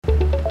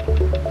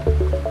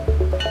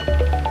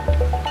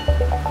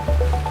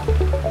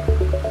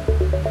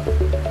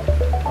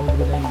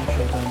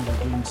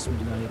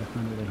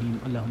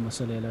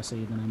صل على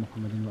سيدنا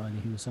محمد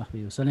وآله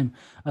وصحبه وسلم.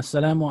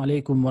 Assalamu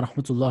alaikum wa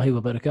rahmatullahi wa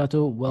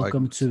barakatuh.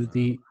 Welcome to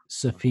the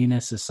Safina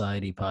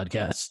Society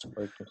podcast.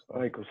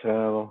 Alaikum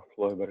salam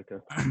wa rahmatullahi wa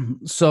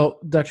barakatuh. So,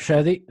 Dr.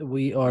 Shadee,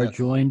 we are Yes.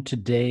 joined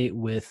today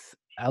with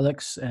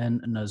Alex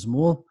and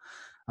Nazmul,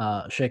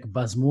 Sheikh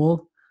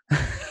Bazmul.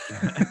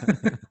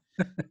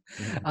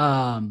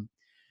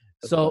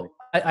 So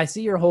I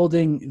see you're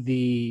holding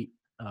the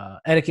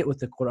Etiquette with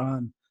the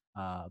Quran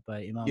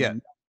by Imam. Yeah.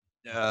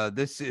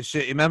 This is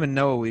Imam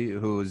Nawawi,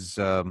 who's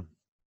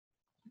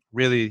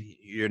really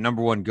your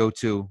number one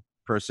go-to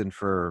person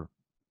for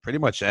pretty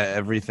much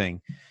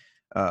everything,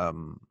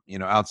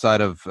 outside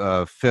of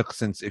fiqh,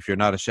 since if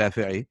you're not a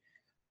Shafi'i.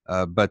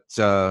 But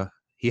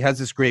he has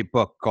this great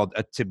book called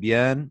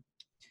At-Tibyan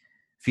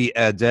fi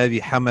Adabi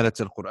Hamalat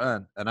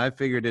al-Quran. And I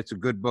figured it's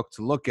a good book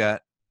to look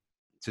at,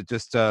 to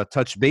just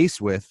touch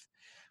base with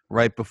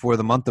right before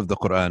the month of the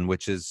Quran,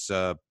 which is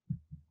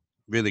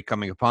really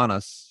coming upon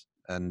us.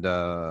 And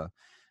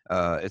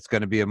it's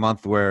going to be a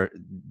month where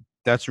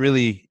that's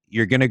really,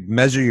 you're going to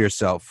measure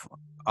yourself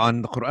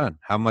on the Quran.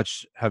 How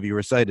much have you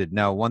recited?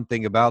 Now, one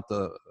thing about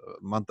the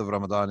month of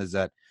Ramadan is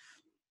that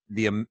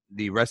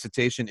the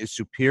recitation is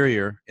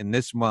superior in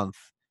this month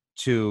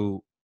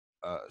to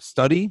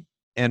study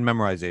and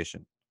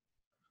memorization.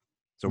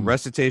 So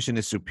recitation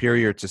is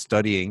superior to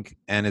studying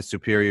and is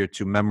superior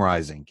to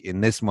memorizing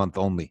in this month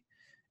only.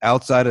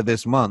 Outside of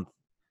this month,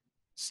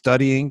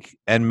 studying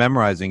and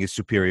memorizing is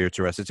superior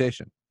to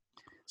recitation.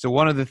 So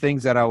one of the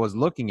things that I was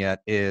looking at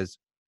is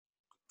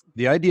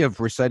the idea of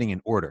reciting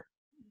in order.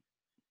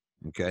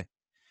 Okay.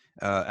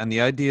 And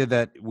the idea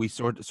that we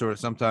sort of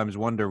sometimes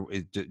wonder,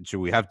 should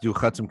we have to do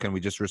khatam? Can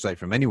we just recite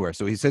from anywhere?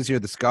 So he says here,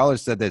 the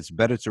scholars said that it's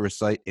better to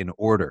recite in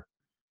order.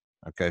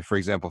 Okay, for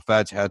example,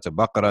 Fatiha to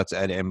Baqarah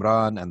to Al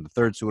Imran, and the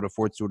third surah,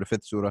 fourth surah,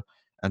 fifth surah,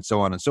 and so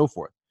on and so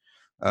forth.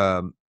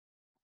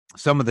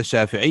 Some of the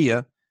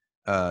Shafi'iyya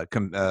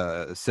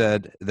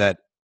said that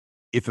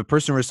if a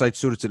person recites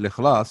Surah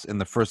Al-Ikhlas in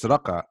the first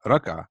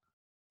rak'ah,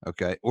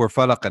 okay, or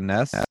Falaq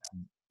al-Nas,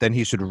 then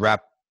he should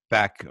wrap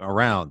back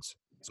around.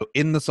 So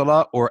in the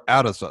salah or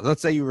out of salah.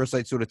 Let's say you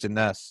recite Surah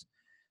Al-Nas,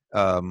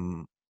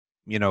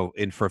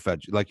 in for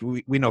Fajr. Like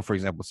we know, for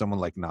example, someone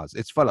like Naz,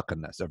 it's Falaq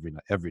al-Nas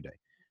every day,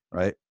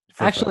 right?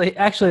 Actually,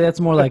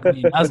 that's more like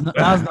me.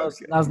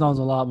 Naz knows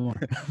a lot more.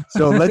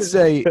 So let's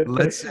say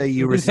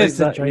you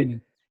recite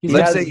training.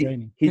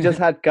 He just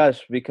had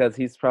Kash because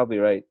he's probably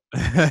right.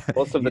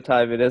 Most of the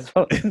time it is.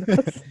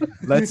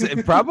 Let's say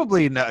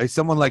probably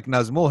someone like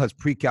Nazmul has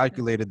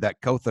pre-calculated that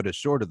Kawthar is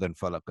shorter than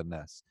Falaq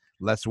al-Nas,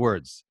 less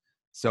words.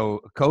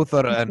 So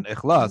Kawthar and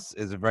Ikhlas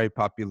is a very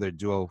popular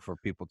duo for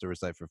people to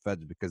recite for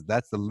Fajr because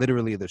that's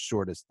literally the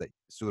shortest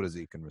surahs that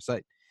you can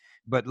recite.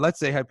 But let's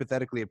say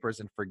hypothetically a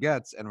person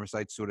forgets and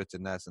recites Surah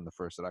An-Nas in the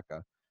first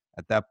rak'ah.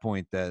 At that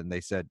point, then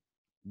they said,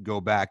 go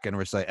back and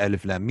recite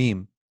Alif Lam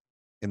Mim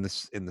in the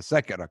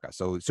second rak'ah.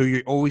 So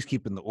you're always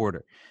keeping the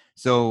order.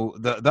 So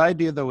the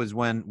idea though is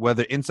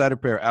whether inside a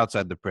prayer or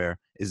outside the prayer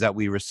is that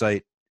we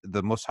recite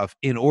the Mus'haf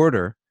in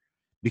order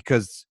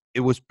because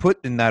it was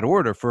put in that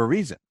order for a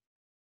reason,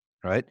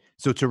 right?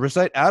 So to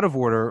recite out of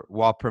order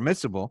while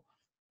permissible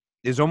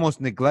is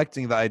almost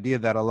neglecting the idea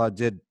that Allah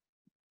did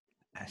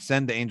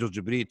send the angel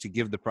Jibreel to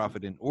give the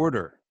Prophet in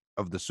order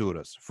of the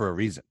surahs for a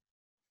reason.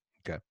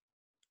 Okay.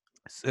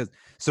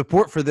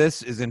 Support for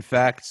this is in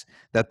fact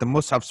that the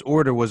Mus'haf's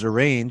order was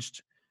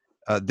arranged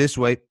this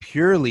way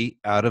purely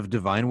out of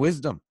divine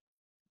wisdom.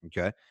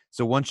 Okay.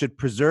 So one should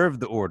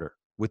preserve the order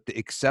with the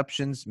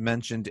exceptions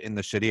mentioned in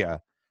the Sharia,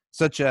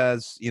 such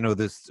as,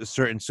 there's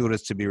certain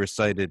surahs to be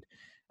recited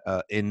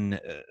at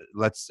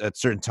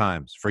certain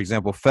times. For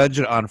example,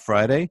 Fajr on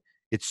Friday,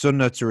 it's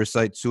sunnah to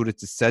recite Surah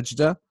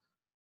Al-Sajda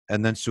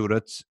and then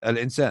Surah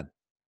Al-Insan,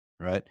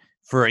 right?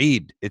 For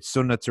Eid, it's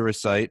sunnah to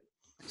recite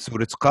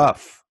Surah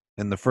Qaf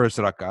in the first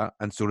rak'ah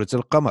and Surah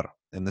Al-Qamar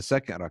in the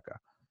second rak'ah,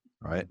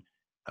 right?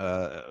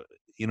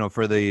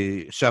 For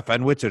the Shaf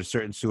and Witr,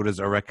 certain surahs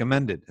are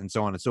recommended and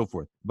so on and so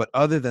forth. But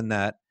other than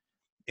that,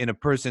 in a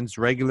person's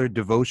regular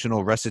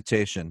devotional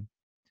recitation,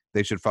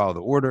 they should follow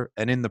the order.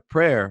 And in the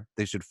prayer,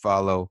 they should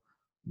follow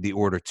the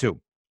order too.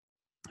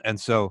 And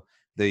so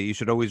you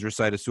should always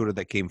recite a surah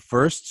that came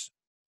first,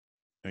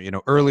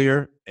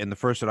 earlier in the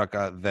first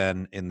rak'ah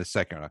than in the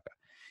second rak'ah.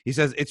 He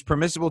says it's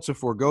permissible to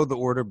forego the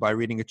order by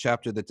reading a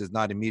chapter that does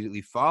not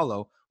immediately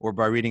follow, or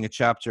by reading a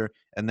chapter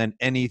and then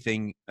any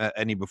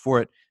before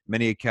it.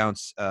 Many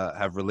accounts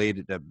have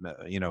related,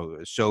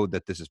 showed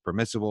that this is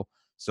permissible.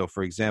 So,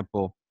 for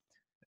example,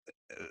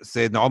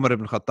 Sayyidina Umar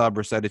ibn Khattab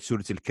recited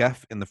Surah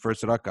Al-Kahf in the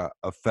first rak'ah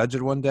of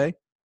Fajr one day,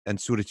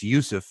 and Surah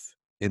Yusuf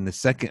in the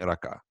second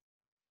rak'ah,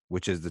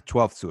 which is the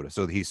 12th surah.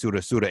 So he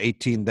Surah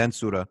 18, then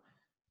Surah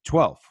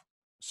 12.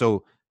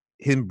 So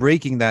him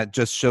breaking that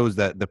just shows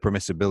that the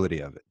permissibility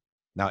of it.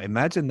 Now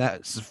imagine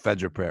that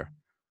Fajr prayer.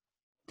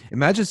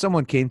 Imagine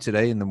someone came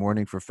today in the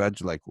morning for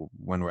Fajr, like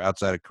when we're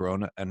outside of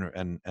Corona,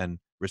 and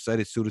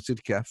recited Surah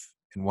Al-Kahf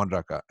in one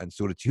rak'ah and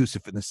Surah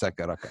Yusuf in the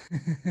second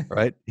rak'ah,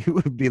 right? He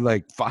would be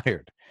like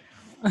fired,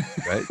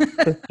 right?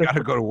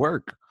 Gotta go to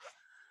work.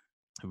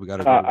 We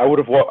got I would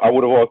have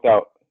walked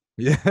out.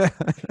 Yeah.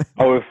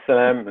 I would have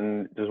salam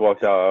and just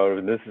walked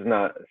out. This is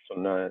not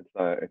sunnah. It's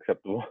not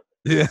acceptable.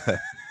 Yeah.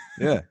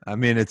 Yeah. I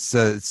mean, it's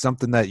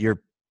something that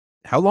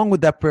how long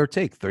would that prayer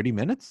take? 30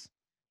 minutes?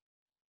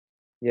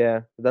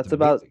 Yeah, that's It's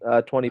about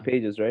amazing. 20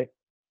 pages, right?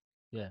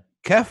 Yeah.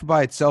 Kef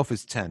by itself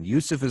is 10.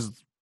 Yusuf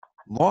is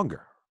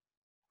longer,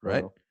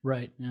 right? Wow.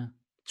 Right. Yeah.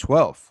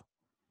 12.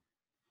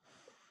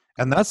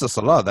 And that's the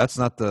salah. That's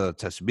not the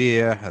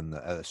tasbih and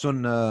the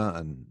sunnah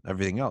and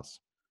everything else.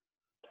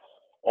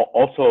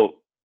 Also,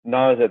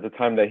 now is at the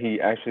time that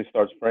he actually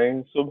starts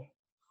praying subh,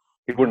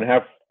 he wouldn't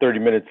have 30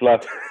 minutes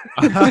left.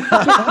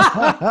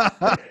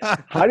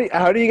 How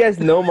do you guys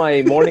know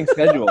my morning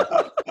schedule?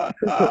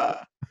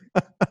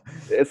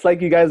 It's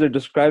like you guys are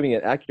describing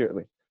it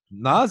accurately.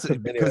 Naz,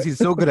 because Anyway. he's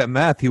so good at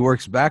math, he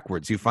works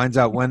backwards. He finds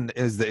out when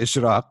is the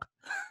ishraq,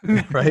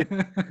 right?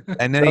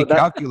 And then No, he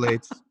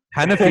calculates.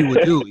 Hanafi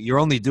would do, you're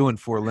only doing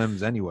 4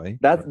 limbs anyway.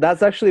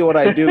 That's actually what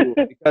I do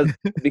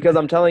because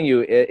I'm telling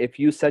you, if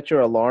you set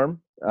your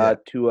alarm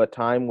to a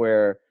time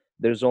where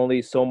there's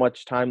only so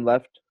much time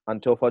left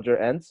until Fajr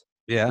ends,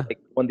 Yeah. like,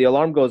 when the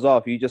alarm goes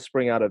off, you just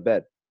spring out of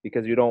bed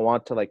because you don't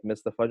want to like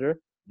miss the Fajr.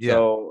 Yeah.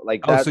 So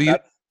like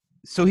that.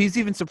 So he's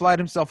even supplied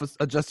himself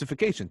a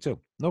justification too.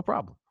 No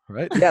problem,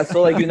 right? Yeah.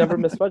 So like you never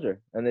miss Fajr,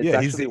 and it's Yeah,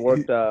 actually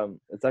worked.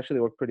 It's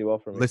actually worked pretty well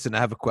for me. Listen, I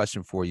have a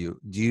question for you.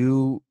 Do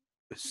you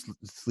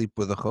sleep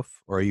with a khuf,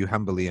 or are you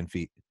Hanbali in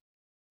feet?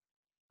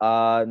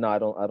 No, I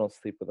don't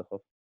sleep with a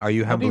khuf. Are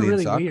you That'd be Hanbali in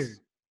really socks? weird.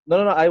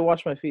 No. I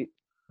wash my feet.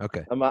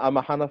 Okay. I'm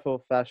a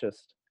Hanafi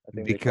fascist. I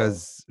think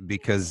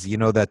Because you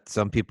know that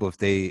some people,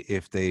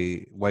 if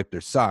they wipe their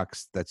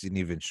socks, that's an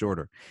even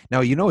shorter.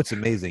 Now, you know it's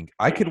amazing.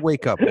 I could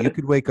wake up. You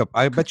could wake up.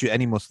 I bet you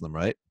any Muslim,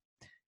 right?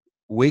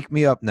 Wake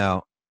me up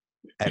now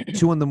at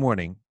 2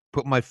 a.m.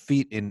 Put my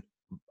feet in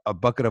a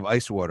bucket of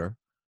ice water,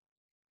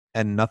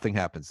 and nothing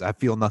happens. I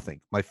feel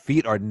nothing. My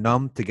feet are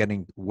numb to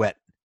getting wet,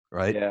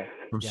 right? Yeah.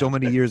 From so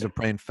many years of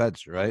praying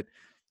Fajr, right?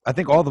 I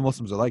think all the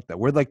Muslims are like that.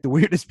 We're like the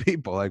weirdest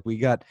people. Like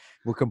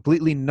we're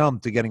completely numb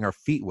to getting our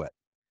feet wet.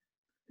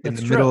 That's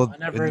in the true.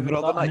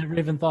 middle of I never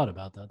even thought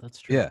about that.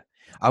 That's true. Yeah.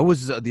 I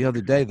was the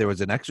other day, there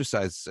was an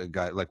exercise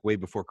guy, like way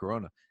before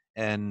Corona.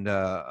 And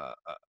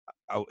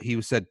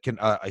he said,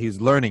 he was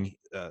learning,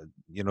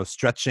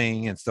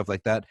 stretching and stuff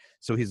like that.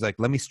 So he's like,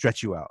 let me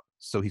stretch you out.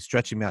 So he's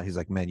stretching me out. He's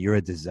like, man, you're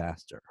a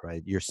disaster,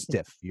 right? You're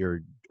stiff.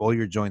 All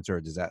your joints are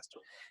a disaster.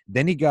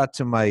 Then he got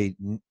to my,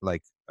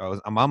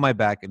 I'm on my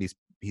back and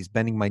he's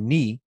bending my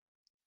knee,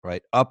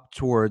 right, up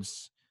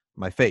towards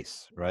my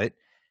face, right?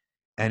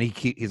 And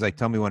he's like,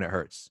 tell me when it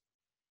hurts.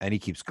 And he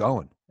keeps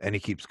going, and he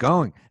keeps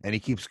going, and he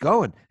keeps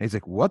going. And he's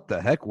like, what the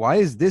heck? Why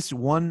is this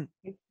one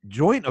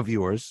joint of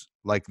yours,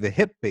 like the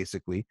hip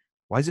basically,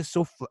 why is it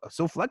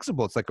so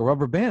flexible? It's like a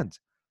rubber band.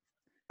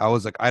 I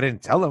was like, I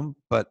didn't tell him,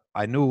 but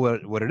I knew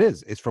what it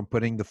is. It's from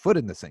putting the foot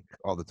in the sink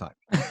all the time,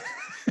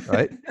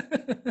 right?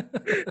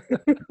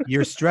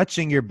 You're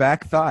stretching your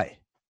back thigh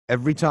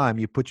every time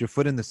you put your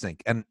foot in the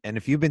sink. And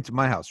if you've been to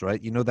my house,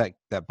 right, you know that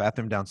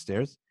bathroom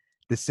downstairs,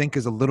 the sink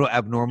is a little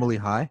abnormally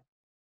high.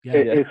 Yeah.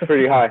 It's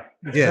pretty high.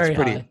 Yeah,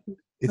 Very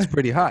it's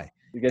pretty high.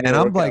 And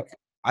I'm like,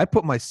 I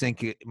put my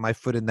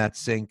foot in that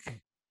sink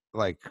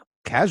like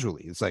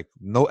casually. It's like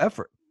no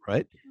effort,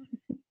 right?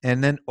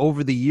 And then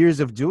over the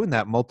years of doing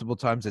that multiple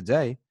times a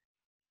day,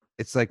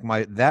 it's like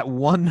that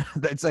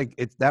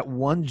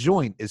one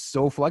joint is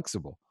so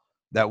flexible.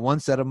 That one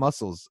set of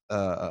muscles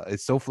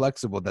is so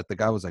flexible that the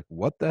guy was like,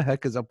 what the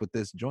heck is up with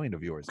this joint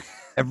of yours?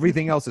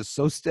 Everything else is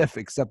so stiff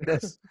except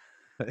this.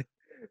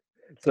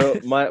 So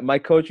my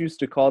coach used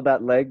to call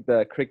that leg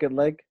the cricket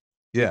leg.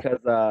 Yeah.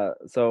 Because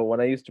so when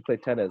I used to play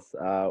tennis,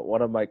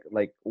 one of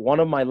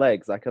my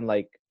legs I can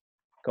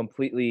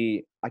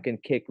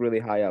kick really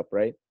high up,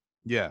 right?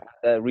 Yeah.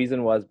 The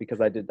reason was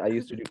because I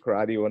used to do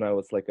karate when I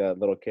was like a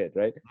little kid,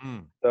 right?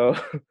 Mm. So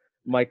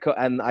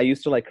and I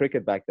used to like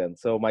cricket back then.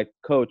 So my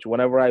coach,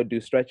 whenever I would do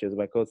stretches,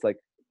 my coach like,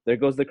 there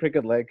goes the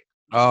cricket leg.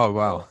 Oh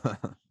wow.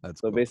 That's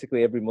so cool.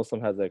 Basically every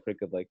Muslim has a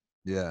cricket leg.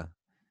 Yeah.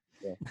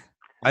 Yeah.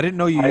 I didn't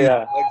know you use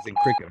legs in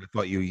cricket. I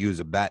thought you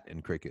use a bat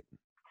in cricket.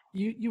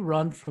 You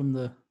run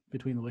from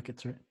between the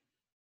wickets, right?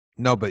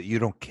 No, but you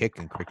don't kick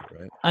in cricket,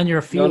 right? On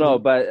your field. No,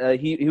 but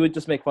he would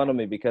just make fun of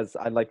me because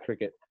I like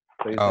cricket.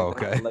 So he's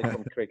okay. I like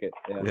from cricket.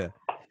 Yeah.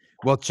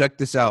 Well, check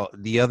this out.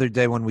 The other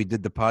day when we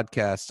did the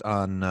podcast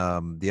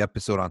on the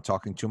episode on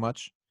talking too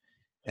much,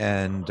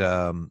 and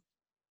so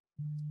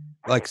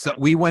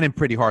we went in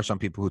pretty harsh on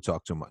people who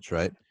talk too much,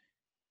 right?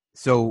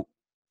 So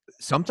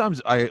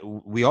sometimes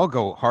we all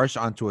go harsh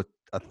onto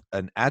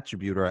an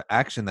attribute or an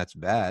action that's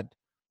bad,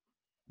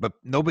 but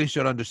nobody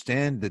should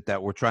understand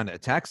that we're trying to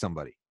attack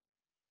somebody,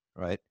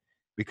 right?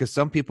 Because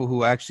some people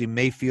who actually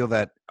may feel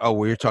that, oh,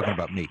 well, you're talking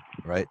about me,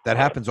 right? That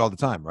happens all the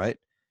time, right?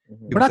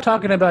 We're not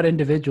talking about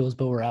individuals,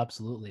 but we're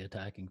absolutely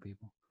attacking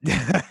people.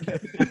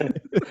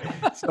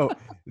 So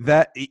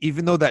that,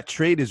 even though that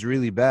trait is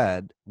really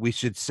bad, we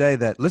should say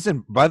that,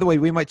 listen, by the way,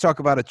 we might talk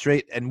about a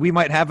trait and we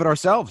might have it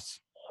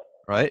ourselves,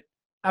 right?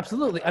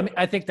 Absolutely. I mean,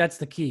 I think that's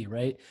the key,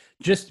 right?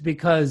 Just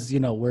because,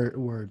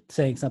 we're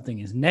saying something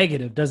is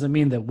negative doesn't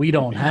mean that we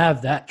don't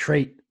have that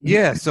trait.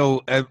 Yeah,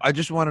 so I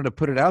just wanted to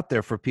put it out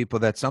there for people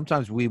that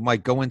sometimes we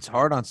might go in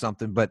hard on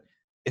something, but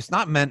it's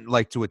not meant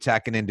like to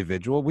attack an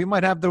individual. We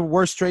might have the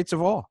worst traits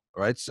of all,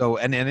 right? So,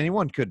 and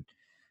anyone could,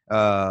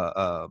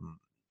 have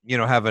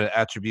an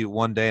attribute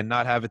one day and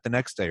not have it the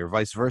next day, or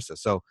vice versa.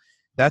 So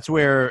that's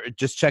where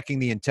just checking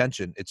the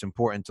intention. It's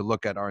important to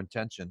look at our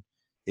intention,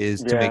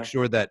 is to make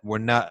sure that we're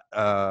not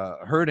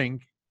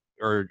hurting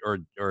or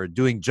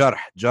doing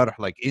jarh,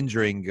 like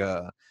injuring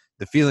the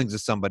feelings of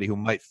somebody who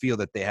might feel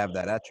that they have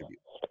that attribute.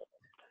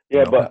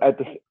 Yeah, but at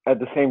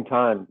the same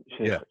time,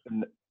 Yeah.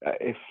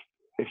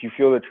 if you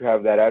feel that you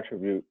have that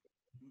attribute,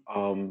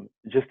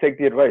 just take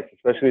the advice,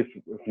 especially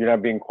if you're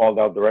not being called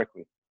out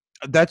directly.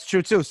 That's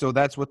true too. So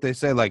that's what they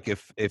say. Like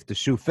if the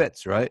shoe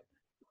fits, right?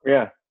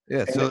 Yeah.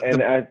 Yeah. And, So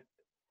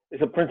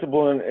it's a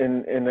principle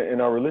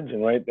in our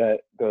religion, right? That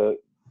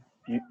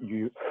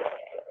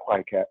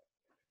quiet cat.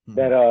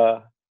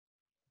 That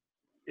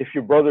if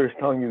your brother is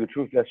telling you the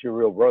truth, that's your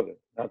real brother,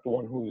 not the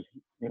one who's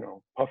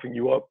puffing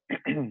you up.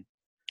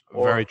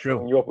 Or very true.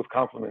 filling you up with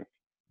compliments.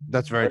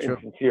 That's very true.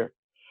 Insincere.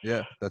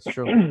 Yeah, that's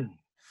true.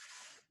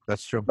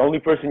 That's true. The only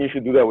person you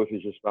should do that with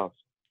is your spouse.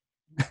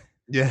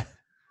 Yeah.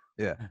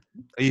 Yeah.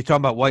 Are you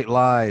talking about white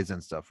lies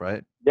and stuff,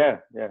 right? Yeah.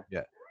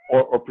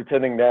 Or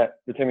pretending that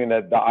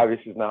the obvious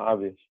is not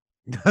obvious.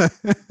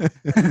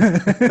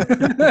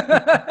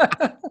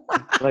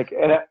 Like,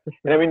 and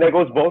I mean that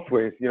goes both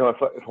ways.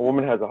 If a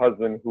woman has a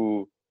husband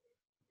who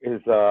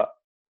is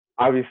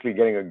obviously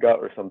getting a gut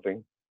or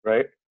something,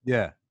 right?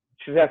 Yeah.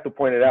 She just has to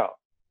point it out.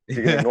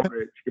 She can ignore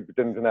it. She can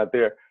pretend it's not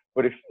there.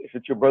 But if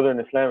it's your brother in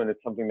Islam and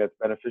it's something that's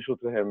beneficial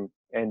to him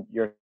and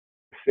you're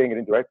saying it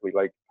indirectly,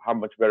 like how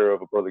much better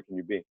of a brother can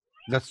you be?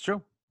 That's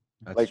true.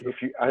 If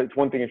it's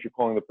one thing if you're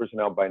calling the person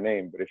out by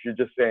name, but if you're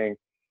just saying,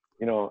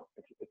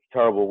 it's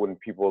terrible when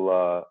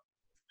people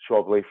show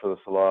up late for the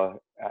salah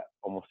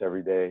almost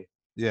every day.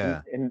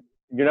 Yeah. And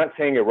you're not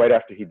saying it right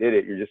after he did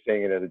it. You're just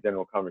saying it as a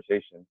general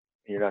conversation. And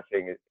you're not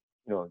saying it,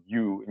 and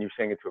you're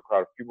saying it to a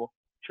crowd of people.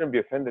 You shouldn't be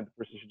offended. The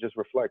person should just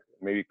reflect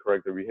and maybe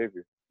correct their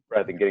behavior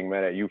rather than getting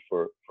mad at you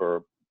for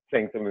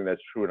saying something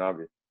that's true and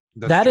obvious.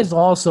 That is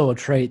also a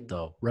trait,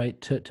 though, right?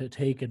 To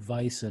take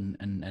advice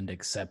and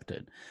accept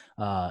it.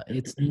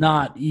 It's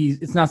not easy.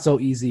 It's not so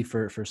easy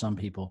for some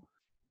people.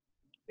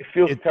 It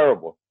feels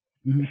terrible.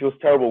 Mm-hmm. It feels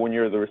terrible when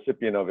you're the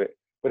recipient of it.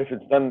 But if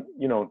it's done,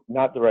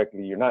 not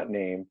directly, you're not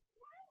named.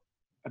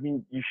 I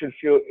mean, you should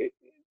feel it,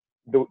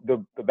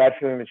 the bad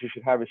feeling that you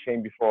should have is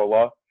shame before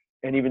Allah,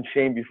 and even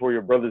shame before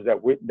your brothers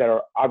that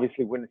are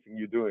obviously witnessing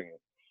you doing it.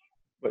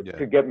 But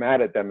to get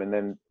mad at them and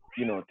then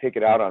take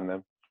it out on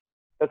them,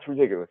 that's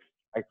ridiculous.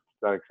 It's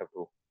not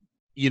acceptable.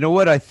 You know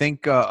what I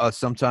think?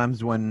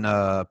 Sometimes when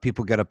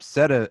people get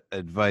upset at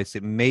advice,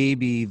 it may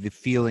be the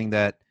feeling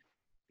that,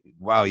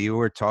 wow, you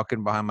were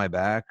talking behind my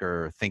back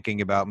or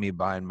thinking about me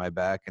behind my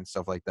back and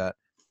stuff like that.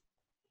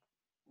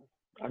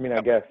 I mean,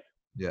 I guess.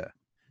 Yeah.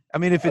 I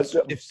mean,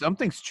 if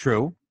something's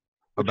true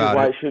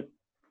about it.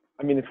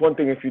 I mean, it's one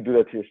thing if you do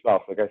that to your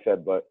spouse, like I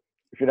said, but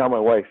if you're not my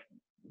wife,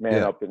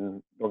 man up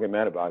and don't get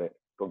mad about it.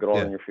 Don't get all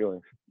in your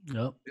feelings.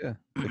 Yep. Yeah.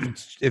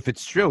 If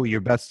it's true,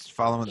 your best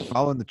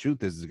following the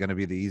truth is going to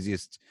be the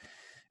easiest.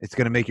 It's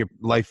going to make your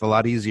life a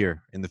lot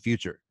easier in the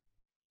future.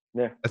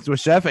 Yeah. That's what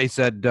Shafii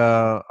said.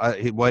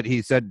 What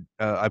he said,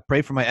 I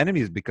pray for my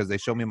enemies because they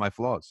show me my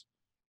flaws.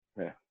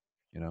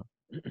 Yeah.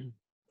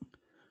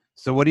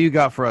 So what do you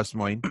got for us,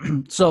 Muin?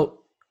 So,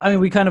 I mean,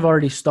 we kind of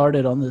already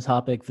started on this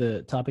topic.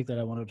 The topic that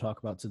I want to talk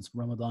about, since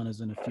Ramadan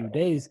is in a few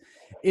days,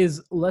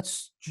 is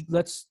let's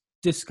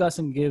discuss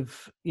and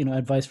give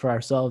advice for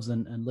ourselves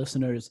and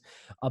listeners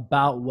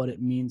about what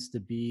it means to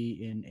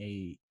be in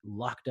a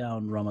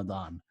lockdown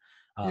Ramadan.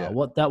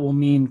 What that will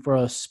mean for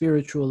us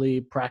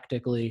spiritually,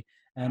 practically.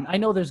 And I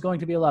know there's going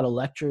to be a lot of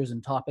lectures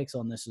and topics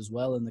on this as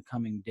well in the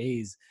coming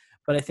days,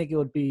 but I think it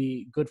would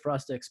be good for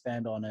us to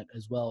expand on it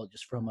as well,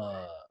 just from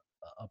a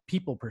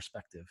people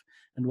perspective,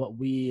 and what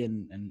we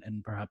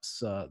and perhaps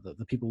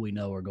the people we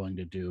know are going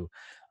to do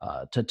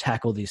to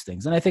tackle these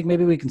things. And I think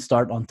maybe we can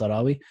start on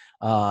Tarawih,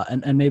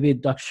 and maybe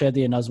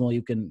Dr.Shadee and Nazmul,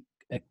 you can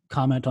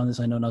comment on this.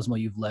 I know, Nazmul,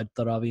 you've led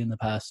Tarawih in the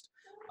past.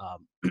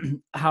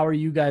 How are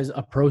you guys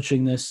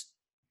approaching this,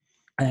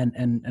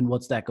 and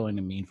what's that going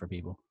to mean for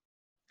people?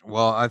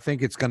 Well, I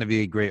think it's going to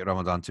be a great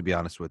Ramadan, to be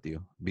honest with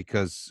you,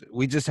 because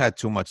we just had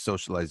too much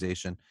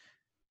socialization.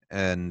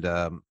 And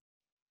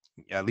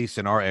at least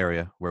in our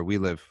area where we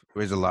live,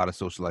 there's a lot of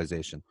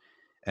socialization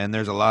and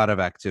there's a lot of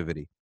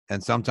activity.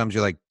 And sometimes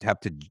you have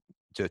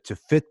to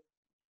fit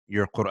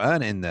your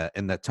Quran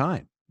in that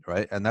time,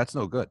 right? And that's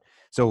no good.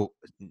 So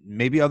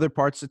maybe other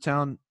parts of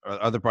town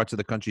or other parts of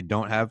the country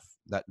don't have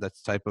that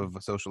type of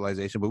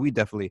socialization, but we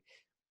definitely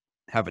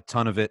have a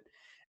ton of it.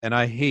 And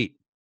I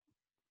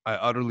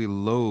utterly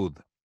loathe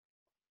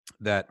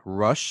that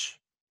rush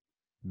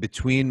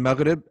between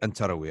Maghrib and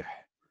Taraweeh.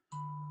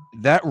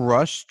 That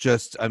rush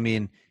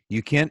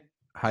you can't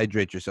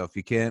hydrate yourself.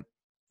 You can't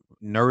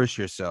nourish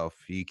yourself.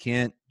 You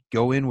can't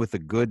go in with a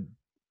good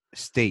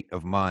state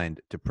of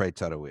mind to pray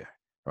tarawih,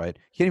 right?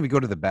 You can't even go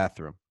to the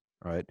bathroom,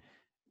 right?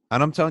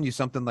 And I'm telling you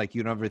something like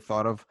you never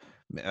thought of.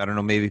 I don't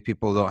know, maybe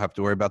people don't have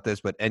to worry about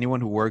this, but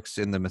anyone who works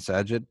in the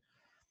masajid,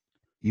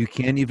 you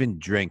can't even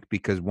drink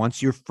because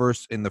once you're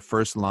first in the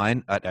first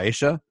line at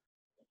Aisha,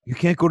 you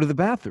can't go to the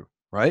bathroom,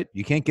 right?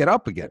 You can't get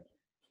up again.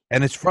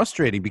 And it's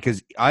frustrating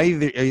because I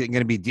either am going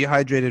to be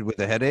dehydrated with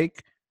a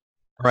headache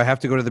or I have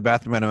to go to the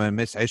bathroom and I'm going to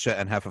miss Aisha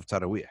and half of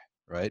Tarawih,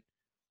 right?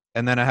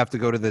 And then I have to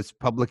go to this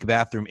public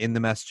bathroom in the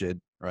masjid,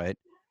 right?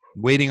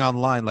 Waiting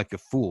online like a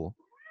fool,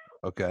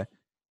 okay?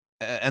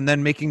 And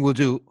then making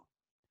wudu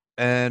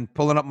and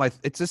pulling up my,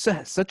 it's just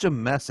such a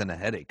mess and a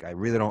headache. I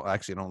really don't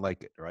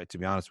like it, right? To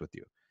be honest with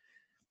you.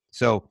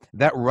 So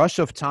that rush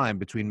of time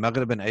between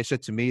Maghrib and Aisha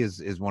to me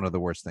is one of the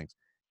worst things.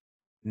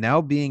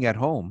 Now being at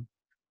home,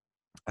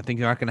 I think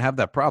you're not going to have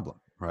that problem,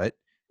 right?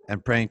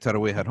 And praying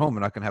Tarawih at home,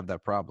 you're not going to have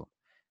that problem.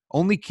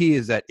 Only key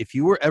is that if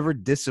you were ever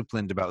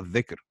disciplined about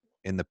dhikr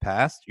in the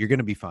past, you're going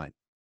to be fine.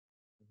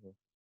 Mhm.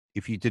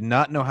 If you did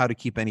not know how to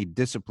keep any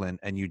discipline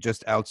and you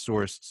just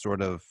outsourced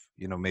sort of,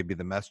 maybe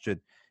the masjid,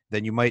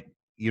 then you might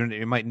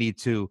need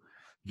to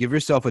give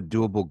yourself a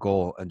doable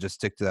goal and just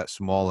stick to that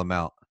small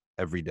amount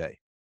every day,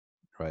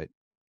 right?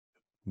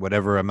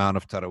 Whatever amount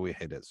of Tarawih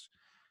it is,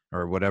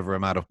 or whatever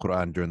amount of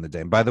Quran during the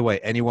day. And by the way,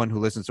 anyone who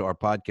listens to our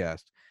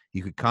podcast,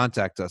 you could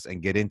contact us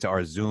and get into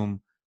our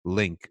Zoom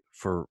link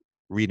for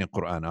reading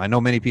Quran. I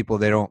know many people,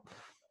 they'll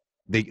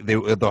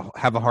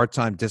have a hard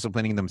time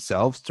disciplining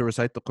themselves to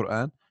recite the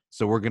Quran.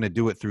 So we're going to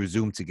do it through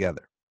Zoom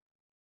together,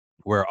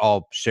 where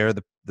I'll share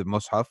the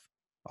mushaf,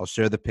 I'll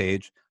share the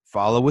page,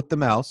 follow with the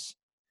mouse,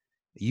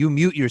 you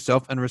mute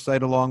yourself and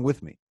recite along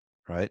with me,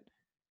 right?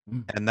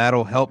 And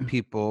that'll help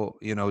people,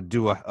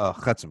 do a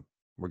khatam.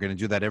 We're going to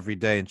do that every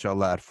day,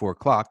 inshallah, at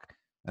 4:00,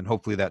 and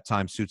hopefully that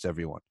time suits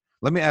everyone.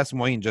 Let me ask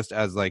Muin, just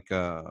as like,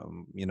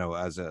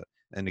 as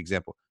an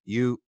example.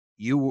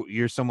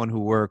 You're someone who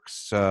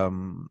works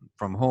from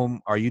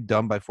home. Are you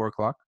done by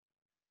 4:00?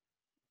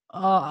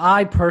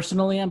 I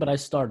personally am, but I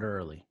start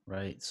early,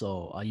 right?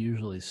 So I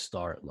usually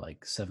start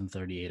like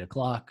 7:30,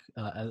 8:00.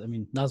 I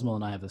mean, Nazmul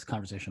and I have this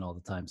conversation all the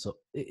time. So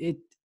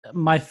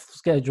my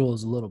schedule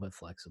is a little bit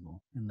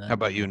flexible. And then, How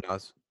about you,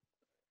 Naz?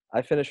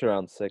 I finish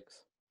around 6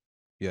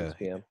 Yeah.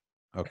 p.m.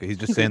 Okay, he's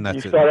just saying You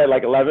that's it. start at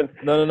like 11.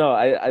 No.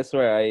 I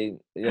swear,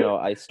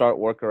 I start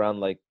work around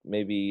like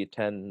maybe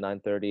 10,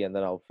 9:30, and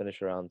then I'll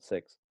finish around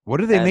 6. What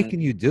are they And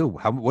making you do?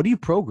 What are you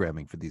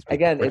programming for these people?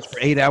 again, Or it's for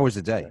 8 hours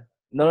a day.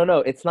 No.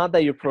 It's not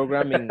that you're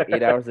programming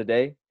 8 hours a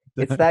day.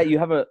 It's that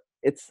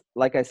it's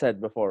like I said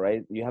before,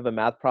 right? You have a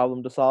math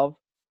problem to solve.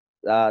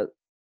 Uh,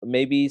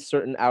 Maybe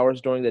certain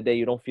hours during the day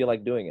you don't feel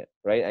like doing it,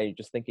 right? And you're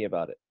just thinking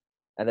about it.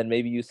 And then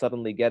maybe you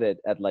suddenly get it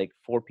at like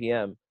 4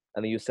 p.m.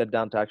 and then you sit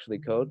down to actually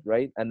code,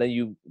 right? And then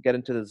you get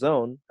into the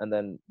zone, and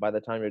then by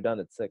the time you're done,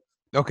 it's 6.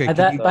 Okay,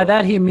 by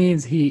that he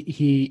means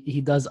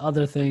he does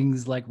other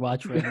things like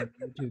watch random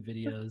YouTube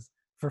videos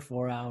for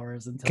 4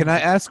 hours until. can I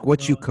ask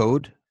what you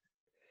code?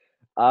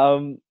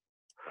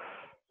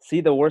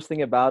 See, the worst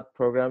thing about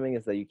programming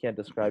is that you can't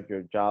describe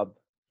your job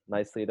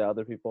nicely to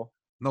other people.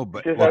 No,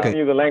 but Just asking okay.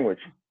 you the language.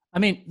 I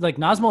mean, like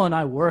Nazmul and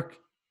I work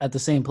at the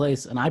same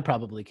place, and I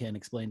probably can't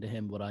explain to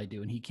him what I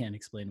do, and he can't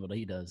explain what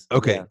he does.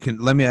 Okay, Yeah.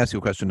 let me ask you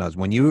a question, Naz.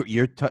 When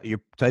you're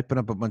typing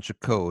up a bunch of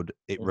code,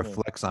 it Mhm.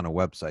 reflects on a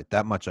website.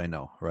 That much I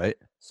know, right?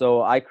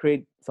 So I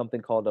create something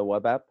called a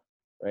web app,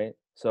 right?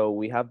 So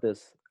we have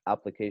this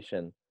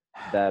application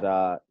that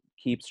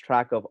keeps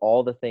track of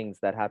all the things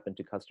that happen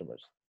to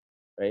customers,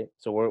 right?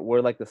 So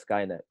we're like the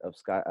Skynet of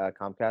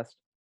Comcast.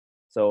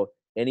 So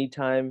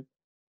anytime,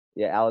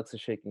 yeah, Alex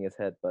is shaking his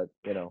head, but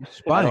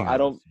Spying on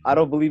us. I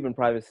don't believe in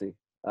privacy.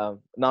 No,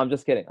 I'm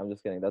just kidding.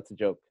 That's a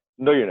joke.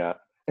 No, you're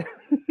not.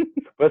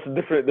 That's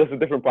a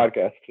different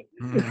podcast.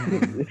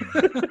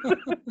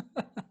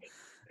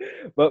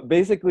 But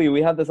basically,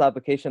 we have this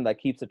application that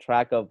keeps a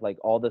track of like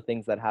all the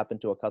things that happen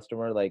to a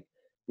customer. Like,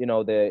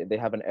 they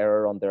have an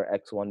error on their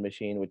X1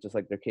 machine, which is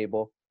like their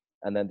cable,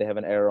 and then they have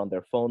an error on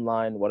their phone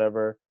line,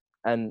 whatever.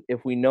 And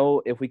if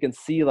we can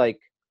see like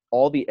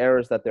all the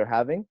errors that they're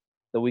having,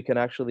 then we can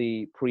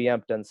actually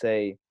preempt and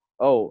say,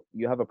 oh,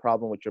 you have a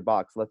problem with your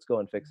box. Let's go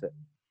and fix it,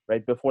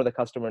 right? Before the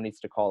customer needs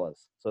to call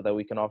us, so that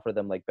we can offer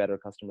them like better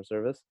customer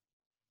service.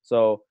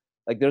 So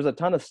like there's a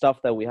ton of stuff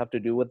that we have to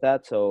do with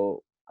that.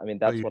 So I mean,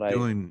 that's what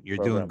you're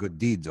program. doing good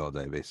deeds all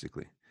day,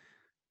 basically.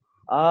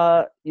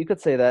 You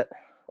could say that,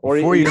 or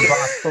Before you your could-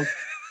 box,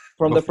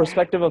 from the Before-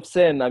 perspective of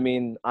sin. I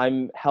mean,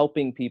 I'm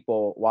helping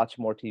people watch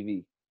more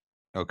TV.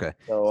 okay.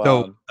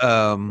 So,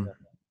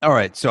 All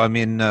right. So I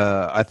mean,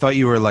 I thought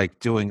you were like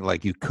doing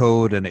like you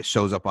code and it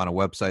shows up on a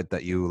website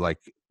that you like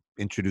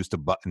introduced a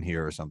button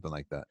here or something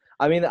like that.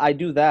 I mean, I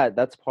do that.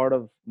 That's part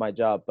of my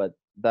job, but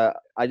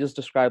I just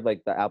described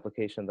like the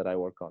application that I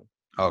work on.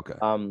 Okay.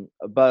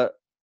 But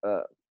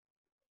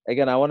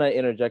again, I want to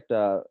interject.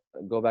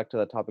 Go back to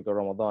the topic of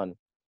Ramadan.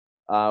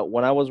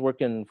 When I was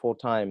working full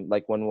time,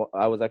 like when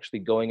I was actually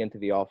going into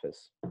the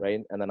office,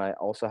 right, and then I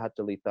also had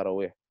to lead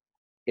Tarawih.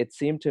 It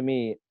seemed to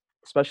me,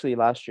 especially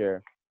last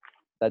year,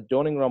 that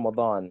during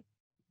Ramadan,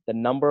 the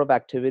number of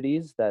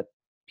activities that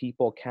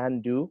people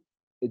can do,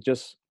 it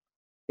just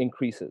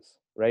increases,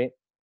 right?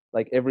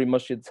 Like every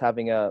masjid's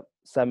having a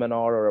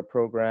seminar or a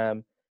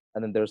program,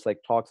 and then there's like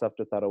talks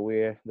after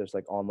Taraweeh, there's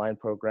like online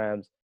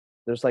programs.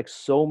 There's like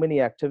so many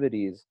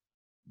activities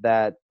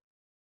that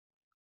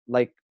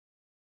like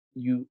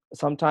you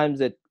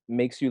sometimes it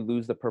makes you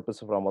lose the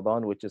purpose of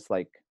Ramadan, which is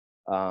like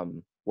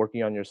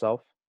working on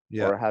yourself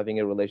Yeah. or having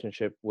a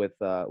relationship with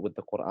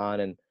the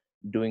Quran and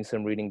doing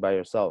some reading by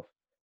yourself.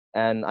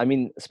 And I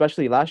mean,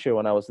 especially last year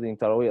when I was doing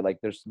Taraweeh, like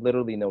there's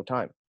literally no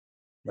time,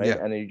 right?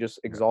 Yeah. And you're just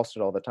Yeah.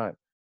 exhausted all the time.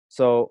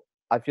 So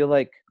I feel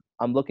like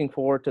I'm looking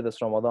forward to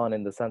this Ramadan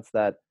in the sense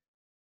that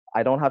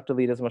I don't have to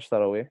lead as much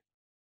Taraweeh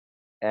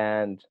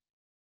and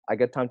I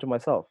get time to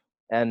myself.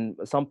 And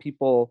some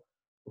people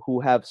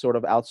who have sort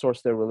of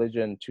outsourced their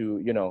religion to,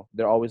 you know,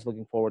 they're always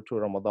looking forward to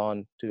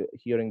Ramadan, to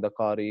hearing the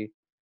Qari,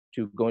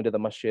 to going to the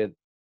masjid.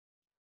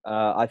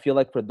 I feel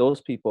like for those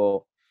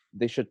people,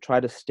 they should try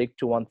to stick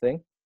to one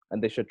thing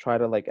and they should try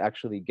to like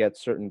actually get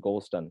certain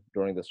goals done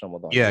during this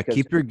Ramadan. Yeah, Because,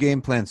 keep your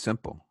game plan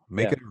simple.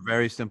 Make yeah, it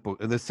very simple.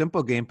 The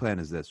simple game plan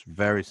is this,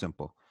 very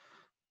simple.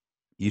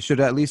 You should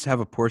at least have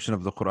a portion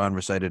of the Quran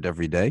recited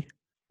every day,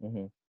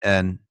 hmm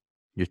and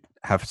you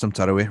have some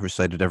Taraweeh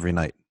recited every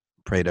night,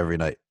 prayed every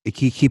night.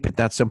 Keep it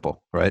that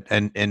simple, right?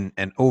 And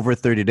over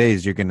 30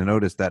 days, you're going to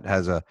notice that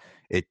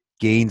it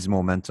gains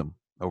momentum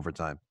over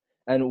time.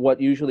 and what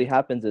usually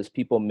happens is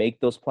people make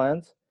those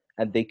plans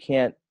and they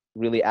can't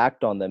really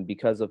act on them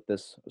because of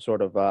this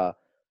sort of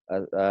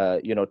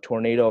you know,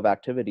 tornado of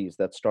activities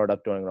that start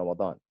up during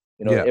Ramadan.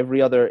 You know, Yeah,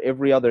 every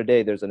other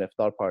day there's an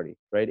iftar party,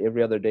 right?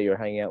 Every other day you're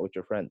hanging out with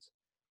your friends.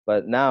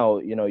 But now,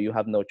 you know, you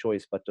have no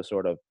choice but to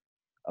sort of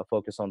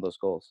focus on those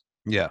goals.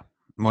 yeah.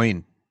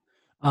 Muin.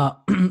 Uh,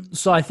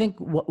 so I think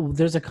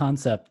there's a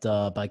concept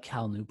by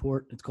Cal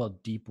Newport. It's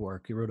called deep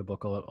work. He wrote a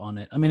book on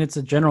it. I mean, it's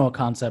a general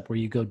concept where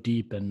you go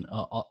deep and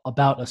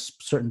about a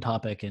certain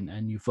topic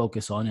and you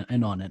focus on it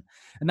and on it.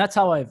 And that's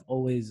how I've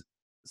always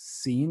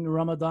seen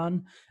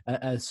Ramadan,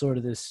 as sort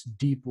of this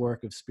deep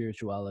work of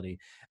spirituality.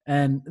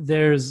 And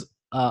there's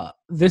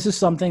this is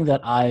something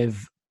that I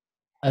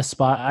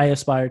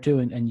aspire to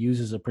and use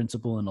as a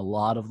principle in a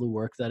lot of the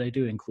work that I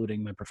do,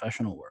 including my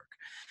professional work.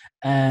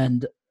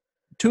 And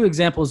two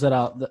examples that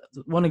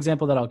one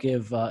example that I'll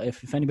give,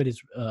 if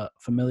anybody's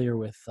familiar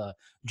with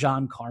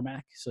John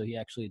Carmack. So he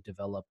actually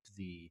developed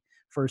the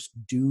first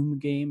Doom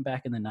game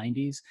back in the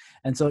 90s.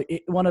 And so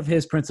one of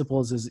his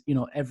principles is, you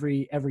know,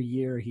 every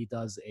year he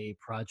does a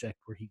project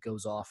where he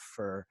goes off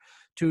for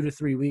 2 to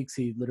 3 weeks.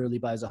 He literally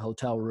buys a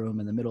hotel room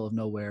in the middle of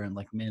nowhere in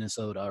like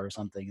Minnesota or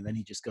something. And then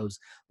he just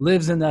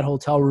lives in that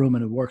hotel room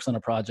and works on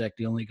a project.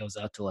 He only goes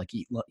out to like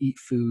eat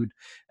food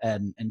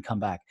and come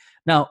back.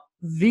 Now,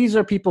 these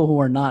are people who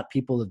are not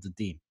people of the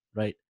deen,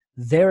 right?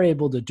 They're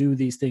able to do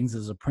these things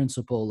as a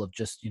principle of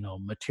just, you know,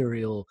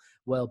 material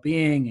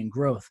well-being and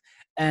growth.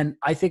 And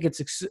I think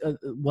it's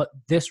what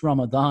this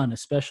Ramadan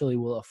especially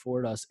will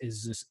afford us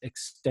is this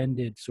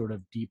extended sort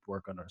of deep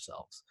work on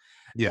ourselves.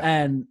 Yeah.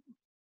 And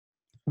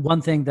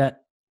one thing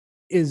that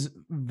is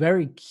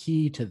very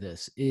key to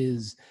this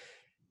is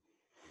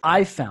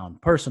I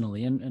found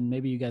personally, and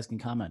maybe you guys can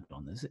comment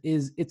on this,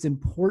 is it's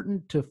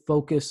important to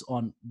focus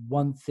on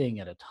one thing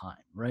at a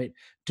time, right?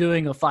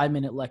 Doing a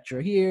 5-minute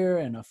lecture here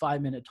and a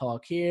 5-minute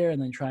talk here,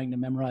 and then trying to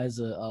memorize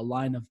a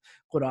line of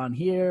Quran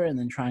here, and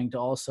then trying to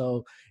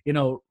also, you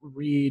know,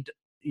 read,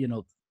 you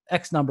know,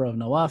 X number of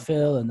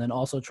nawafil, and then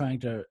also trying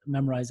to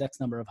memorize X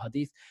number of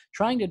hadith.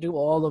 Trying to do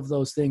all of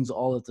those things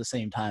all at the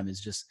same time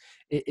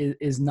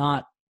is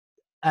not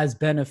as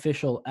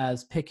beneficial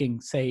as picking,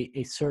 say,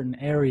 a certain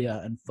area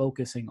and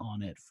focusing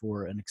on it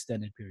for an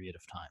extended period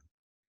of time.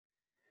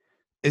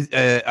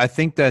 I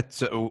think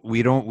that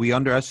we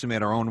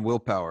underestimate our own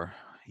willpower.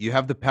 You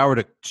have the power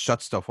to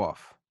shut stuff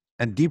off,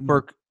 and deep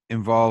work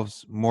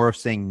involves more of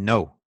saying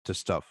no to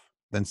stuff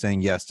than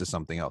saying yes to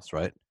something else,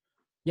 right?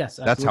 Yes,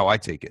 That's absolutely. how I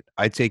take it.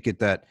 I take it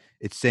that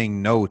it's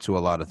saying no to a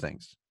lot of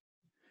things.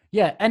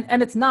 Yeah,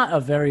 and it's not a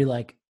very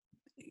like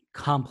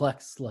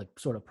complex like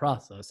sort of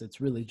process.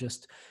 It's really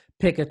just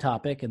pick a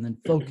topic and then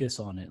focus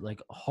on it,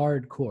 like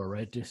hardcore,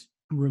 right? Just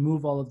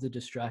remove all of the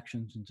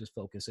distractions and just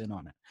focus in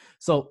on it.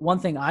 So one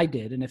thing I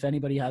did, and if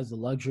anybody has the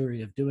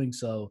luxury of doing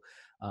so,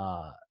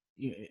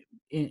 and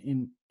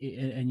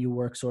you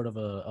work sort of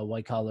a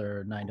white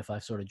collar 9 to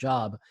 5 sort of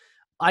job,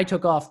 I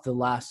took off the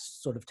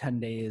last sort of 10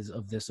 days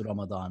of this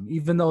Ramadan,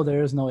 even though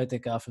there is no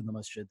itikaf in the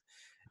masjid.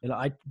 You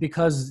know,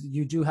 because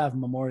you do have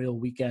Memorial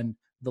Weekend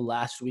the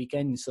last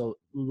weekend, so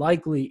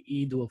likely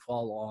Eid will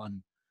fall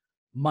on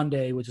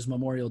Monday, which is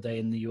Memorial Day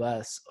in the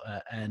U.S.,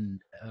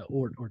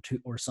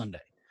 or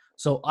Sunday.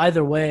 So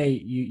either way,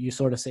 you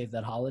sort of save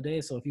that holiday.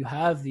 So if you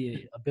have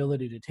the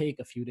ability to take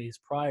a few days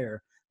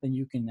prior, then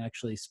you can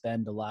actually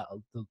spend the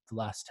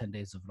last 10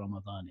 days of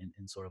Ramadan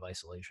in sort of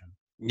isolation.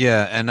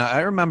 Yeah, and I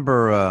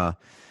remember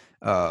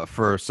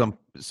for some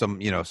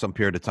some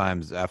period of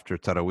times after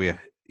Taraweeh,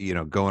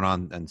 going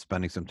on and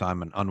spending some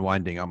time and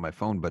unwinding on my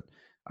phone. But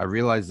I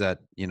realized that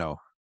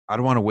I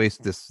don't want to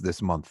waste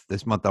this month.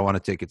 This month I want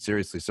to take it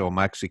seriously. So I'm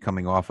actually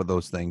coming off of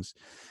those things.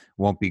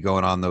 Won't be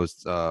going on those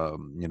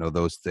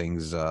those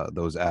things,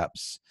 those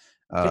apps.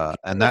 Can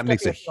And you that lift up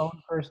makes your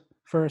phone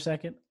for a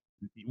second?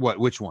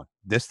 which one?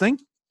 This thing?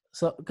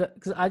 So,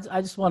 because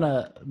I just want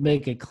to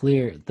make it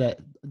clear that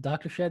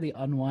Dr. Shadee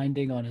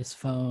unwinding on his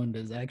phone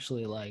is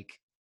actually like,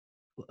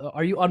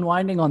 are you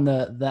unwinding on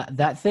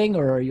that thing,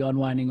 or are you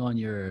unwinding on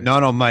your? No,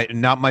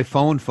 not my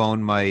phone,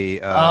 my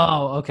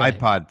okay.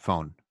 iPod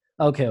phone.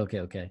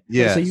 Okay.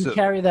 Yeah. So you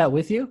carry that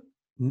with you?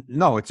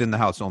 No, it's in the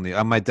house only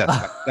on my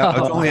desk. It's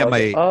Oh, only at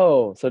my.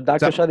 Oh, so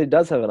Dr. It's, Shadee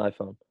does have an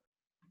iPhone.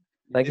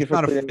 Thank you it's for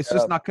not clearing it's that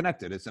just up. not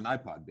connected. It's an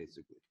iPod,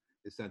 basically.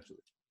 Essentially,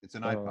 it's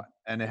an Oh. iPod,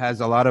 and it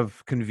has a lot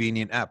of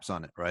convenient apps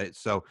on it, right?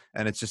 So,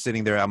 and it's just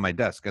sitting there on my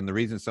desk. And the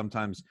reason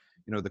sometimes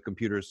the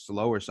computer is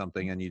slow or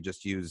something, and you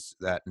just use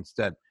that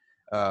instead.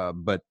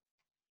 But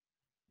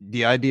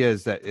the idea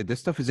is that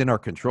this stuff is in our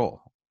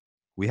control.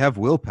 We have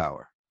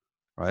willpower,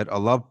 right?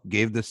 Allah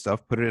gave this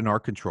stuff, put it in our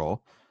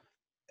control,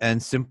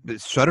 and simply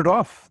shut it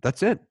off.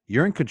 That's it.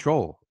 You're in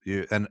control.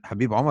 And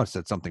Habib Omar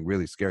said something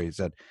really scary. He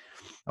said,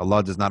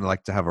 Allah does not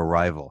like to have a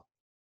rival.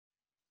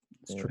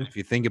 It's true. If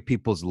you think of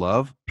people's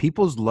love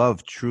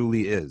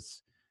truly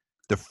is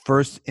the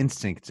first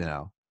instinct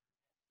now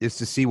is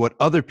to see what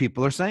other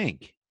people are saying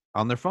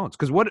on their phones.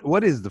 Because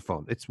what is the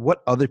phone? It's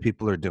what other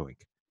people are doing.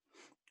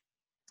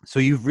 So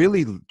you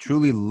really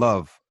truly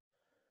love,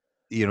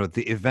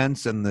 the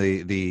events and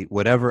the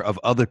whatever of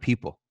other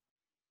people.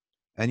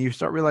 And you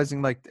start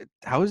realizing, like,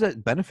 how does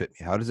that benefit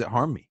me? How does it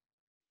harm me?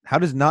 How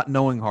does not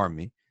knowing harm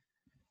me?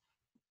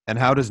 And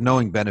how does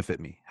knowing benefit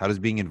me? How does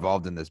being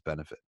involved in this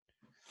benefit?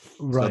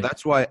 Right. So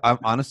that's why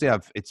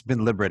it's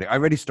been liberating. I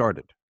already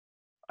started.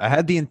 I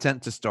had the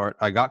intent to start.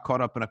 I got caught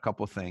up in a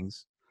couple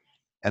things.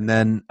 And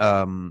then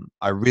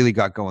I really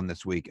got going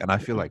this week. And I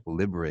feel like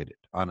liberated,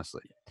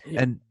 honestly.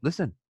 Yeah. And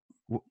listen,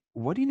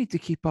 what do you need to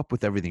keep up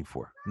with everything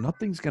for?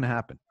 Nothing's going to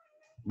happen.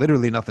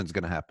 Literally nothing's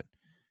going to happen.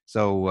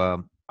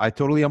 So I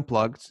totally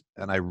unplugged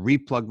and I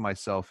replugged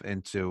myself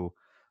into,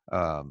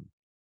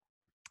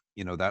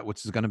 that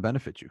which is going to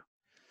benefit you.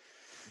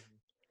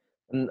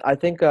 And I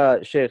think,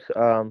 Sheikh,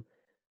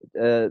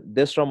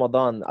 this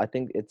Ramadan, I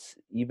think it's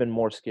even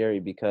more scary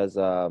because,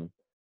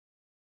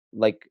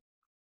 like,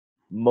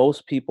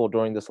 most people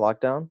during this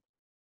lockdown,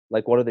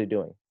 like, what are they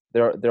doing?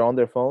 They're on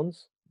their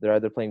phones. They're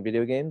either playing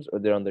video games or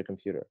they're on their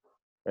computer,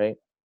 right?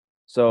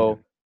 So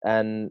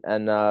and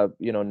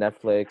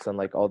Netflix and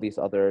like all these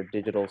other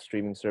digital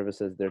streaming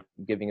services, they're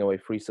giving away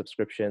free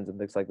subscriptions and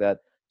things like that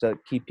to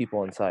keep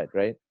people inside,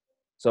 right?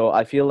 So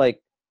I feel like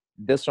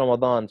this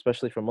Ramadan,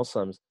 especially for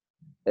Muslims,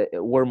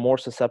 we're more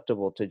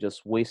susceptible to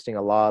just wasting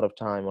a lot of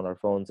time on our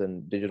phones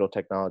and digital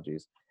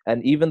technologies.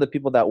 And even the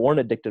people that weren't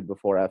addicted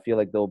before, I feel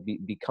like they'll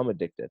become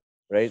addicted,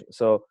 right?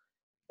 So,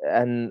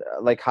 and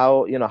like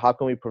how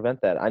can we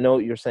prevent that? I know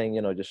you're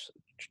saying just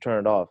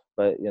turn it off,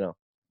 but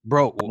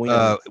Bro,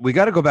 we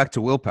got to go back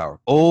to willpower.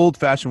 Old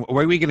fashioned.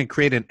 Are we going to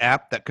create an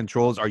app that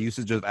controls our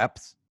usage of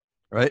apps?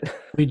 Right?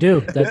 We do.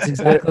 That's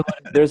exactly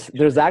what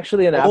there's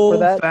actually an app for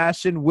that. Old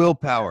fashioned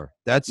willpower.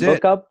 That's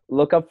look it.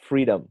 Look up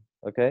freedom.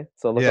 Okay,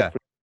 so look up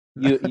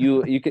freedom.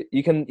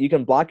 You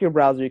can block your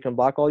browser. You can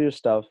block all your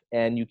stuff,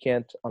 and you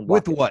can't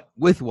unblock it.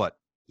 With what?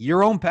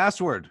 Your own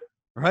password,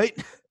 right?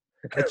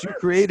 That you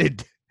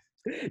created.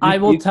 I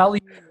will tell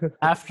you,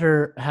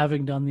 after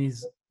having done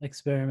these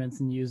experiments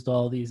and used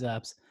all these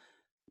apps,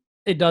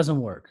 it doesn't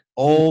work.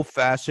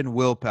 Old-fashioned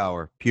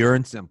willpower, pure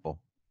and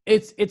simple.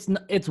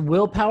 It's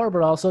willpower,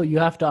 but also you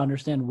have to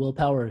understand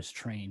willpower is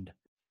trained,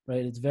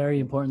 right? It's very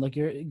important. Like,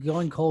 you're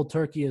going cold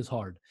turkey is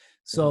hard,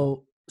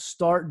 so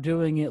start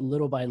doing it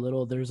little by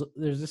little. There's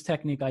this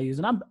technique I use,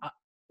 and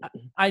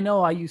I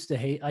know I used to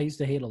hate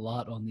a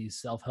lot on these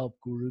self-help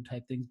guru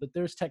type things, but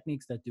there's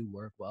techniques that do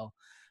work well.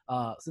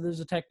 So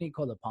there's a technique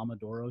called the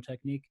Pomodoro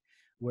technique,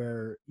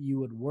 where you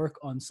would work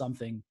on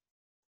something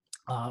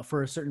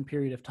for a certain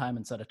period of time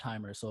and set a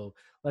timer. So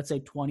let's say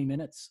 20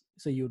 minutes.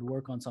 So you would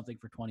work on something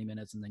for 20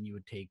 minutes and then you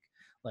would take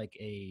like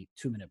a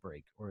 2-minute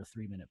break or a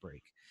 3-minute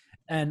break.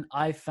 And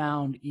I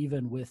found,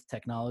 even with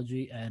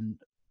technology and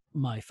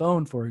my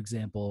phone, for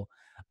example,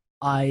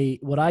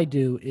 what I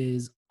do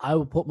is I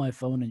will put my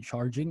phone in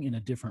charging in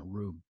a different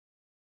room,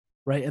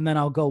 right? And then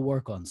I'll go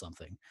work on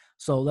something.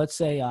 So let's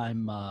say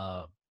I'm,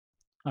 I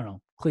don't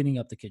know, cleaning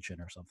up the kitchen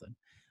or something.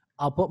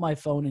 I'll put my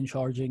phone in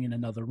charging in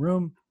another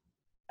room,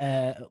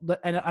 and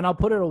I'll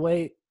put it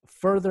away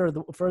further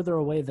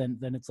away than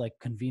it's like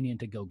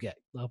convenient to go get.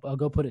 I'll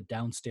go put it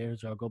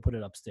downstairs, or I'll go put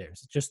it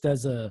upstairs. Just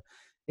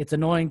it's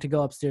annoying to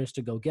go upstairs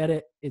to go get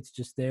it. It's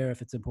just there.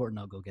 If it's important,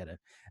 I'll go get it.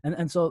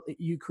 And so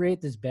you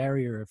create this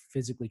barrier of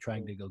physically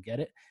trying to go get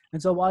it.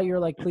 And so while you're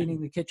like cleaning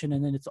the kitchen,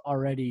 and then it's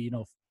already,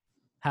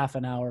 half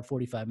an hour,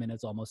 45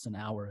 minutes, almost an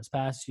hour has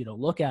passed,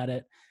 look at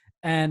it.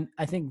 And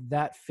I think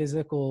that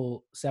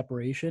physical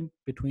separation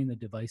between the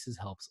devices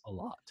helps a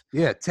lot.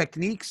 Yeah,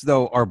 techniques,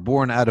 though, are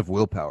born out of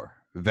willpower.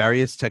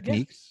 Various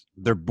techniques,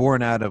 they're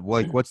born out of,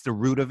 like, what's the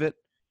root of it?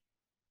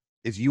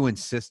 Is you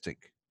insisting.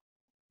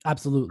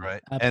 Absolutely.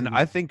 Right. Absolutely. And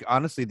I think,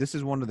 honestly, this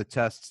is one of the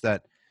tests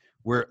that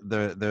where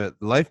the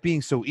life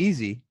being so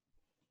easy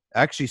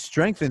actually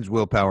strengthens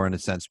willpower in a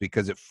sense,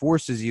 because it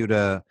forces you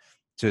to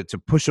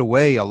push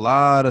away a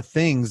lot of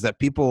things that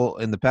people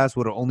in the past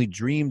would have only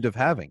dreamed of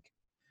having.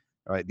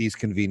 All right, these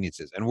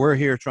conveniences, and we're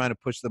here trying to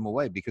push them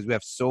away because we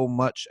have so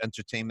much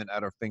entertainment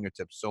at our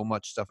fingertips, so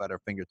much stuff at our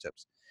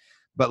fingertips.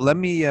 But let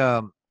me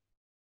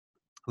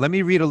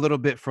read a little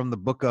bit from the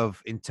book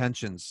of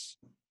intentions.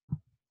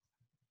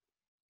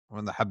 One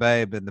of the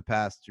Habaib in the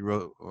past, he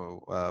wrote,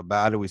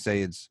 Ba'alawi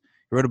Sayyids,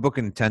 he wrote a book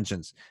of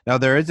intentions. Now,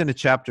 there isn't a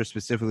chapter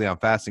specifically on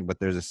fasting, but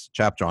there's a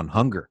chapter on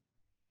hunger.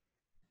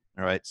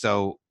 All right,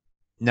 so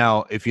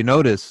now if you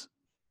notice,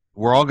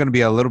 we're all going to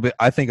be a little bit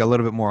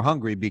more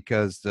hungry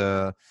because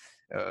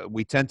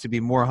we tend to be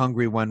more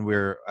hungry when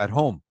we're at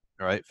home.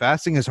 All right,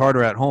 fasting is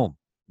harder at home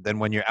than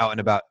when you're out and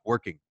about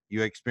working.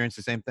 You experience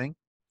the same thing?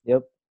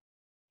 Yep.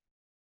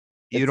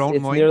 You don't,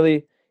 It's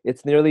Muin?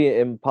 nearly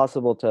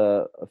impossible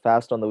to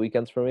fast on the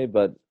weekends for me,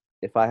 but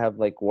if I have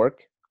like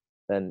work,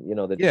 then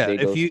the Yeah, day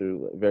if goes you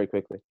through very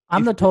quickly.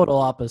 I'm the total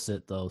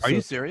opposite though. are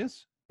you So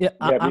serious? yeah,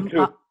 Yeah, me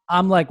too.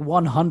 I'm like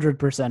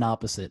 100%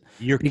 opposite.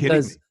 You're kidding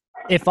Because me.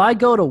 if I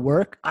go to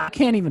work, I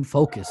can't even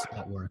focus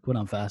at work when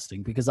I'm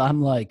fasting, because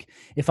I'm like,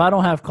 if I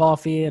don't have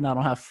coffee and I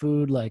don't have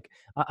food, like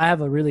I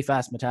have a really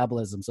fast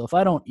metabolism. So if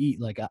I don't eat,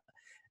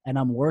 and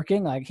I'm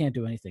working, I can't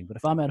do anything. But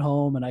if I'm at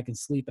home and I can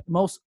sleep,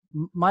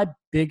 my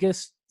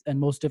biggest and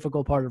most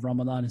difficult part of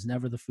Ramadan is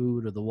never the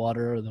food or the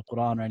water or the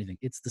Quran or anything.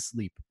 It's the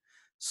sleep.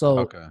 So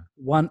Okay.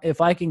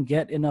 if I can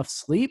get enough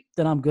sleep,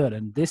 then I'm good.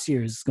 And this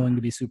year is going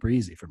to be super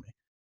easy for me.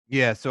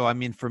 Yeah, so I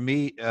mean, for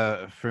me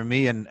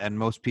and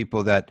most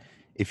people, that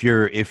if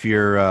you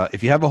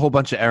have a whole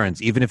bunch of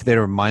errands, even if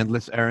they're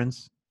mindless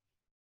errands,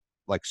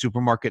 like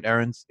supermarket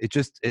errands, it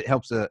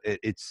helps.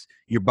 It's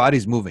your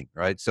body's moving,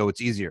 right? So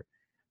it's easier.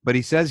 But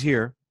he says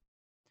here,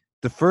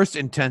 the first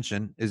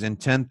intention is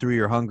intend through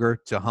your hunger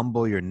to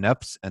humble your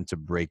nafs and to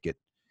break it,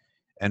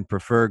 and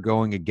prefer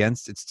going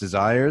against its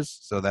desires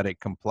so that it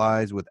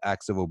complies with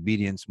acts of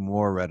obedience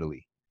more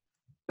readily.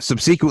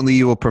 Subsequently,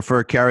 you will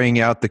prefer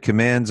carrying out the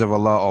commands of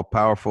Allah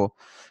All-Powerful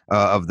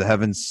of the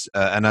heavens,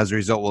 and as a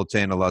result will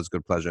attain Allah's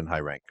good pleasure and high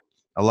rank.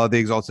 Allah the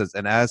Exalted says,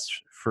 and as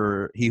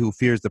for he who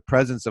fears the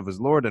presence of his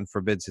Lord and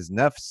forbids his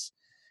nafs,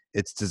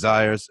 its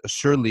desires,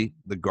 surely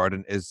the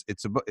garden is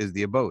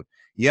the abode.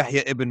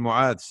 Yahya ibn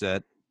Mu'adh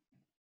said,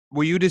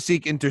 were you to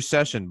seek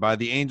intercession by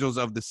the angels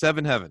of the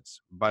seven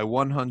heavens, by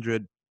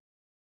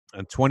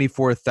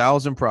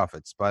 124,000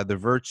 prophets, by the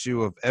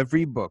virtue of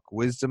every book,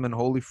 wisdom, and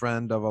holy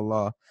friend of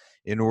Allah,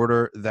 in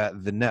order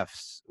that the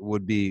nafs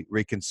would be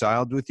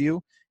reconciled with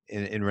you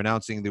in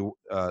renouncing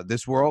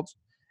this world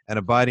and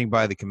abiding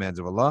by the commands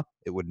of Allah,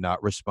 it would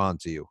not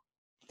respond to you.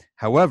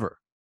 However,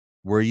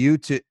 were you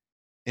to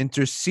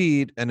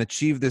intercede and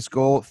achieve this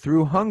goal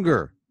through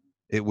hunger,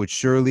 it would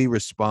surely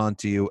respond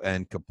to you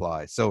and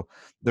comply. So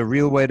the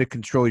real way to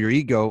control your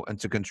ego and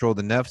to control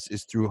the nafs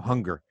is through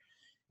hunger.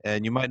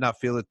 And you might not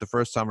feel it the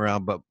first time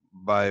around, but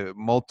by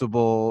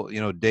multiple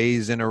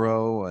days in a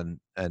row and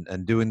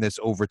doing this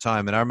over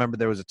time. And I remember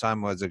there was a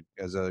time as a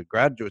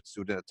graduate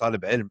student at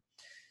Talib Ilm,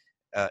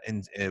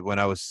 when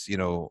I was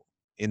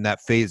in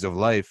that phase of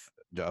life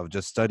of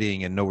just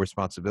studying and no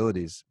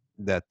responsibilities,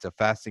 that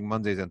fasting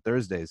Mondays and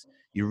Thursdays,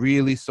 you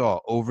really saw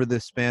over the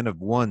span of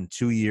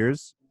 1-2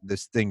 years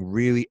this thing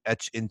really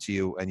etch into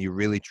you and you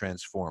really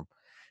transform.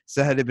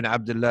 Sahal ibn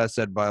Abdullah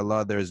said, by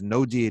Allah, there is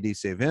no deity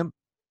save him.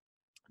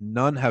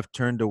 None have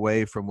turned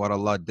away from what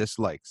Allah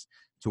dislikes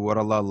to what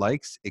Allah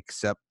likes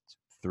except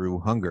through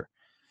hunger.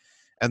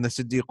 And the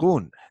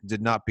Siddiqun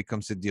did not become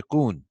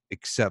Siddiqun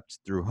except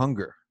through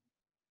hunger.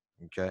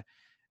 Okay.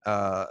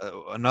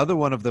 Another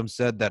one of them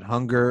said that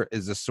hunger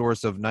is a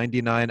source of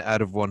 99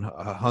 out of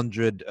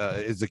 100,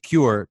 is a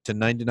cure to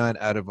 99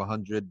 out of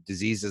 100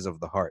 diseases of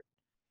the heart.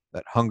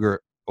 That hunger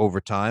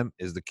over time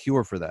is the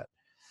cure for that.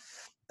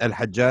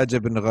 Al-Hajjaj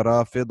ibn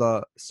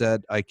Gharafida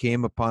said, I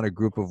came upon a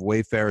group of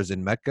wayfarers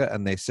in Mecca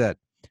and they said,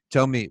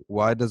 tell me,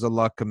 why does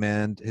Allah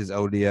command his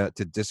awliya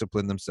to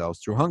discipline themselves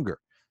through hunger?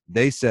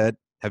 They said,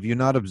 have you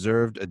not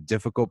observed a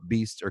difficult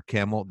beast or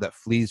camel that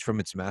flees from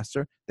its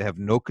master? They have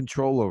no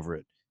control over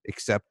it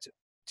except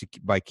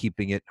by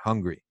keeping it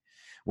hungry.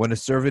 When a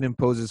servant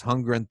imposes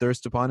hunger and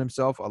thirst upon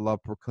himself, Allah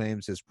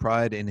proclaims his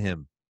pride in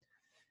him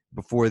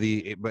in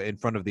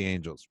front of the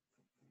angels.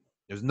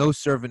 There's no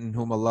servant in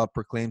whom Allah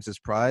proclaims his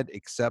pride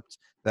except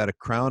that a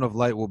crown of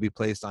light will be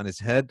placed on his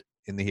head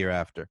in the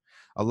hereafter.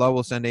 Allah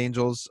will send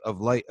angels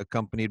of light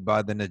accompanied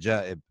by the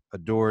Naja'ib,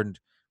 adorned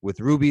with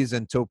rubies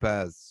and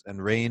topaz,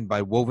 and rained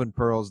by woven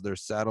pearls. Their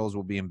saddles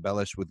will be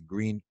embellished with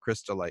green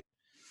crystallite.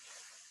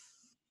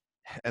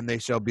 And they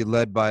shall be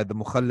led by the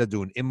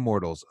Mukhalladun,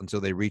 immortals, until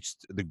they reach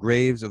the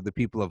graves of the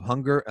people of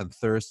hunger and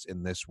thirst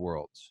in this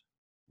world.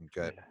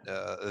 Okay.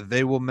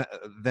 They will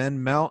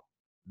then mount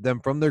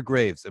them from their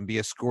graves and be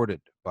escorted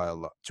by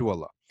Allah to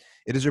Allah.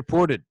 It is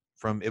reported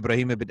from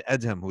Ibrahim ibn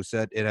Adham, who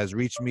said, it has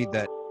reached me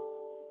that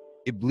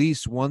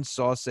Iblis once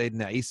saw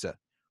Sayyidina Isa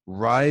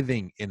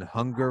writhing in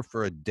hunger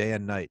for a day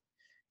and night.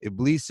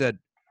 Iblis said,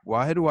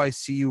 why do I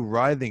see you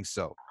writhing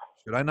so?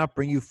 Should I not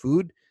bring you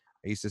food?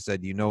 Isa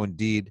said, you know,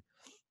 indeed,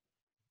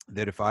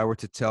 that if I were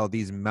to tell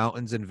these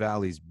mountains and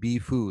valleys, be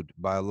food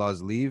by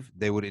Allah's leave,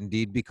 they would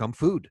indeed become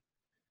food,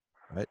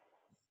 right?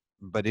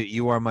 But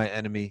you are my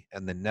enemy,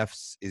 and the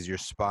nafs is your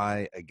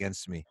spy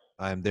against me.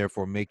 I am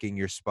therefore making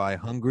your spy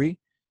hungry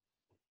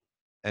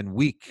and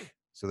weak,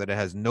 so that it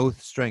has no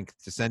strength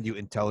to send you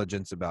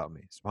intelligence about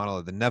me.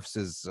 SubhanAllah, the nafs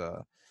is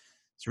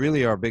it's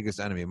really our biggest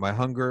enemy. My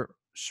hunger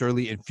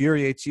surely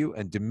infuriates you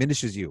and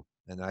diminishes you,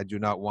 and I do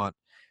not want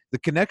the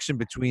connection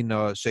between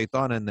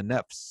shaitan and the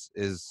nafs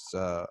is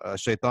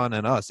shaitan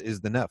and us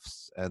is the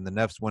nafs, and the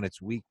nafs, when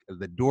it's weak,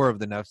 the door of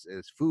the nafs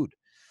is food.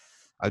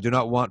 I do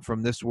not want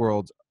from this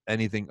world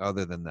anything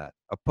other than that.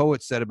 A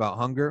poet said about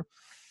hunger,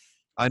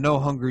 I know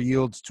hunger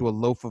yields to a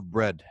loaf of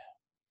bread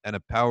and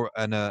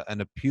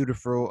a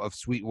pewterful of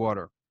sweet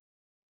water.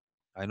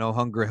 I know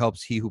hunger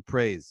helps he who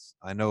prays.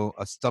 I know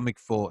a stomach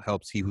full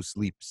helps he who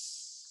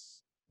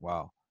sleeps.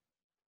 Wow.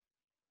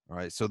 All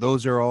right. So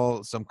those are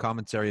all some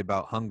commentary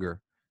about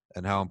hunger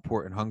and how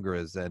important hunger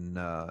is. And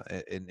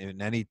in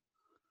any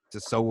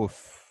tasawwuf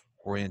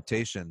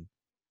orientation,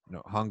 you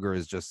know, hunger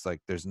is just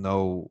like there's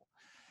no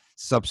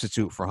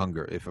substitute for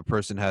hunger. If a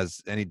person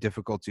has any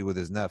difficulty with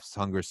his nafs,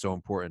 hunger is so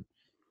important.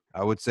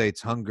 I would say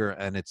it's hunger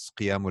and it's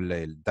qiyamul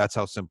layl. That's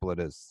how simple it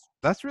is.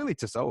 That's really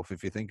tasawwuf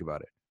if you think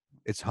about it.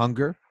 It's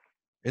hunger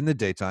in the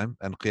daytime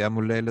and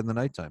qiyamul layl in the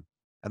nighttime.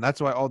 And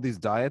that's why all these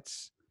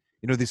diets,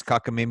 you know, these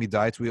cockamamie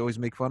diets we always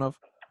make fun of,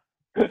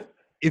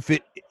 if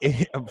it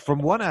from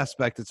one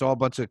aspect, it's all a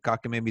bunch of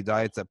cockamamie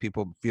diets that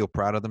people feel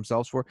proud of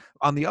themselves for.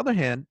 On the other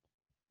hand,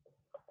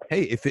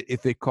 hey, if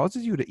it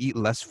causes you to eat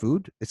less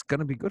food, it's going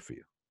to be good for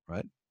you,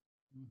 right?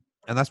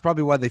 And that's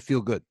probably why they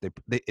feel good. They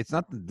it's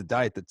not the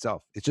diet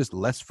itself. It's just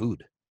less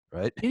food,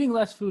 right? Eating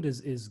less food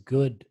is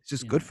good. It's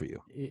just good for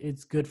you.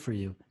 It's good for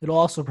you. It'll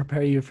also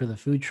prepare you for the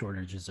food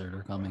shortages that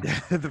are coming.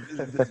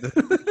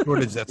 the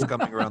shortage that's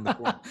coming around the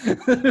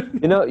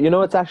corner. You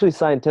know, it's actually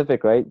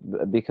scientific, right?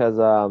 Because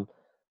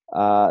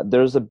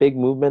there's a big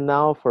movement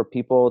now for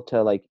people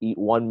to like eat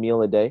one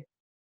meal a day,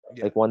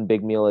 like one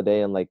big meal a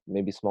day, and like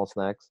maybe small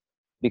snacks.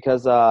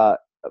 Because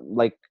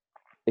like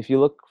if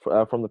you look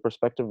from the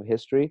perspective of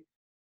history,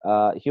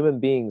 human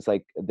beings,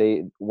 like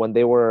when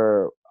they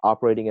were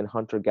operating in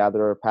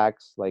hunter-gatherer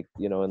packs, like,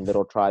 you know, in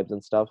little tribes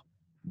and stuff,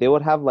 they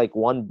would have like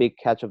one big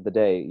catch of the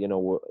day, you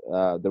know,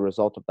 the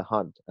result of the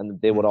hunt, and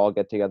they would all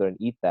get together and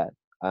eat that,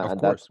 and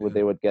that's where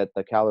they would get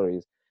the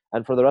calories.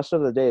 And for the rest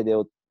of the day, they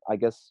would, I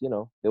guess, you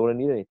know, they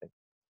wouldn't eat anything.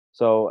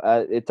 So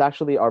it's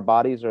actually, our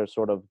bodies are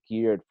sort of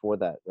geared for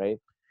that, right?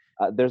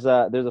 There's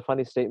a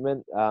funny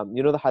statement.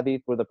 You know, the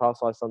hadith where the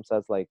Prophet ﷺ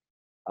says like,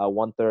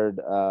 1/3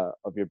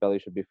 of your belly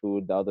should be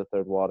food, the other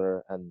third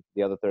water, and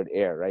the other third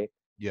air, right?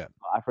 Yeah.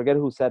 I forget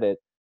who said it,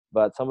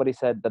 but somebody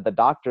said that the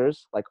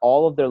doctors, like,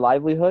 all of their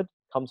livelihood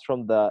comes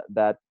from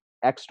that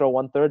extra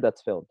 1/3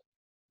 that's filled.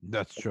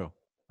 That's true.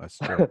 That's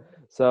true.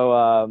 So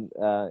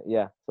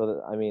yeah.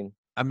 So I mean,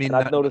 and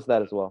I've noticed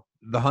that as well.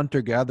 The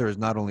hunter-gatherers,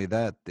 not only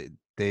that,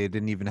 they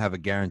didn't even have a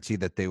guarantee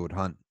that they would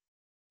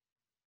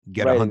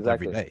get a hunt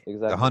every day.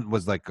 Exactly. The hunt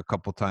was like a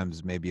couple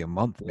times, maybe a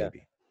month,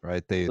 maybe.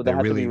 Right? They had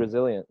really to be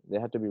resilient. They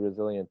had to be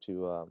resilient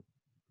to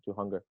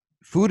hunger.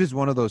 Food is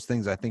one of those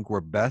things I think we're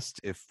best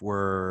if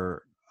we're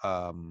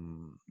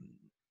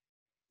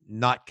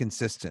not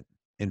consistent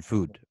in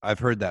food. I've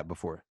heard that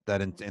before,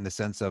 that in the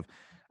sense of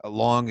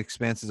long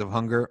expanses of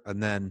hunger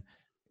and then,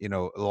 you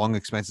know, long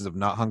expanses of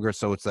not hunger.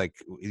 So it's like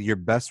you're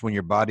best when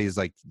your body is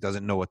like,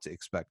 doesn't know what to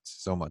expect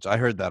so much. I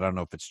heard that. I don't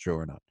know if it's true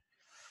or not.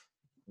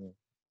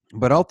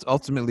 But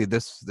ultimately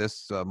this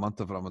month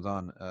of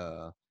Ramadan,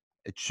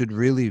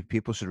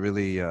 people should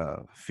really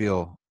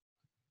feel,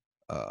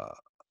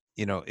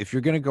 you know, if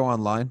you're going to go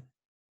online,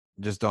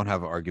 just don't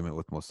have an argument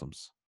with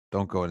Muslims.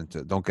 Don't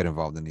get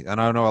involved in it.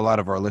 And I know a lot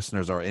of our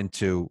listeners are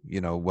into,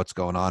 you know, what's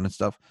going on and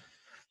stuff.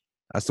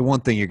 That's the one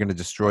thing you're going to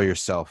destroy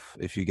yourself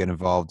if you get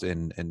involved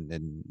in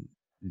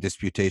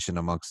disputation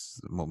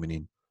amongst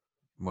mu'mineen.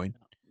 Muin?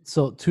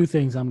 So 2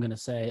 things I'm going to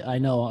say. I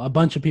know a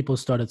bunch of people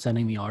started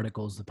sending me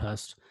articles the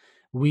past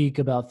week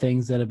about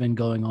things that have been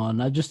going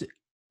on. I just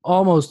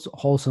almost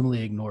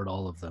wholesomely ignored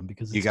all of them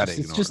because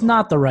it's just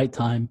not the right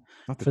time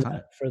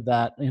for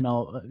that. You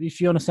know, if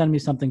you want to send me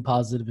something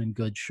positive and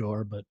good,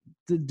 sure, but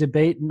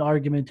debate and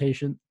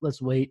argumentation,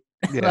 let's wait.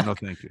 Yeah, no,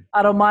 thank you.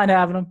 I don't mind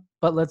having them,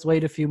 but let's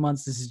wait a few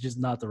months. This is just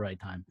not the right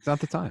time. It's not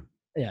the time.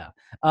 Yeah.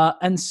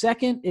 And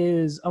second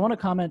is I want to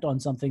comment on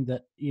something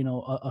that, you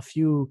know, a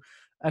few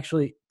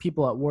actually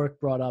people at work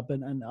brought up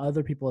and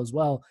other people as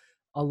well.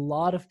 A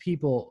lot of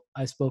people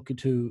I spoke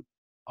to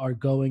are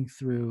going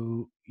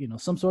through, you know,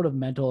 some sort of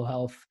mental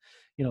health,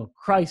 you know,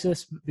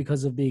 crisis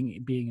because of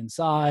being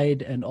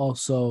inside, and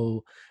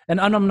also, and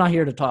I'm not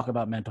here to talk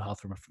about mental health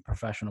from a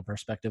professional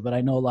perspective, but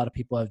I know a lot of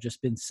people have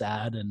just been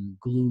sad and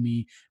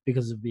gloomy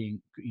because of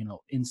being, you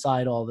know,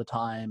 inside all the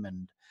time,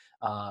 and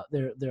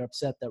they're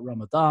upset that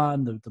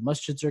Ramadan, the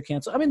masjids are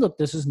canceled. I mean, look,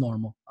 this is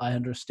normal. I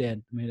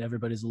understand. I mean,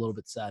 everybody's a little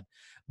bit sad,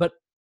 but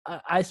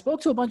I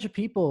spoke to a bunch of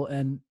people,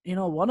 and, you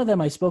know, one of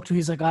them I spoke to,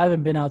 he's like, I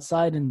haven't been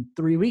outside in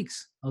 3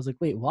 weeks. I was like,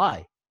 wait,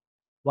 why?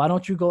 why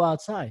don't you go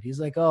outside? He's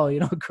like, oh,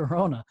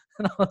 Corona.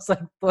 And I was like,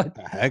 but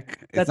The heck?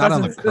 that It's not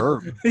on the doesn't-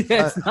 curb.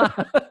 Yeah, it's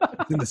not.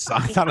 It's in the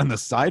side, it's not on the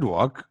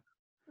sidewalk.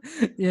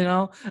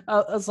 So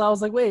I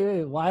was like,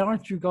 wait, why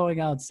aren't you going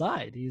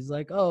outside? He's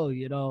like, oh,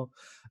 I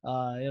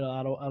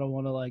don't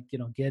want to like,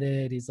 get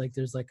it. He's like,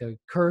 there's like a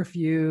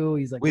curfew.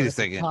 He's like, Wait what a if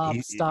the second.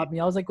 cops stop me?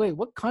 I was like, wait,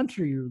 what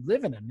country are you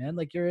living in, man?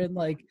 Like, you're in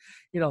like,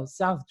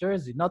 South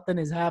Jersey. Nothing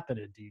is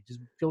happening to you.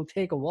 Just go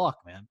take a walk,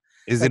 man.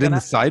 Is Like, it in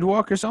the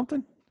sidewalk or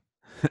something?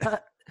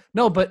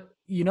 no, but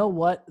you know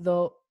what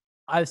though?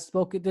 I've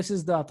spoken. This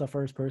is not the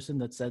first person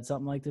that said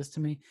something like this to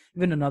me.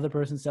 Even another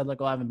person said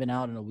like, "Oh, I haven't been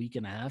out in a week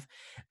and a half,"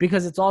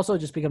 because it's also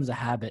just becomes a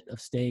habit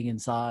of staying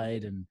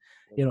inside and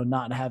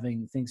not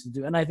having things to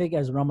do. And I think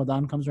as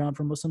Ramadan comes around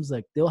for Muslims,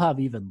 like they'll have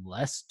even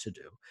less to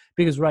do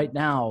because right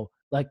now,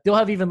 like they'll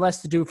have even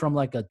less to do from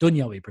like a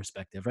dunyawi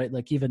perspective, right?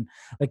 Like even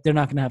like they're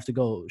not going to have to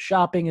go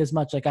shopping as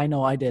much. Like I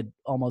know I did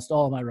almost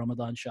all of my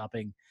Ramadan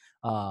shopping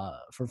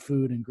for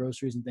food and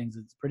groceries and things.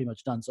 It's pretty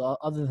much done. So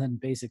other than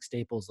basic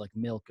staples like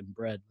milk and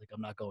bread, like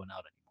I'm not going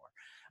out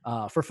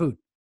anymore for food,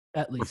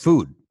 at For least.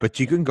 food, but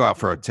you can go out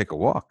for take a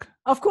walk.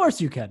 Of course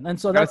you can. And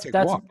so You gotta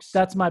take walks.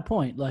 that's my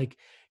point. Like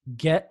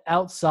get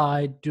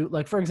outside, do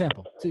like, for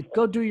example, to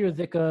go do your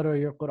dhikr or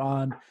your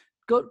Quran,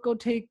 go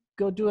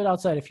do it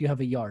outside if you have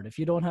a yard. If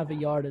you don't have a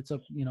yard, it's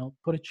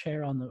put a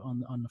chair on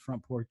the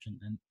front porch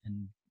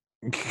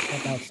and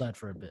step outside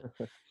for a bit,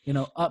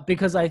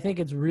 because I think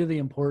it's really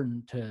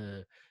important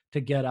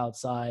to get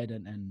outside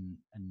and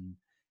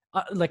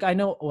like I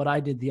know what I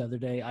did the other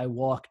day. I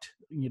walked,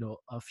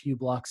 a few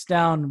blocks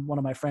down. One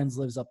of my friends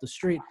lives up the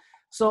street.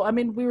 So, I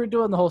mean, we were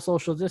doing the whole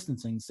social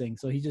distancing thing.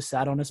 So he just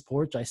sat on his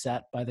porch. I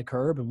sat by the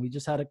curb and we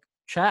just had a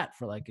chat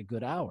for like a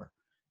good hour,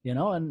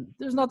 and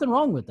there's nothing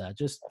wrong with that.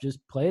 Just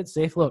play it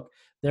safe. Look,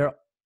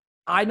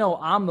 I know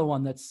I'm the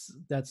one that's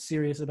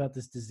serious about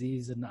this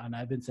disease, and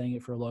I've been saying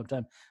it for a long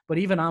time. But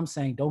even I'm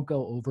saying, don't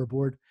go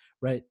overboard,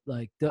 right?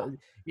 Like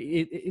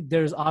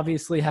there's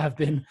obviously have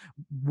been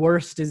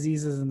worse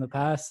diseases in the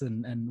past,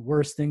 and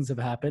worse things have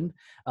happened.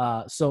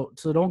 So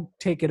don't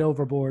take it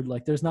overboard.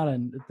 Like there's not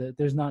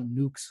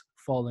nukes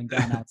falling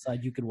down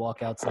outside. You could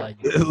walk outside.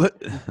 You can speak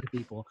to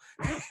people.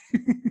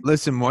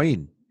 Listen,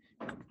 Muin,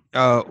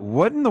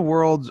 what in the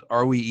world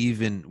are we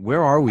even?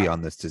 Where are we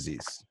on this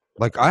disease?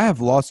 Like, I have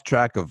lost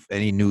track of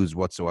any news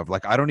whatsoever.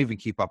 Like, I don't even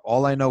keep up.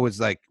 All I know is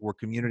like we're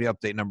community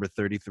update number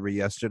 33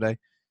 yesterday.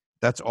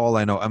 That's all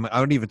I know. I mean, I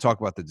don't even talk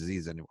about the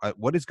disease anymore.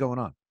 What is going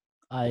on?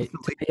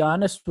 To be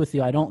honest with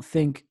you, I don't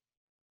think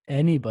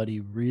anybody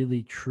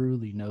really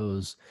truly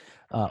knows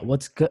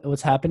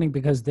what's happening,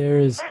 because there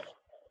is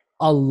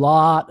a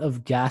lot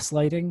of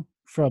gaslighting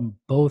from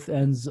both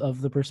ends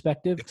of the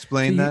perspective.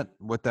 Explain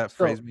what that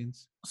phrase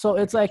means. So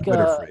it's like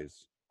Twitter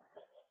phrase.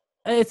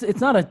 It's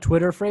not a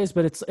Twitter phrase,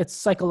 but it's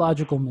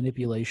psychological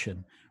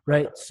manipulation,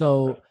 right?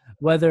 So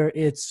whether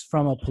it's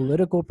from a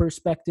political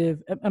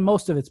perspective, and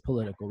most of it's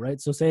political, right?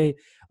 So say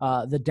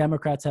the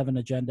Democrats have an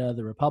agenda,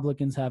 the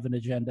Republicans have an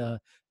agenda,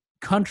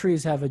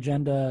 countries have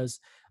agendas,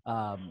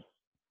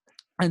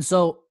 and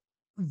so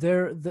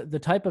the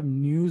type of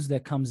news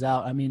that comes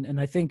out. I mean, and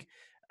I think,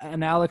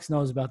 and Alex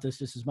knows about this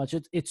just as much.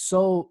 It's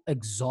so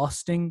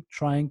exhausting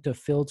trying to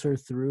filter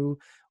through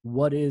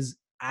what is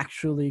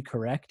actually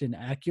correct and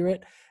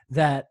accurate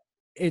that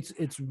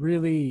it's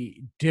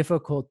really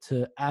difficult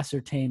to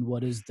ascertain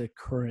what is the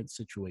current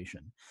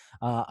situation.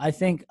 I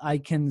think I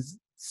can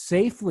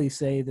safely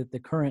say that the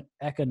current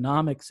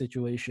economic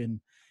situation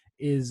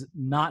is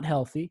not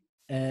healthy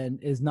and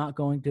is not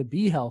going to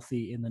be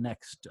healthy in the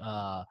next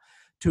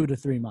 2 to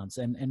 3 months,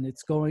 and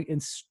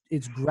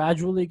it's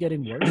gradually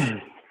getting worse.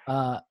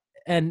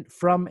 And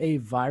from a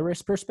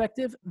virus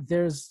perspective,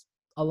 there's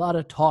a lot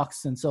of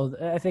talks, and so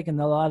I think, and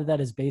a lot of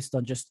that is based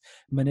on just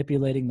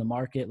manipulating the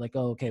market. Like,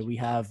 oh, okay, we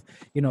have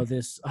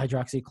this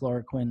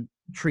hydroxychloroquine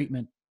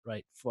treatment,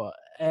 right?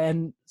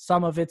 And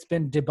some of it's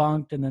been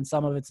debunked, and then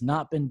some of it's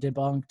not been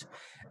debunked,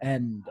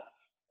 and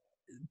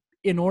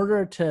in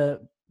order to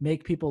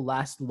make people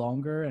last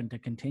longer and to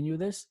continue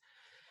this,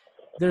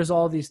 there's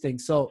all these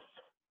things. So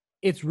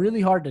it's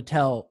really hard to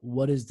tell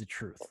what is the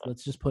truth.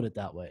 Let's just put it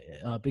that way,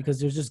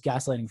 because there's just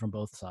gaslighting from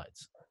both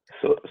sides.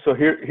 So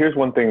here's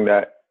one thing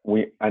that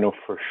I know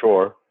for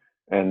sure,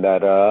 and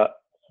that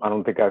I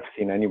don't think I've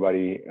seen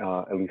anybody,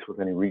 at least with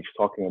any reach,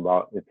 talking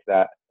about. It's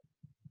that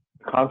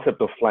concept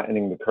of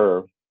flattening the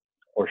curve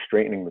or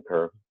straightening the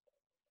curve,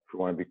 if we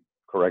want to be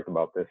correct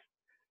about this.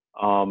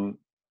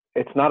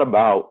 It's not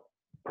about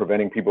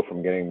preventing people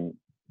from getting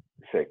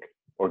sick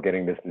or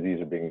getting this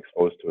disease or being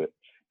exposed to it.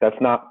 That's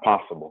not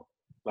possible.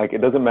 Like,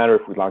 it doesn't matter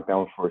if we lock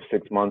down for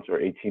 6 months or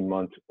 18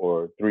 months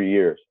or 3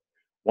 years.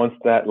 Once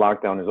that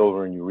lockdown is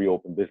over and you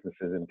reopen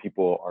businesses and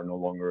people are no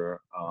longer,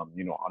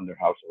 under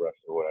house arrest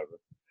or whatever,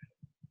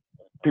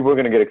 people are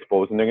going to get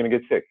exposed and they're going to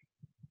get sick.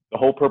 The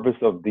whole purpose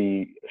of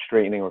the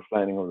straightening or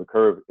flattening of the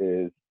curve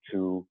is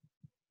to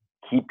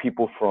keep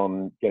people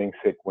from getting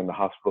sick when the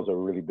hospitals are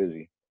really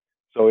busy.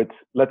 So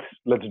let's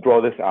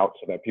draw this out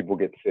so that people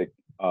get sick,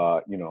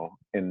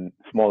 in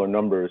smaller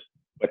numbers,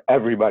 but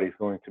everybody's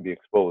going to be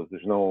exposed.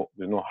 There's no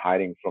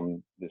hiding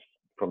from this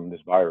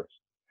virus.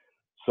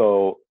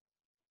 So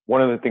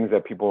one of the things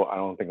that people I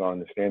don't think are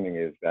understanding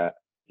is that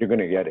you're going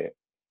to get it.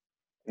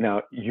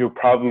 Now, you're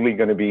probably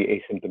going to be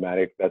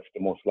asymptomatic. That's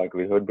the most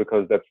likelihood,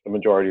 because that's the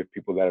majority of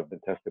people that have been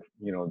tested,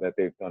 that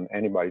they've done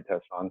antibody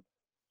tests on.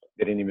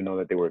 They didn't even know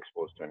that they were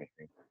exposed to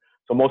anything.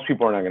 So most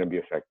people are not going to be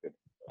affected.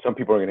 Some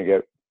people are going to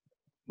get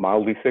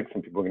mildly sick.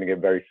 Some people are going to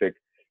get very sick.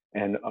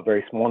 And a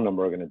very small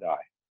number are going to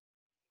die.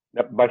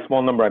 Now, by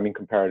small number, I mean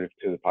comparative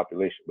to the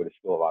population, but it's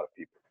still a lot of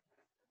people.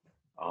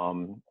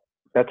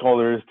 That's all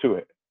there is to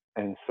it.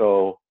 And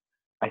so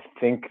I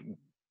think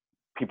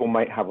people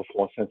might have a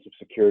false sense of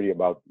security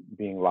about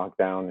being locked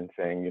down and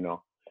saying,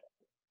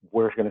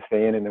 we're going to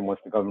stay in. And then once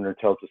the governor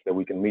tells us that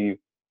we can leave,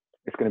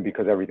 it's going to be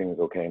because everything is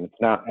okay. And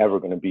it's not ever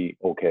going to be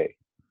okay.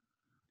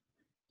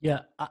 Yeah,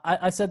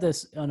 I said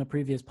this on a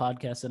previous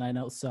podcast, and I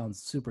know it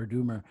sounds super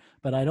doomer,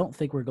 but I don't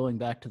think we're going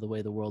back to the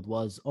way the world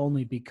was,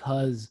 only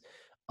because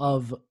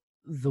of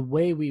the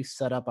way we've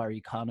set up our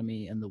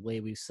economy and the way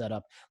we've set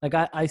up. Like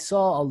I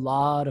saw a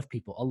lot of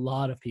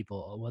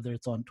people, whether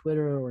it's on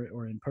Twitter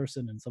or in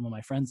person, and some of my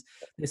friends,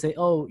 they say,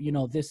 oh,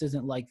 this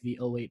isn't like the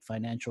 '08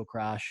 financial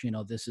crash.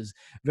 This is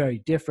very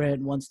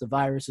different. Once the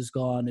virus is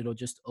gone, it'll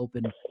just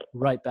open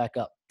right back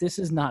up. This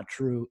is not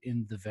true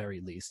in the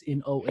very least.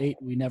 In '08,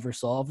 we never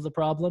solved the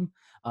problem.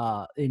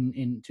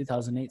 In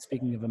 2008,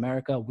 speaking of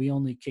America, we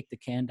only kicked the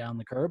can down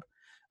the curb,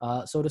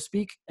 so to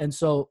speak. And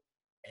so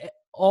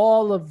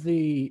all of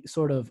the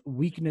sort of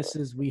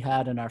weaknesses we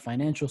had in our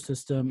financial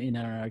system, in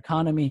our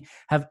economy,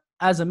 have,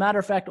 as a matter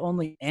of fact,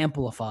 only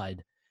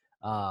amplified.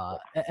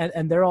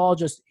 And they're all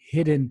just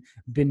hidden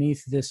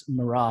beneath this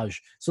mirage.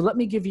 So let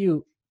me give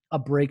you a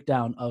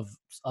breakdown of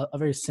a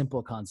very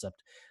simple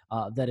concept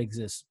that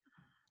exists.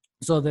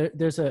 So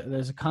there's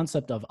a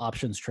concept of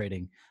options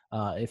trading.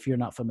 If you're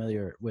not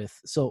familiar with,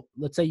 so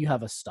let's say you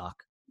have a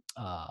stock.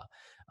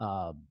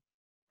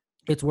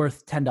 It's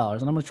worth $10, and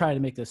I'm going to try to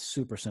make this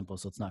super simple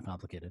so it's not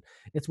complicated.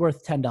 It's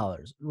worth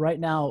 $10 right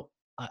now.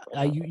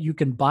 You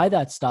can buy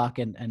that stock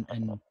and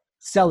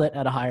sell it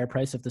at a higher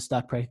price if the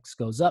stock price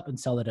goes up, and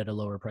sell it at a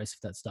lower price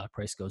if that stock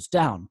price goes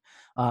down.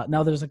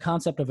 Now there's a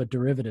concept of a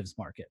derivatives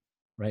market,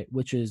 right?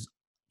 Which is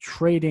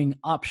trading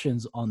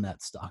options on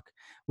that stock,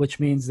 which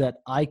means that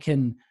I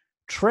can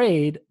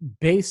trade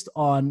based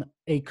on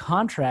a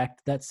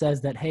contract that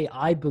says that, hey,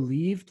 I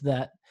believed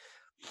that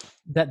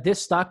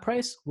this stock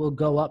price will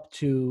go up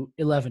to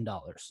 $11,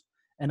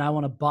 and I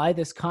want to buy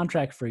this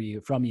contract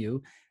from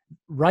you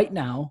right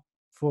now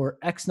for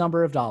X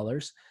number of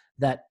dollars,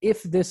 that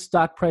if this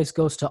stock price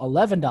goes to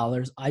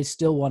 $11, I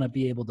still want to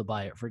be able to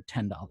buy it for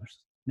 $10.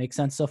 Make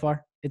sense so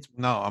far?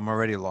 No, I'm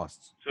already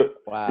lost. So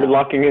wow. You're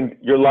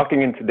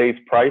locking in today's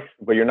price,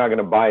 but you're not going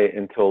to buy it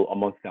until a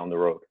month down the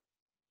road.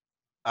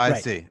 I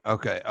see.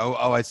 Okay.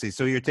 Oh, I see.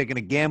 So you're taking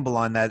a gamble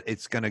on that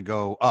it's going to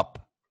go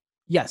up.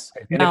 Yes.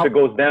 And now, if it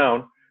goes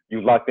down,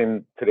 you locked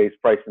in today's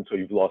price until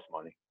you've lost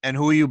money. And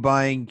who are you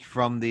buying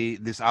from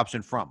this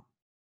option from?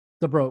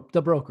 The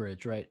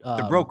brokerage, right?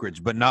 The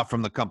brokerage, but not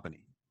from the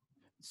company.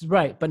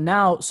 Right. But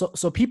now,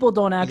 so people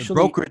don't actually. The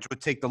brokerage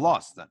would take the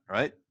loss then,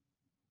 right?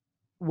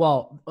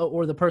 Well,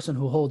 or the person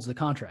who holds the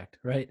contract,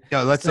 right?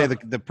 Yeah. Let's say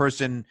the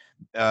person,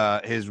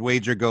 his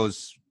wager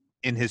goes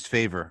in his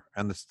favor,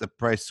 and the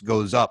price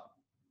goes up,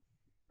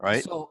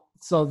 right?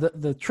 So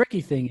the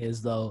tricky thing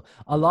is, though,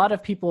 a lot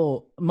of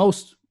people,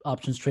 most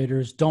options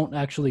traders, don't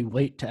actually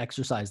wait to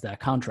exercise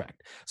that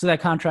contract. So that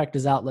contract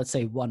is out, let's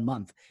say 1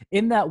 month.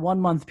 In that 1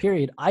 month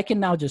period, I can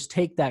now just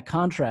take that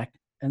contract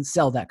and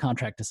sell that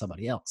contract to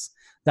somebody else.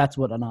 That's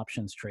what an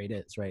options trade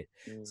is, right?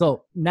 Mm.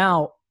 So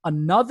now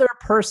another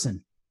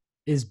person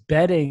is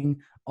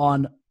betting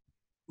on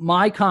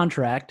my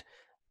contract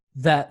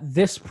that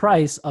this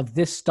price of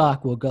this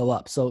stock will go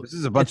up. So this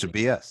is a bunch of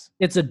BS.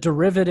 It's a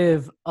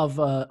derivative of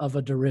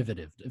a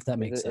derivative, if that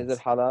makes sense. Is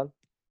it halal?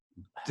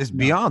 Just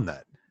beyond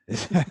that.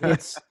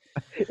 It's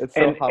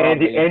so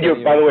and you're,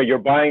 by the way,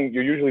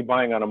 you're usually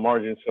buying on a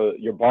margin, so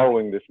you're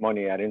borrowing this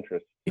money at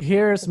interest.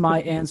 Here's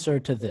my answer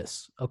to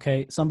this.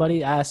 Okay,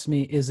 somebody asked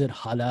me, is it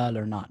halal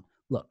or not?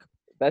 Look,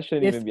 that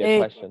shouldn't even be a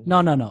question.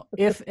 No.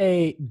 If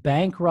a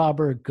bank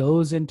robber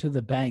goes into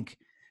the bank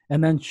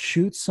and then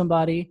shoots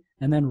somebody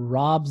and then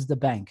robs the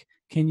bank,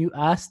 can you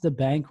ask the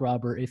bank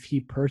robber if he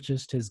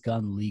purchased his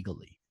gun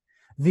legally?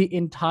 The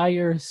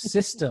entire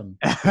system.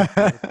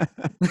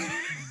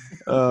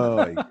 Oh,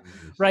 my goodness.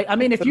 Right. I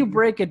mean, if you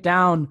break it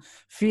down,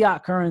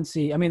 fiat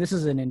currency, I mean, this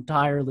is an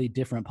entirely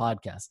different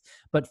podcast,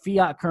 but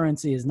fiat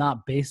currency is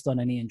not based on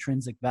any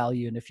intrinsic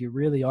value. And if you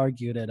really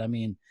argued it, I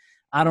mean,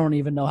 I don't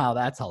even know how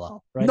that's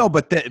halal, right? No,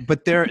 but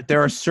there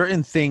are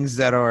certain things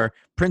that are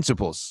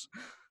principles,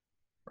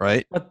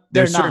 right? But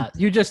they're not.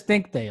 You just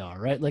think they are,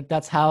 right? Like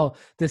that's how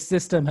the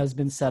system has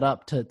been set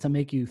up to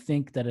make you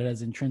think that it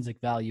has intrinsic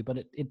value, but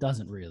it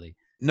doesn't really.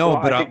 No,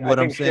 well, but I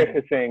think Sheikh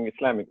is saying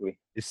Islamically.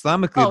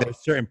 There are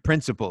certain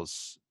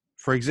principles.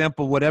 For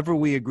example, whatever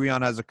we agree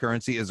on as a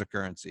currency is a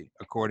currency,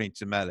 according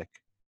to Malik,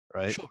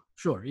 right?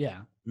 Sure,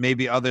 yeah.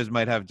 Maybe others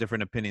might have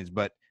different opinions,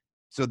 but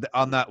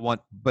on that one,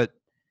 but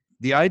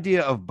the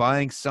idea of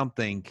buying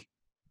something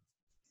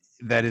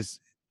that is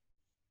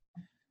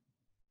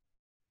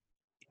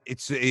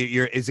it's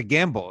a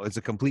gamble. It's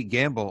a complete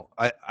gamble.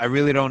 I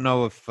really don't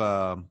know if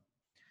I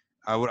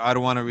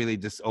don't want to really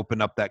just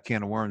open up that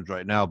can of worms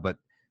right now, but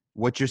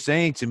what you're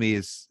saying to me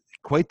is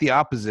quite the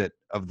opposite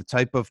of the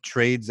type of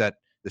trades that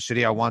the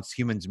Sharia wants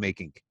humans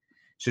making.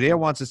 Sharia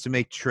wants us to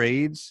make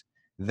trades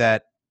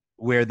that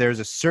where there's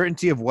a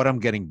certainty of what I'm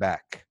getting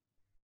back.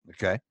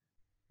 Okay.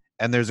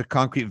 And there's a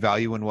concrete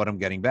value in what I'm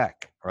getting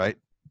back. Right.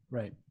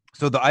 Right.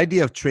 So the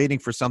idea of trading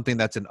for something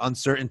that's an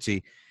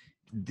uncertainty,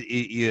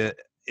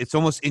 it's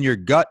almost in your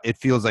gut. It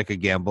feels like a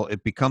gamble.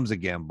 It becomes a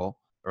gamble.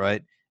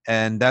 Right.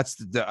 And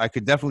I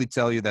could definitely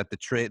tell you that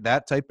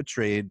that type of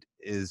trade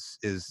is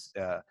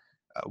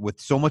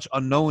with so much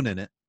unknown in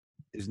it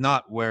is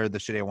not where the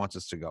Sharia wants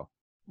us to go.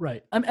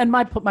 Right. And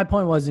my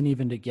point wasn't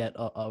even to get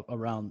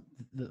around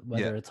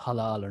whether it's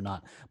halal or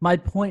not. My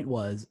point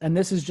was, and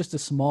this is just a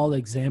small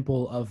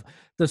example of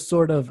the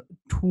sort of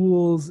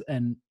tools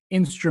and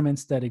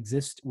instruments that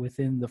exist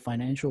within the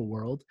financial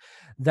world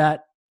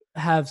that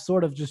have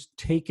sort of just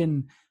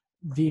taken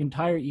the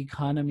entire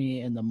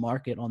economy and the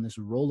market on this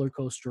roller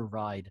coaster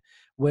ride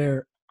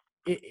where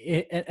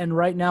and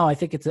right now I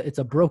think it's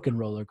a broken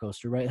roller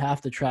coaster, right?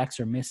 Half the tracks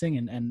are missing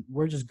and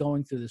we're just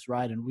going through this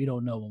ride and we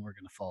don't know when we're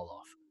going to fall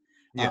off.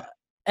 Yeah.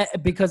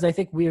 Because I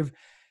think we've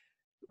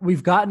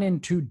gotten in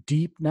too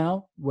deep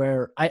now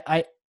where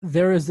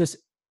there is this,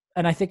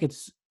 and I think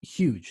it's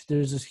huge.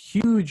 There's this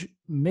huge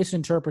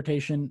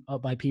misinterpretation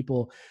by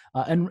people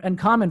and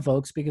common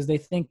folks because they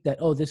think that,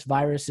 oh, this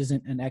virus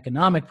isn't an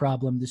economic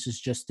problem. This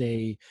is just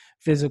a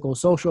physical,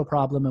 social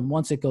problem. And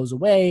once it goes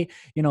away,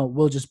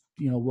 we'll just,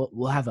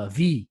 we'll have a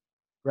V,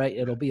 right?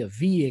 It'll be a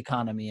V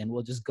economy and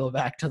we'll just go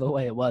back to the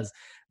way it was.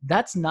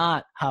 That's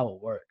not how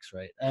it works,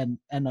 right? And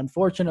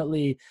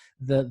unfortunately,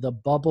 the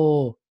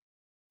bubble,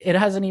 it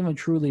hasn't even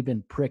truly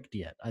been pricked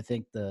yet. I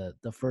think the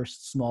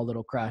first small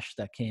little crash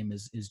that came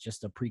is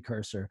just a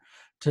precursor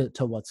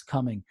to what's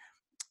coming.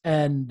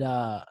 And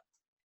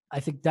I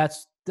think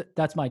that's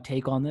my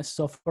take on this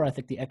so far. I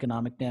think the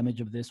economic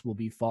damage of this will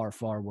be far,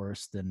 far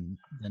worse than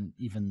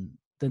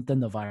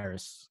the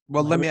virus.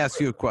 Well, let me ask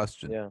you a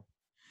question. Yeah.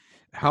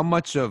 How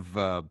much of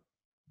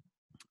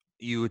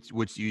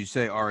which you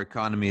say our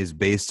economy is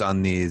based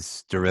on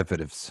these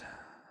derivatives?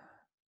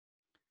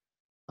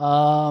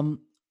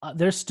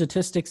 There's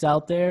statistics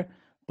out there,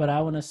 but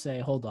I want to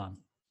say, hold on.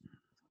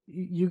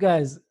 You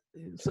guys,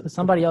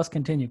 somebody else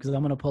continue because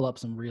I'm going to pull up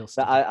some real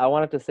stuff. I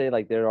wanted to say,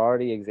 like, there are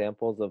already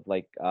examples of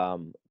like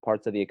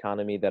parts of the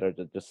economy that are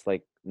just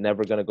like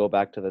never going to go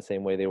back to the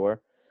same way they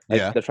were.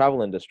 Like the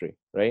travel industry,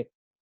 right?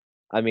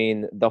 I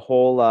mean, the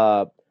whole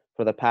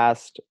for the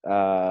past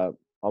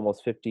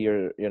almost 50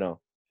 or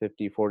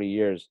 40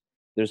 years,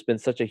 there's been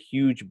such a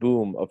huge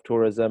boom of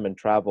tourism and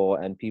travel,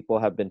 and people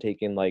have been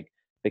taking like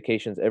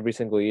vacations every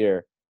single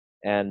year,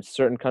 and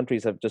certain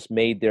countries have just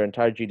made their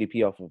entire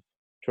GDP off of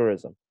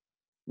tourism.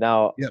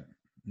 Now,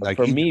 like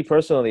for Egypt. me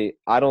personally,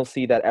 I don't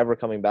see that ever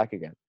coming back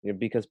again,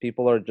 because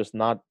people are just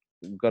not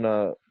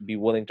gonna be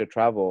willing to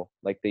travel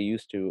like they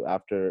used to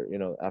after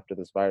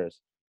this virus,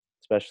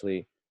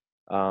 especially,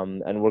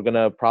 and we're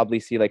gonna probably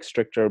see like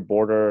stricter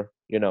border,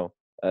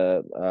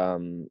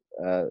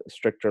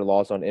 stricter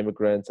laws on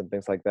immigrants and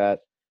things like that.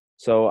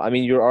 So, I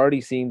mean, you're already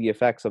seeing the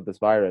effects of this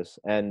virus,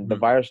 and the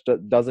virus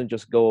doesn't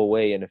just go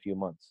away in a few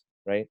months,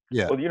 right?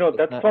 Yeah. Well,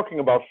 that's talking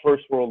about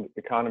first world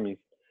economies.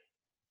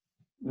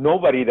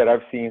 Nobody that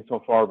I've seen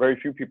so far, very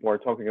few people are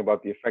talking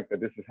about the effect that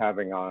this is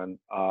having on,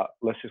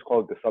 let's just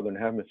call it the Southern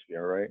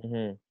Hemisphere, right?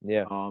 Mm-hmm.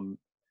 Yeah.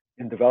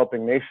 In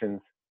developing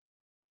nations,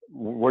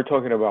 we're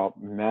talking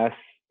about mass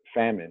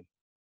famine.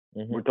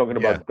 Mm-hmm. We're talking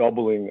about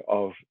doubling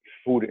of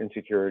food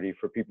insecurity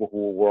for people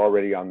who were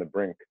already on the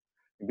brink.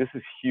 This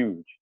is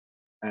huge.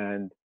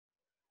 And,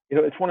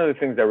 it's one of the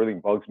things that really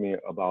bugs me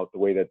about the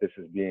way that this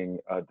is being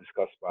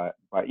discussed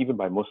even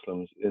by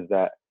Muslims, is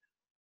that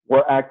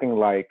we're acting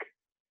like,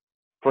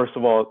 first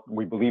of all,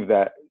 we believe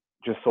that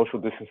just social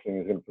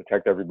distancing is going to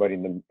protect everybody,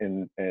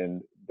 in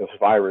this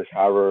virus,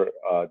 however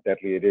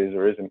deadly it is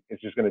or isn't,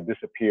 it's just going to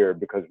disappear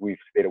because we've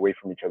stayed away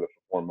from each other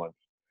for 4 months.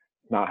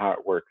 It's not how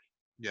it works.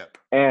 Yeah.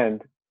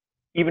 And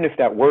even if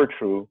that were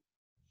true,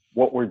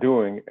 what we're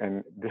doing,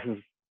 and this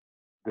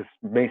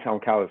may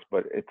sound callous,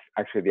 but it's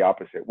actually the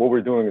opposite. What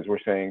we're doing is we're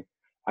saying,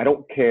 I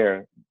don't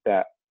care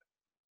that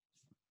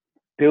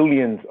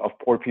billions of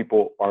poor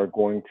people are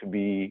going to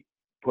be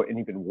put in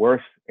even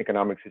worse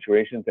economic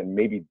situations and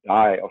maybe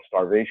die of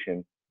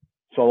starvation,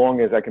 so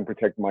long as I can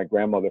protect my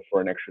grandmother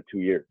for an extra 2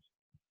 years.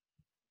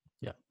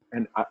 Yeah.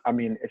 And I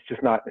mean,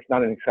 it's not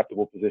an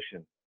acceptable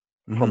position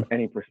from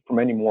any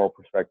moral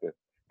perspective,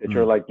 that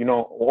you're like,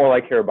 all I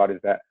care about is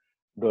that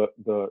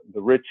the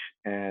rich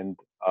and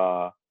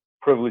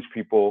privileged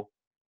people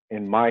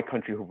in my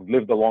country who've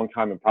lived a long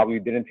time and probably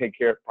didn't take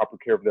proper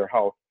care of their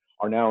health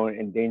are now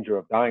in danger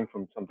of dying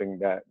from something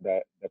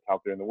that's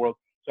out there in the world.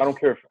 So I don't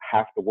care if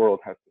half the world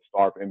has to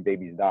starve and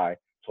babies die,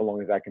 so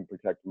long as I can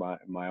protect my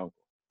uncle.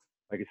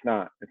 Like it's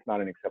not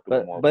an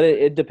acceptable model. But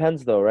it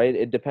depends though, right?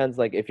 It depends.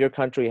 Like if your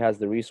country has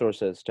the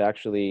resources to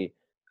actually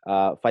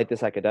fight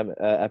this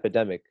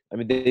epidemic, I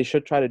mean, they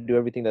should try to do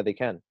everything that they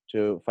can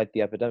to fight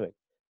the epidemic.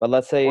 But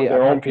let's say a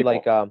country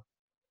like,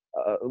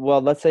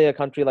 let's say a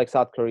country like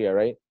South Korea,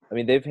 right? I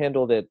mean, they've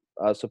handled it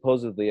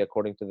supposedly,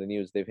 according to the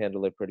news, they've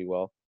handled it pretty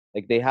well.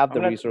 Like they have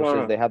the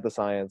resources, they have the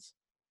science.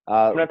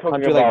 I'm not talking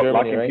country about like Germany,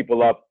 locking right?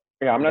 people up.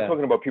 Yeah, I'm not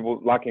talking about people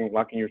locking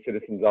your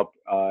citizens up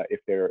if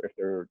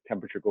their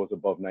temperature goes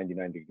above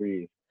 99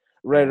 degrees.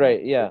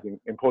 Right, yeah.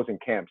 Imposing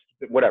camps,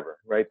 whatever,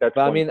 right? But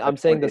I mean, I'm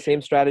saying the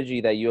same strategy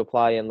that you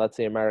apply in, let's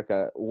say,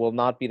 America will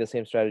not be the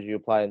same strategy you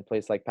apply in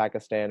places like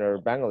Pakistan or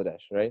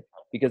Bangladesh, right?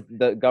 Because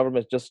the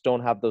governments just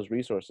don't have those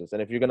resources.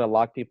 And if you're going to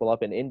lock people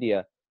up in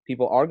India,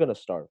 people are going to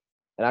starve.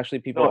 And actually,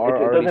 people are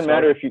already it doesn't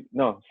matter if you,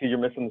 see, you're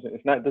missing,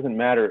 it doesn't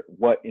matter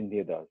what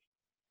India does.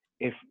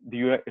 If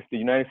the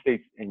United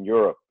States and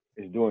Europe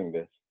is doing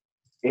this,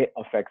 it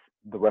affects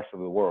the rest of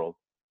the world.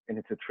 And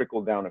it's a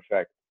trickle-down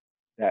effect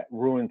that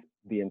ruins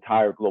the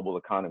entire global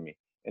economy.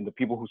 And the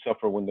people who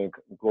suffer when the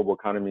global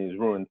economy is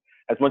ruined,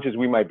 as much as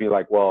we might be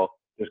like, well,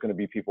 there's going to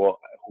be people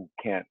who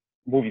can't,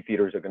 movie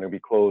theaters are going to be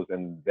closed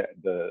and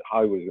the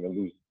Hollywood is going to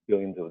lose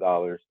billions of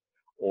dollars,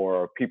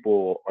 or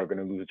people are going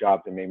to lose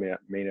jobs and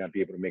may not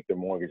be able to make their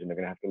mortgage and they're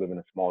going to have to live in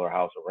a smaller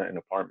house or rent an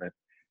apartment.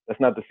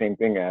 That's not the same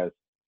thing as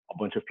a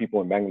bunch of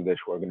people in Bangladesh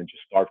who are going to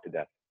just starve to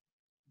death.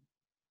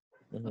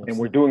 Mm-hmm. And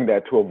we're doing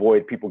that to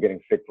avoid people getting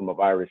sick from a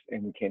virus,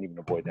 and we can't even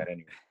avoid that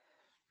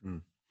anyway.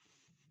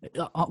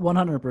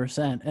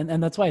 100%.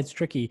 And that's why it's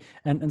tricky.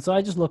 And so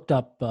I just looked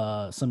up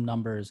some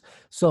numbers.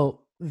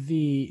 So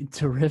the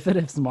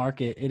derivatives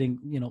market,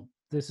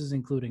 this is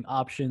including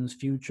options,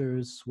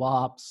 futures,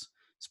 swaps,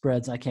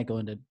 spreads. I can't go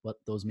into what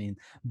those mean,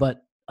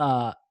 but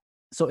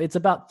so it's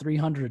about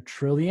 300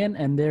 trillion,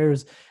 and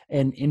there's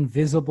an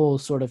invisible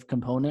sort of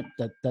component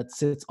that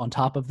sits on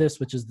top of this,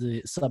 which is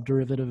the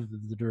subderivative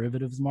of the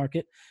derivatives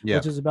market,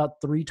 which is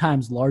about 3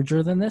 times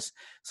larger than this.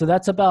 So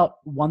that's about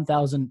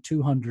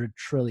 1,200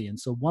 trillion.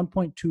 So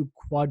 $1.2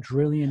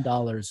 quadrillion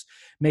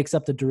makes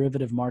up the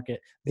derivative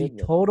market. The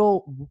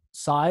total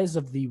size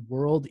of the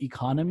world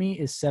economy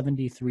is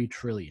 73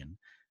 trillion.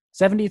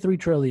 73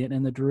 trillion,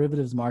 and the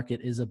derivatives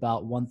market is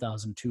about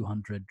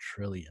 1,200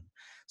 trillion.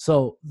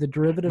 So the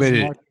derivatives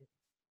market.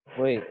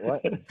 Wait,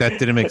 what? That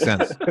didn't make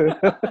sense.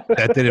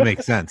 That didn't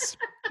make sense.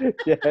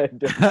 Yeah.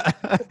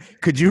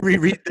 Could you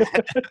reread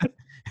that?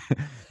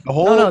 The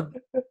whole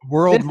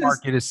world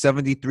market is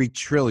 73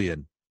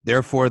 trillion.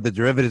 Therefore, the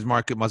derivatives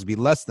market must be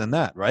less than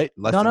that, right?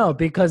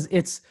 Because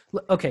it's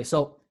okay.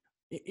 So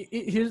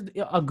here's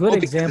a good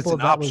example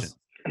that was.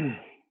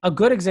 A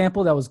good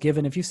example that was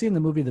given, if you've seen the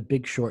movie The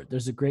Big Short,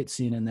 there's a great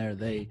scene in there.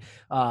 They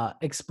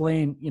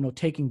explain,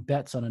 taking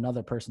bets on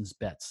another person's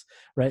bets,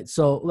 right?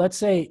 So let's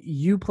say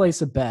you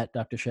place a bet,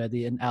 Dr.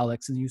 Shadee and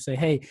Alex, and you say,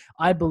 hey,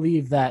 I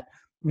believe that,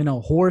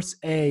 horse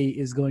A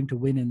is going to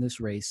win in this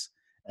race.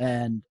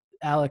 And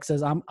Alex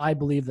says, I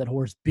believe that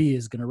horse B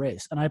is going to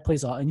race. And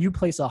you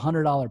place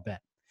 $100 bet.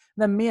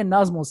 And then me and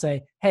Nazmul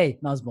say, hey,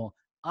 Nazmul,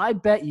 I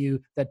bet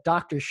you that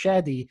Dr.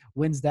 Shadee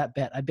wins that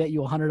bet. I bet you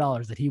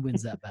 $100 that he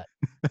wins that bet.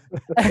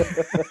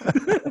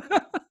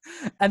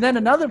 And then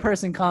another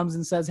person comes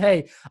and says,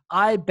 hey,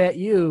 I bet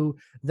you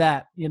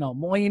that,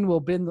 Muin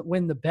will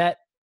win the bet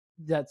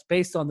that's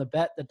based on the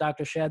bet that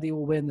Dr. Shadee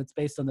will win, that's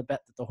based on the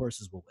bet that the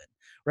horses will win,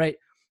 right?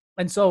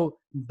 And so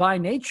by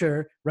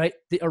nature, right,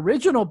 the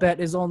original bet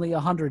is only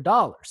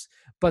 $100,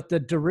 but the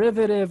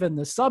derivative and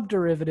the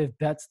subderivative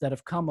bets that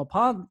have come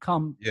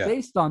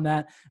based on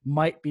that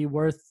might be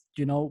worth,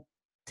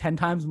 10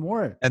 times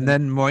more. And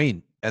then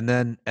Muin, and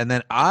then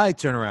I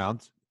turn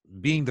around,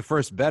 being the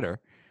first bettor,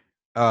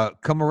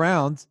 come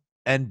around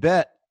and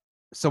bet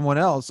someone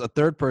else, a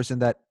third person,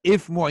 that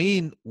if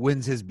Muin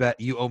wins his bet,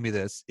 you owe me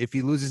this. If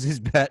he loses his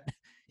bet,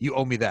 you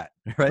owe me that.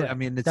 Right? I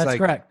mean, that's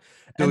correct.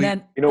 So and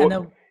then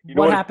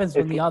what happens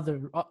when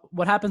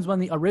what happens when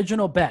the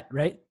original bet,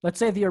 right? Let's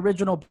say the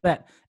original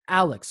bet,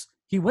 Alex,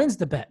 he wins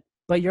the bet,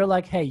 but you're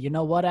like, hey, you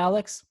know what,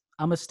 Alex?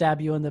 I'm going to stab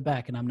you in the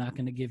back and I'm not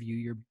going to give you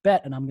your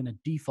bet and I'm going to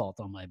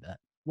default on my bet.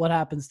 What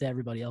happens to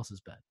everybody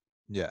else's bet?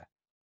 Yeah.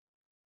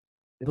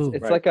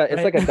 It's like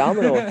a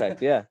domino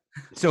effect. Yeah.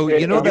 So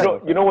you know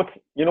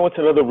what's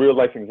another real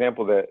life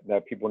example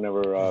that people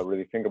never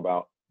really think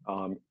about.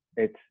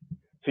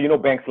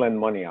 Banks lend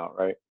money out,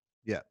 right?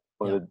 Yeah.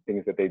 One of the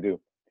things that they do.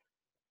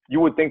 You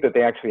would think that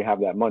they actually have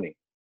that money.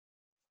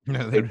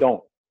 They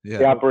don't. Yeah.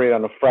 They operate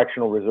on a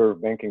fractional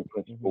reserve banking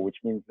principle, which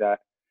means that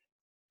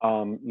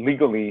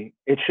legally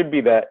it should be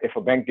that if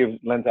a bank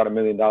lends out $1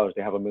 million,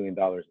 they have $1 million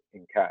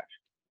in cash.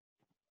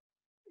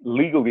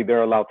 Legally,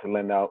 they're allowed to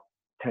lend out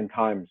 10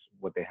 times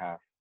what they have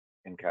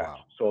in cash. Wow.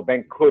 So a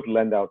bank could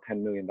lend out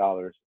 $10 million,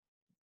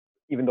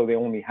 even though they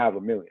only have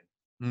 $1 million,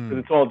 because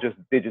it's all just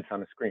digits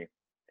on a screen.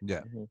 Yeah.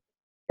 Mm-hmm.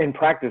 In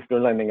practice, they're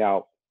lending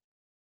out,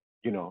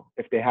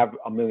 if they have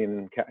 $1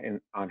 million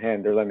on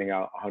hand, they're lending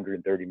out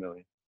 130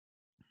 million.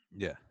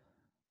 Yeah.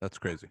 That's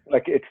crazy.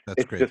 Like it's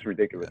just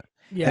ridiculous.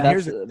 Yeah.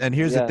 And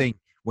here's the thing.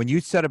 When you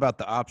said about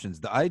the options,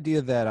 the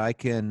idea that I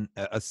can,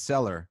 a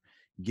seller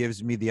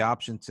gives me the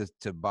option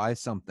to buy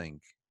something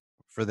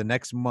for the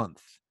next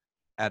month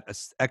at a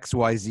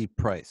XYZ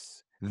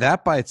price,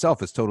 that by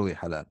itself is totally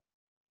halal,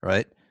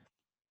 right?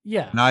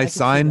 Yeah, And I can see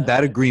sign that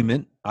right?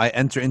 agreement. I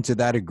enter into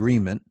that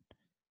agreement,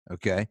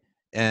 okay?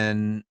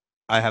 And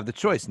I have the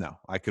choice now.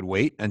 I could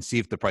wait and see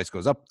if the price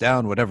goes up,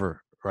 down,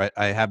 whatever, right?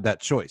 I have that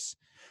choice.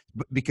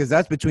 Because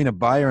that's between a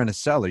buyer and a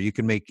seller. You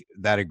can make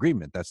that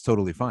agreement. That's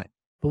totally fine.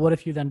 But what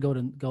if you then go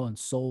and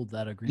sold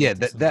that agreement? Yeah,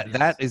 to somebody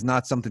that else? is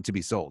not something to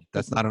be sold.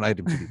 That's not an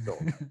item to be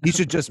sold. He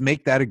should just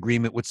make that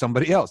agreement with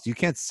somebody else. You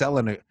can't sell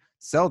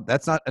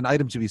that's not an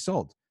item to be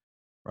sold,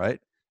 right?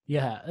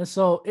 Yeah, and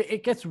so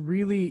it gets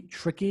really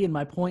tricky. And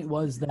my point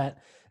was that,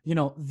 you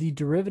know, the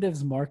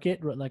derivatives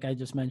market, like I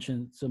just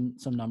mentioned, some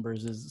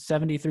numbers, is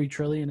 73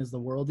 trillion is the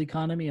world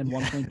economy, and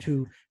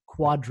 1.2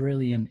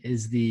 quadrillion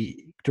is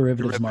the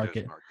derivatives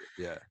market.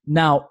 Yeah.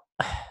 Now,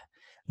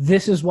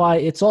 this is why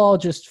it's all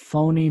just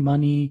phony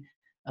money,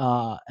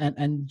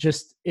 and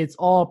just it's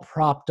all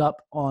propped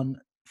up on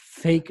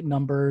fake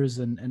numbers,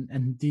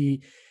 and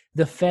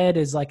the Fed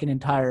is like an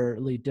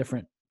entirely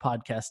different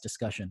podcast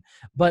discussion.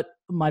 But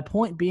my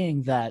point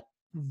being that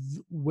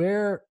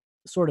we're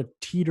sort of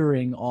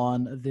teetering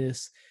on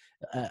this,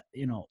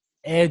 you know,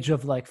 edge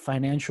of like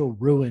financial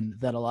ruin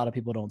that a lot of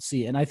people don't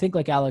see. And I think,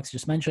 like Alex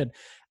just mentioned,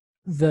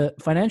 the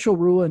financial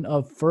ruin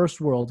of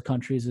first world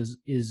countries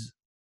is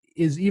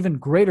even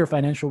greater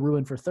financial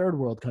ruin for third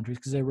world countries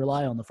because they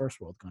rely on the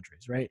first world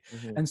countries, right?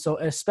 Mhm. And so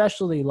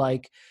especially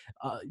like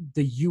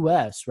the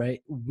US,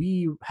 right?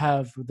 We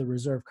have the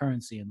reserve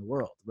currency in the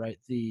world, right?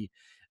 The,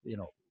 you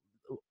know,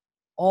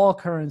 all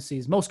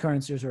currencies, most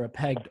currencies are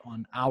pegged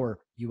on our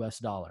US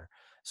dollar.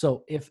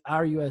 So if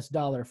our US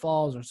dollar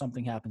falls or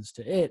something happens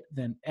to it,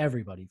 then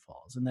everybody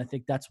falls. And I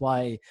think that's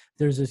why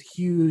there's this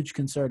huge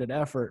concerted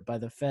effort by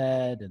the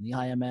Fed and the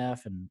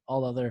IMF and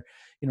all other,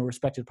 you know,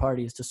 respected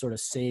parties to sort of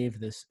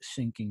save this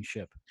sinking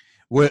ship.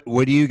 What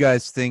do you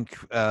guys think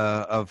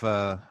of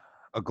a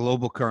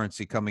global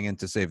currency coming in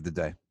to save the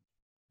day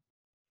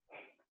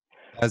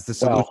as the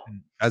solution? Well,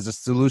 As a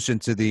solution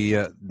to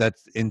the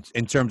that's in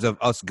terms of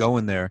us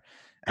going there,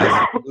 as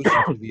a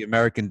solution to the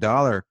American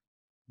dollar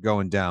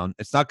going down.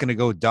 It's not going to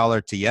go dollar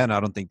to yen. I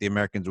don't think the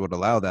Americans would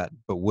allow that.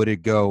 But would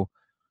it go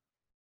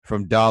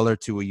from dollar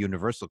to a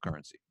universal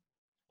currency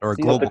or a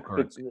See, global the,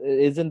 currency?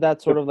 isn't that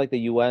the, sort of like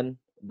the UN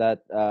that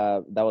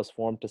that was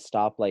formed to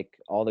stop like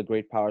all the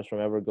great powers from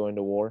ever going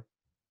to war?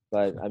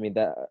 But I mean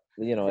that,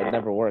 you know, it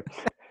never works.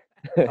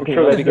 I'm You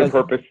sure know, that's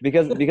their purpose.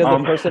 because the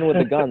Um, person with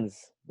the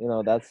guns, you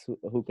know, that's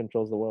who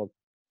controls the world.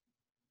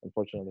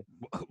 Unfortunately,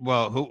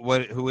 Well,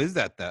 who is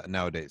that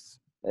nowadays?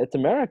 it's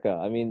America.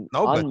 I mean,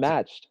 No, but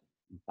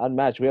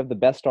unmatched. We have the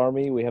best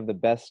army. We have the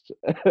best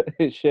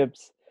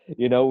ships.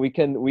 You know, we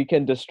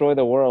can destroy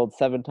the world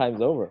 7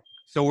 times over.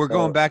 so we're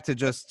going So back to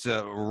just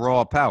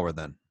raw power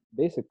then.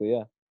 basically,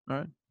 yeah. All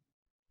right.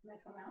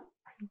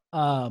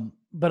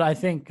 But I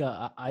think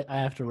I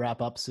have to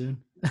wrap up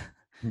soon.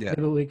 Yeah.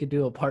 Maybe we could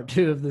do a part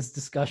 2 of this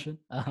discussion.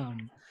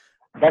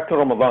 back to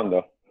Ramadan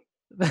though.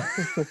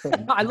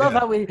 I love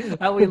how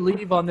we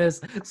leave on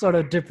this sort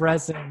of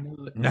depressing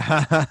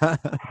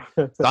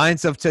note.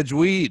 Science of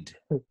tajweed.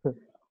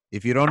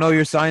 If you don't know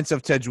your science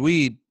of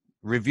tajweed,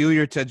 review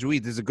your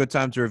tajweed. This is a good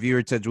time to review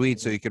your tajweed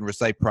so you can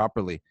recite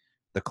properly.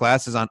 The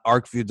class is on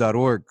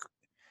arcview.org.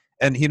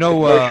 And you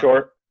know, It's very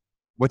short.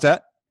 what's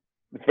that?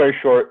 It's very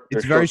short.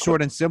 It's very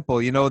short and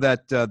simple. You know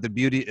that the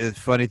beauty is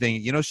funny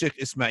thing. You know Sheikh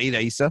Ismail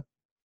Isa?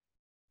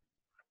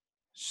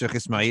 Sheikh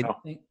Ismail?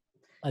 No.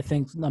 I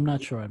think I'm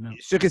not sure. I'm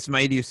not. Sheikh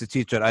Ismail used to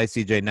teach at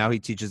ICJ. Now he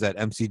teaches at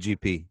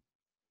MCGP,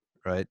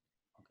 right?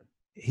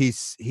 He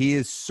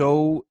is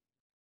so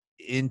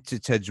into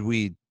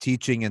tajweed,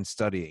 teaching and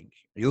studying.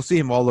 You'll see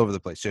him all over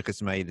the place. Sheikh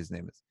Ismail, his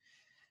name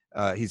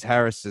is. He's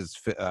Harris's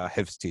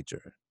Hifz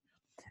teacher.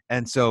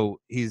 And so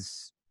he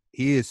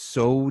is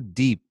so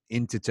deep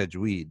into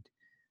tajweed.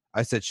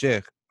 I said,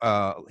 Sheikh,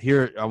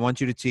 here, I want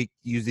you to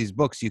use these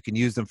books. You can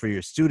use them for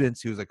your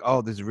students. He was like,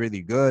 oh, this is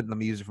really good. Let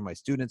me use it for my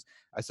students.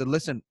 I said,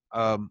 listen,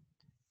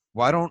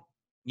 why don't,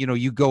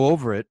 you go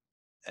over it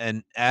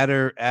and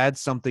add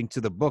something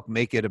to the book,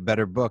 make it a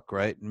better book,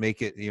 right? And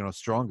make it,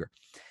 stronger.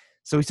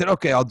 So he said,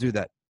 okay, I'll do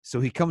that.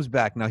 So he comes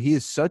back. Now, he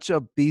is such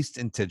a beast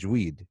in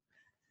tajweed.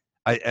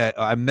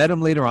 I met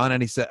him later on,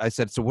 and I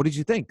said, so what did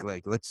you think?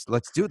 Like,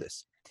 let's do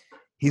this.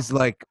 He's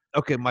like,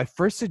 okay, my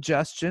first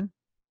suggestion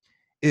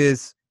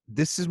is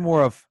this is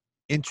more of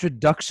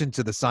introduction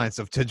to the science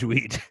of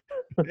tajweed.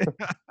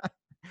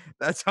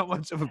 That's how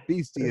much of a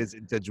beast he is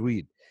in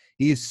tajweed.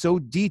 He is so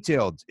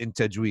detailed in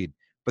tajweed.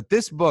 But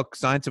this book,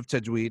 Science of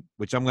Tajweed,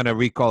 which I'm going to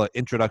recall it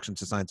Introduction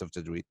to Science of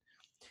Tajweed,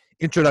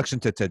 Introduction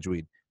to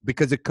Tajweed,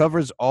 because it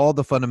covers all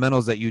the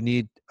fundamentals that you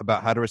need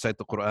about how to recite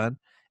the Quran.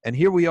 And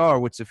here we are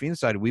with Safine's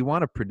side. We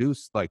want to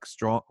produce like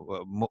strong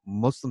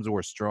Muslims who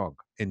are strong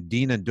in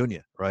deen and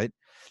dunya, right?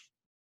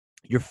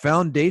 Your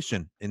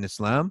foundation in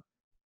Islam,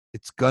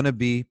 it's going to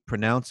be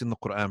pronouncing the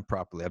Quran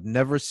properly. I've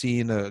never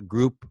seen a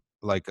group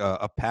like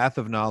a path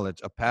of knowledge,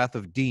 a path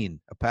of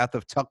deen, a path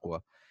of taqwa,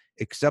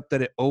 except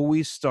that it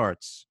always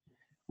starts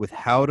with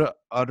how to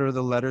utter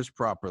the letters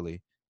properly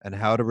and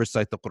how to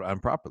recite the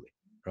Quran properly,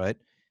 right?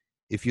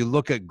 If you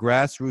look at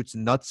grassroots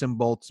nuts and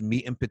bolts,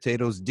 meat and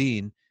potatoes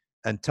deen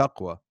and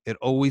taqwa, it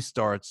always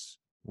starts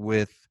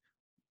with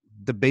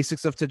the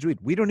basics of tajweed.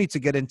 We don't need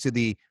to get into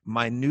the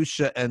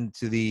minutia and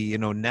to the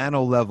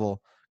nano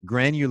level,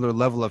 granular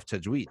level of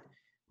tajweed.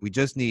 We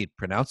just need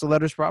pronounce the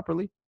letters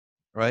properly,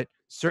 right?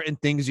 Certain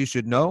things you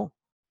should know,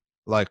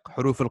 like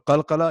huruf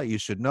al-qalqala, you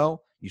should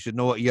know. You should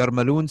know what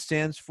yarmalun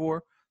stands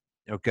for.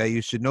 Okay,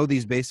 you should know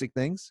these basic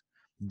things.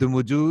 The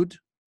mudud,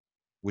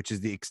 which is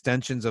the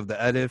extensions of the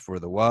alif or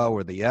the wa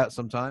or the ya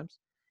sometimes.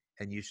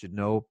 And you should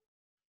know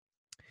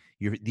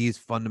these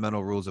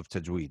fundamental rules of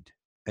tajweed.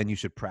 And you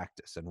should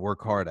practice and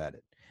work hard at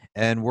it.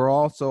 And we're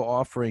also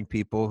offering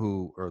people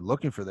who are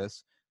looking for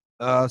this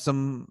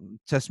some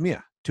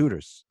tasmiyah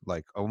tutors,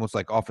 like almost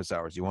like office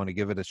hours. You want to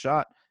give it a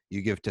shot,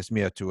 you give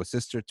tasmiyah to a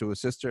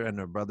sister, and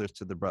their brothers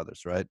to the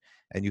brothers, right?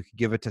 And you can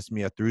give a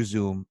tasmiyah through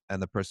Zoom,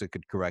 and the person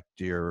could correct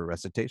your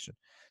recitation.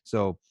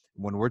 So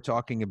when we're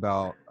talking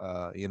about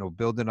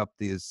building up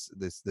this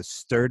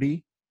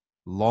sturdy,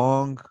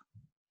 long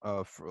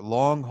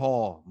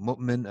haul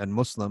mu'min and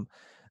Muslim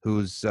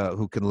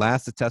who can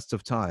last the test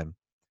of time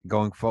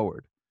going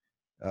forward,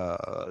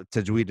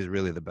 tajweed is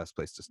really the best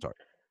place to start.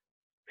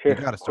 Sheikh,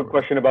 quick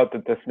question about the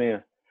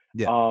tasmiyah.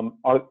 Yeah.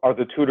 Are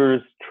the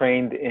tutors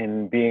trained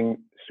in being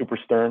super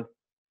stern?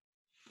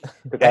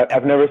 Because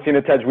I've never seen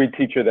a tajweed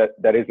teacher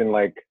that isn't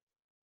like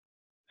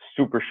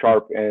super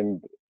sharp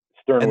and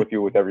stern with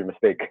you with every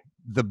mistake.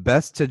 The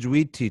best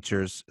tajweed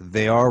teachers,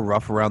 they are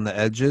rough around the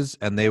edges,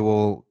 and they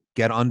will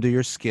get under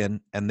your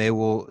skin, and they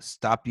will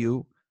stop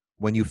you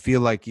when you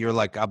feel like you're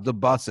like Abdul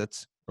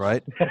Basit,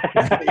 right?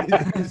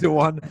 He's the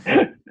one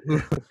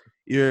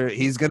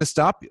he's gonna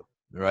stop you,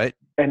 right?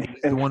 And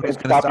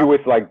stop you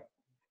with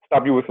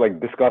like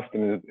disgust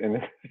in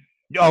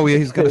Oh yeah,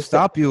 he's gonna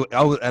stop you.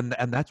 Oh, and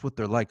that's what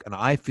they're like. And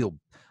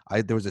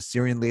there was a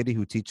Syrian lady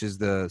who teaches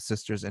the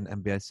sisters in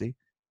MBIC,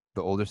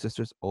 the older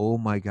sisters. Oh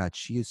my God,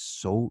 she is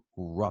so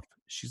rough.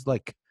 She's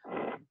like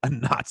a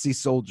Nazi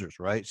soldier,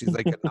 right? She's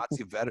like a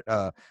Nazi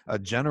a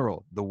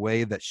general. The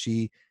way that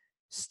she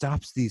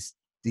stops these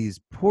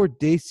poor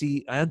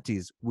Desi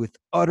aunties with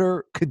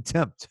utter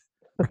contempt,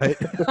 right?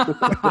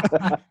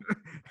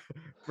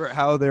 For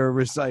how they're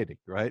reciting,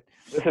 right?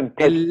 Listen,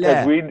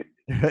 tajweed.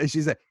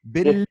 She's like,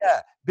 billah,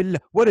 billah.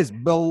 What is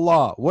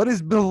billah? What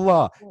is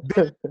billah?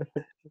 Billah.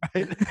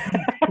 Right?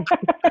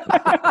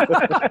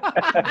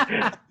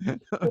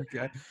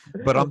 Okay.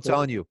 But I'm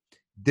telling you,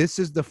 this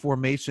is the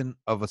formation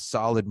of a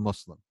solid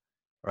Muslim,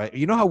 right?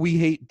 You know how we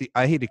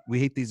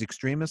hate these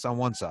extremists on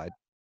one side,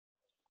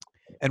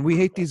 and we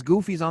hate these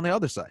goofies on the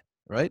other side,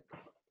 right?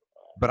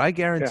 But I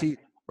guarantee,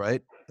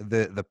 right,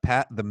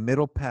 the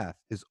middle path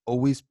is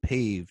always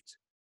paved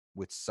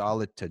with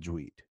solid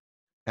tajweed.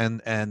 And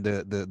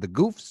the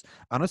goofs,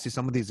 honestly,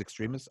 some of these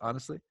extremists,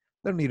 honestly,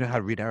 they don't even know how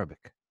to read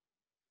Arabic.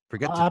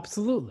 Forget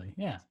absolutely,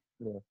 yeah.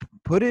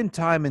 Put in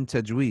time in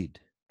tajweed,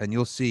 and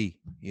you'll see,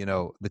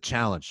 the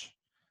challenge.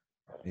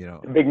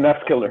 Big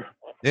nafs killer.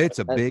 It's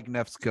a big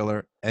nafs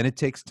killer, and it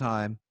takes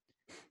time.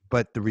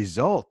 But the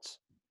result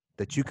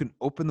that you can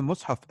open the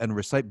mushaf and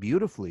recite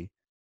beautifully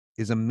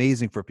is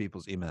amazing for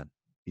people's iman.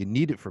 You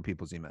need it for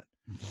people's iman.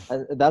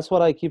 And that's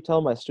what I keep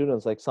telling my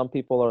students. Like, some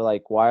people are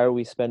like, why are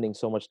we spending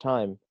so much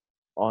time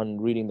on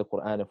reading the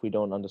Quran if we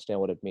don't understand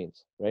what it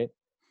means, right?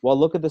 Well,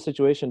 look at the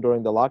situation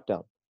during the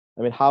lockdown.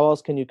 I mean, how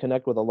else can you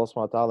connect with Allah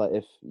subhanahu wa ta'ala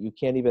if you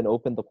can't even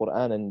open the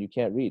Quran and you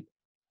can't read?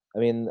 I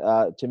mean,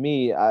 to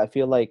me, I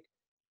feel like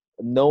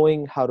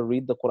knowing how to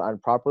read the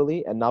Quran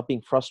properly and not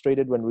being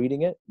frustrated when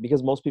reading it,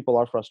 because most people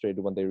are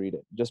frustrated when they read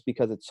it just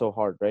because it's so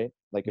hard, right?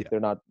 Like, if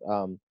they're not,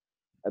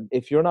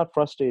 if you're not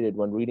frustrated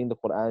when reading the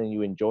Quran and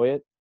you enjoy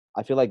it,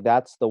 I feel like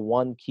that's the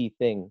one key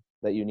thing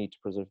that you need to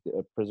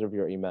preserve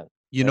your iman.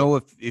 You know,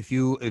 if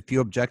you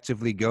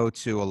objectively go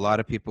to a lot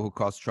of people who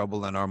cause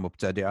trouble and are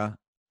mubtadi'ah,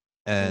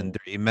 and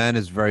their iman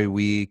is very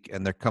weak,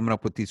 and they're coming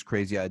up with these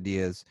crazy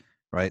ideas,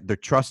 right?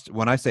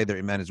 When I say their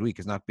iman is weak,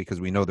 it's not because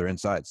we know their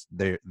insides.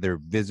 They're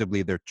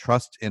visibly, their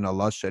trust in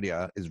Allah's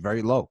sharia is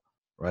very low,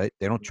 right?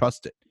 They don't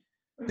trust it.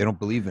 They don't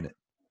believe in it,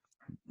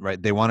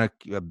 right? They want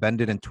to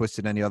bend it and twist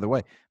it any other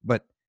way.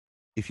 But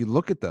if you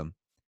look at them,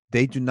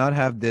 they do not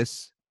have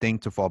this thing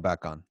to fall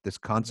back on, this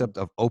concept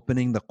of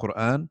opening the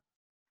Quran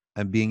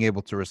and being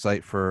able to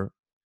recite for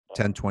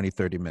 10, 20,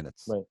 30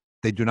 minutes. Right.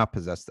 They do not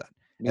possess that.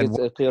 Because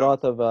a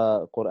qiraat of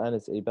Quran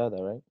is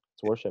ibadah, right?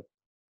 It's worship.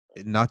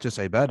 Not just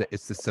ibadah,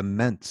 it's the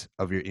cement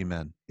of your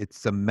iman. It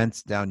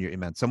cements down your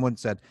iman. Someone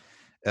said,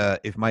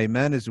 if my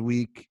iman is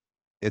weak,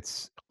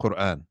 it's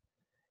Quran.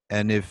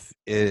 And if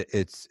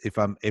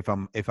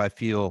I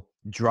feel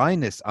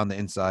dryness on the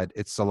inside,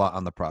 it's salah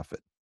on the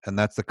Prophet. And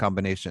that's the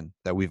combination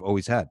that we've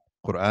always had,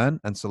 Quran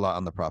and salah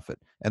on the Prophet.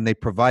 And they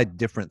provide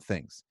different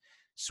things.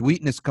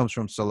 Sweetness comes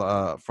from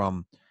salah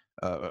on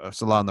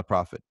the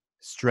Prophet.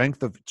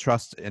 Strength of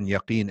trust and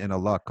yaqeen in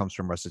Allah comes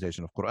from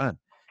recitation of Quran.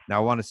 Now, I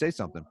want to say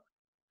something.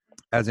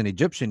 As an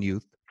Egyptian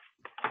youth,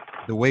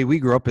 the way we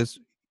grew up is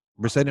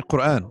reciting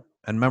Quran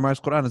and memorize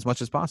Quran as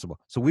much as possible.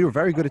 So we were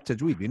very good at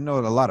tajweed. We didn't know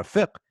a lot of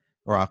fiqh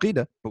or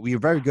aqidah, but we were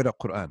very good at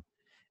Quran.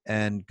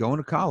 And going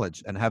to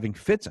college and having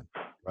fitan,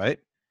 right?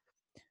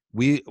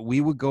 We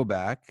would go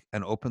back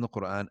and open the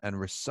Quran and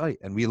recite,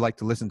 and we like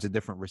to listen to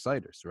different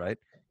reciters, right?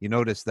 You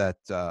notice that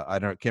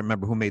can't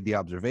remember who made the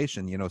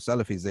observation. You know,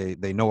 Salafis,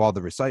 they know all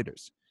the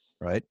reciters,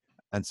 right?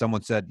 And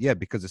someone said, yeah,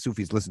 because the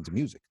Sufis listen to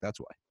music. That's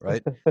why,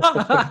 right? And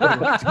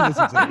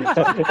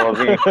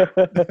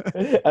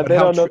they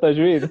don't know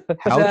tajweed.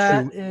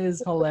 That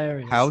is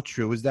hilarious. How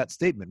true is that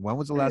statement? When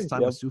was the last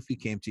time a Sufi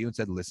came to you and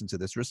said, listen to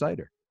this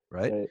reciter,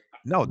 right?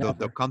 No,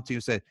 they'll come to you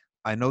and say,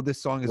 I know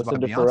this song is about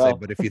Beyonce,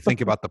 but if you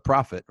think about the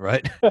Prophet,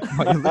 right?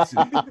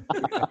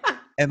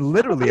 And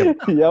literally,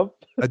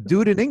 a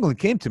dude in England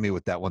came to me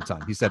with that one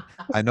time. He said,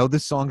 I know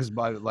this song is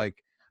by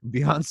like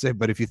Beyonce,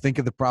 but if you think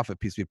of the Prophet,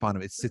 peace be upon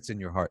him, it sits in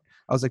your heart.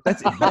 I was like,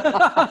 that's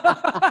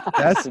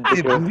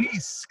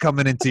Iblis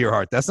coming into your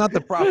heart. That's not the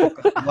Prophet,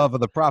 love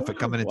of the Prophet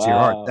coming into your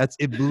heart. That's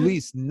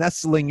Iblis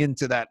nestling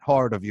into that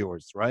heart of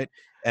yours, right?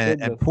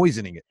 And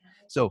poisoning it.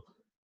 So,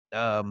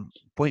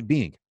 point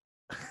being,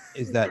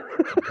 is that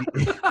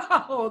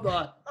hold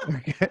on.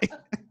 Okay.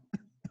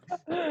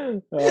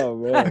 Oh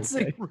man. That's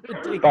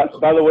ridiculous.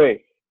 By the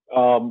way,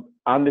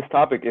 on this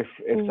topic, if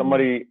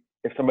somebody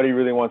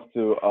really wants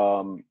to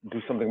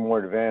do something more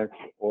advanced,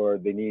 or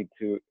they need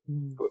to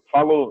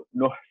follow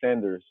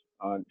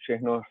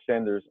Sheikh Noah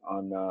Sanders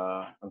on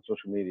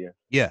social media.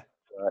 Yeah.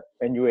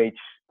 NUH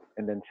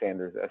and then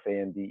Sanders,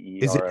 SANDER.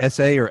 Is it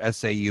SA or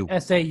SAU?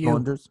 SAU.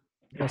 Saunders.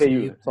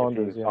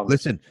 Saunders, yeah.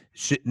 Listen,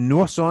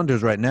 Noah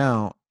Saunders right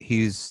now,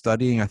 he's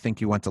studying, I think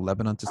he went to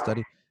Lebanon to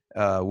study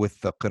with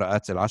the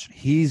Qira'at al-Ashr.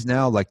 He's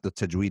now like the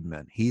tajweed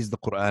man. He's the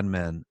Quran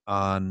man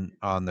on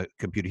the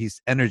computer.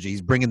 He's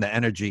bringing the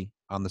energy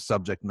on the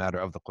subject matter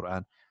of the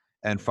Quran.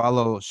 And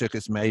follow Sheikh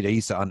Ismail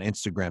Isa on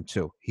Instagram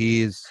too.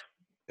 He's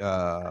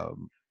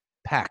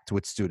packed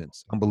with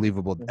students.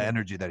 Unbelievable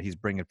energy that he's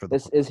bringing for the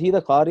Quran. Is he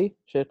the Qari,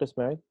 Sheikh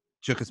Ismail?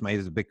 Sheikh Ismail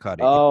is a big Qari.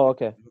 Oh,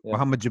 okay. Yeah.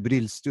 Muhammad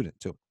Jibreel's student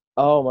too.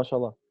 Oh,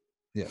 mashallah.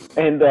 Yeah.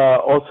 And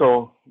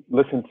also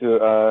listen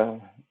to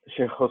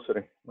Sheikh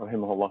Husri,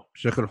 rahimahullah.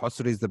 Sheikh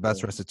al-Husri is the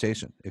best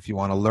recitation if you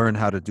want to learn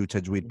how to do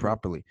tajweed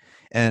properly.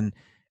 And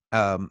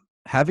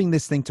having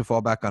this thing to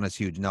fall back on is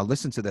huge. Now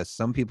listen to this.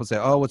 Some people say,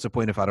 oh, what's the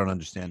point if I don't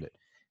understand it?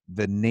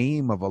 The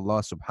name of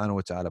Allah subhanahu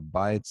wa ta'ala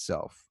by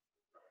itself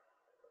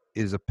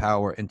is a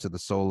power into the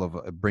soul of,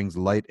 it brings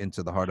light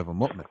into the heart of a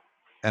mu'min.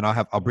 And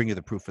I'll bring you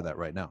the proof for that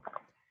right now.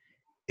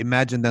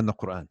 Imagine then the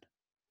Quran.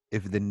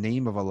 If the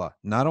name of Allah,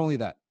 not only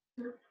that,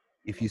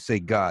 if you say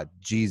God,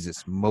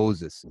 Jesus,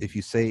 Moses, if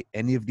you say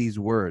any of these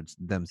words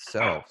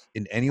themselves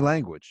in any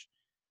language,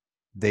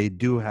 they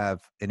do have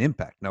an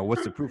impact. Now,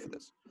 what's the proof of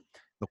this?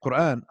 The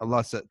Quran,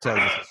 Allah tells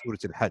us in Surah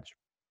Al-Hajj,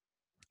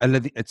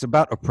 it's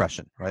about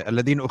oppression, right?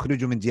 الذين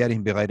أخرجوا من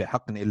ديارهم بغير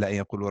حق إلا أن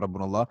يقولوا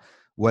ربنا الله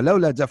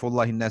ولولا دفع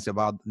الله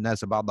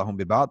الناس بعضهم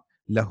ببعض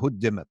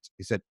لهدمت.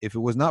 He said, if it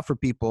was not for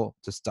people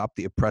to stop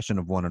the oppression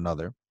of one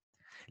another,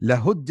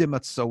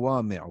 لهدمت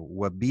صوامع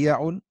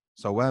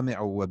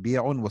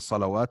وبيع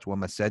والصلوات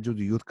ومساجد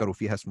يذكر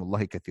فيها اسم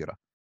الله كثيرا.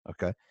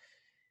 Okay,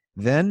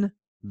 then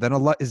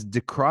Allah is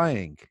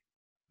decrying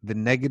the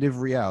negative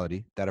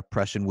reality that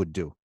oppression would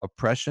do.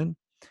 Oppression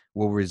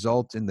will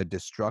result in the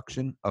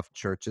destruction of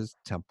churches,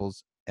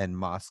 temples, and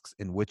mosques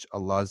in which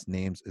Allah's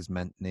name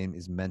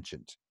is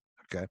mentioned.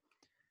 Okay,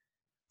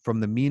 from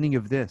the meaning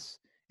of this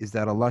is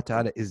that Allah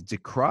Ta'ala is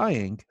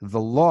decrying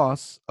the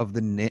loss of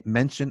the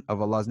mention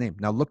of Allah's name.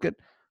 Now look at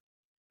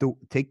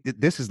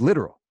this is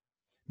literal,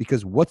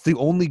 because what's the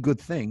only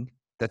good thing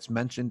that's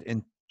mentioned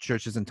in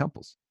churches and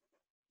temples?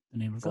 The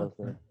name of God.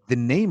 The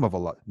name of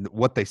Allah.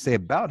 What they say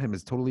about him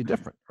is totally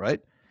different,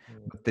 right?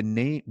 But the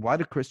name, why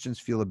do Christians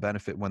feel a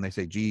benefit when they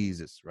say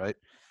Jesus, right?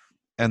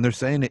 And they're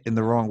saying it in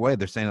the wrong way.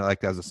 They're saying it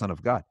like as a son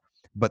of God.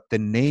 But the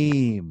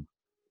name,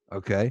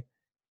 okay,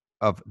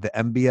 of the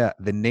Anbiya,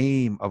 the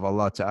name of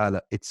Allah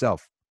Ta'ala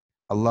itself.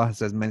 Allah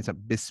says many times,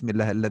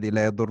 Bismillah alladhi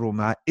la yadurru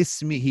ma'a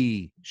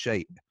ismihi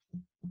shay'.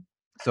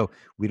 So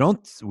we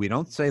don't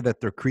say that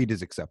their creed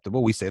is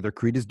acceptable. We say their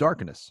creed is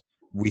darkness.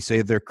 We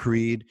say their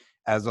creed,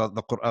 as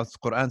the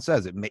Quran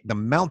says, the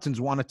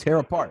mountains want to tear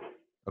apart,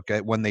 okay,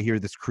 when they hear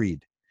this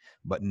creed.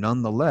 But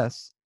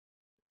nonetheless,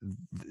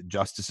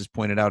 Justice has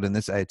pointed out in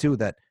this ayah too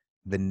that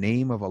the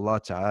name of Allah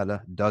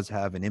Ta'ala does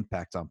have an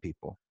impact on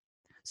people.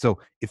 So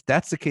if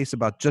that's the case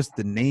about just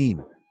the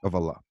name of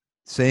Allah,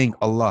 saying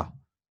Allah,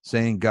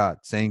 saying God,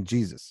 saying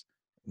Jesus,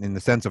 in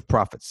the sense of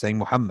prophets, saying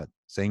Muhammad,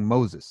 saying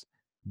Moses,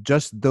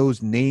 just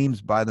those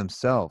names by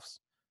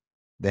themselves,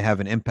 they have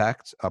an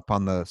impact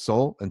upon the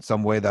soul in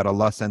some way that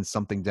Allah sends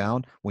something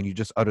down when you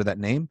just utter that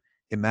name.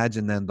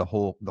 Imagine then the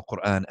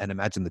Quran, and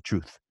imagine the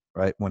truth,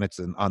 right? When it's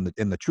in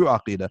the true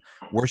aqidah,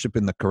 worship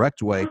in the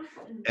correct way,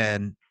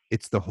 and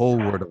it's the whole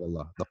word of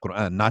Allah, the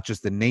Quran, not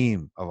just the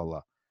name of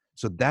Allah.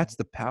 So that's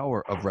the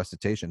power of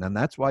recitation, and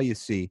that's why you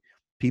see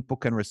people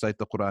can recite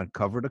the Quran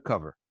cover to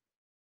cover,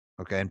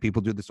 okay? And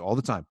people do this all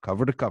the time,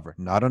 cover to cover,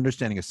 not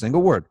understanding a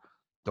single word.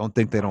 Don't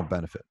think they don't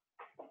benefit.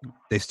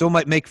 They still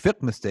might make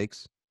fiqh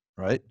mistakes,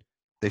 right?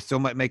 They still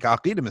might make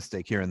aqeedah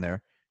mistake here and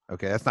there.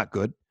 Okay, that's not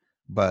good.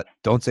 But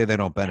don't say they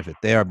don't benefit.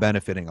 They are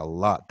benefiting a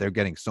lot. They're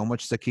getting so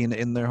much sakina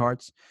in their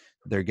hearts.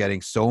 They're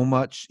getting so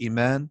much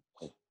iman.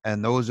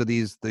 And those are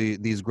these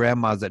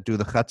grandmas that do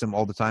the khatam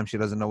all the time. She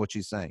doesn't know what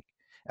she's saying.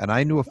 And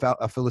I knew a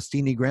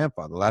Philistini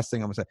grandfather. The last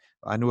thing I'm going to say,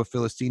 I knew a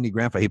Philistini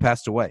grandfather. He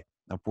passed away,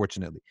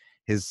 unfortunately.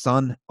 His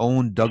son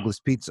owned Douglas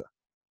Pizza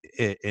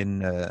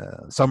in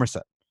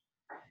Somerset.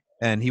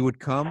 And he would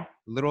come,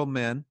 little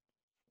man,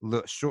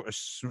 short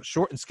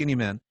and skinny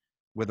man,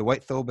 with a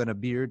white thobe and a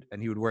beard,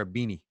 and he would wear a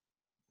beanie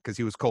because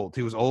he was cold.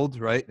 He was old,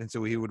 right? And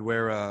so he would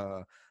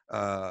wear,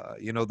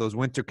 those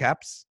winter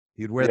caps.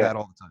 He would wear that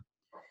all the time.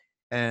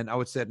 And I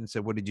would sit and say,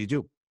 what did you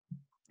do?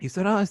 He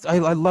said, I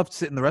love to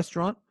sit in the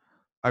restaurant.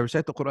 I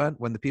recite the Quran.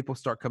 When the people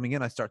start coming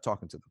in, I start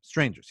talking to them.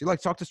 Strangers. He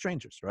likes to talk to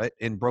strangers, right?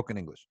 In broken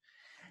English.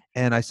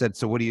 And I said,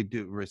 so what do you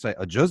do? Recite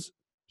a juz?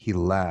 He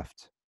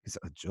laughed. He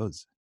said, a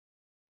juz?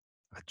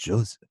 A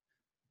juz?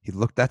 He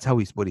looked, that's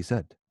what he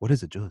said. What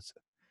is a juz?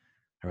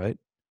 All right.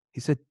 He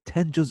said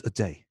 10 juz a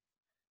day.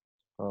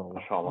 Oh,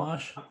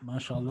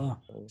 MashaAllah.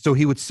 So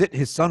he would sit,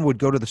 his son would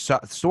go to the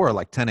store at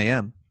like 10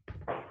 a.m.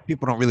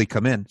 People don't really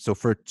come in. So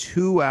for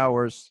 2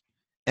 hours,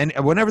 and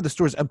whenever the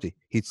store is empty,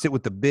 he'd sit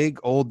with the big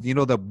old,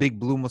 the big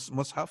blue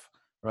mushaf,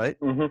 right?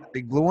 Mm-hmm.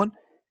 Big blue one.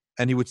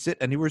 And he would sit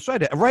and he would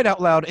recite it right out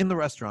loud in the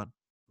restaurant,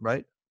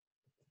 right?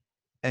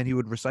 And he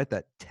would recite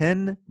that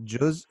 10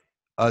 juz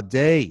a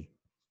day.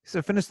 He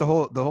said, finish the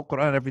whole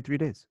Quran every 3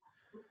 days.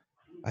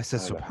 I said,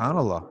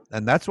 subhanallah.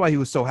 And that's why he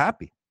was so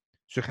happy.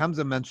 Sheikh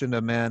Hamza mentioned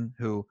a man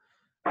who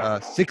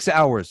 6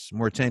 hours,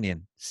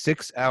 Mauritanian,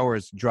 6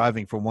 hours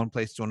driving from one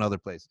place to another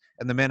place.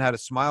 And the man had a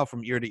smile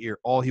from ear to ear.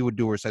 All he would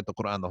do was recite the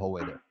Quran the whole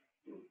way there.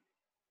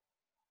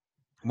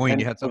 Muin,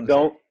 you had something to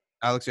say?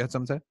 Alex, you had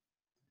something to say?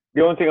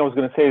 The only thing I was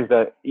going to say is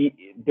that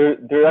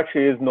there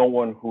actually is no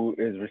one who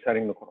is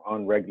reciting the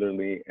Quran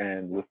regularly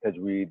and with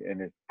tajweed and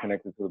is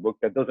connected to the book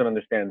that doesn't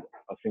understand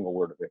a single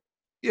word of it.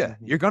 Yeah,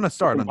 you're going to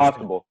start. It's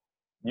impossible.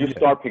 You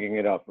start picking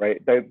it up,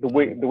 right? The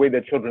way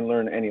that children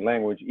learn any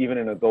language, even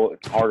an adult,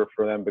 it's harder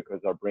for them because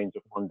our brains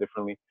are formed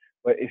differently.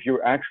 But if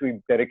you're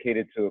actually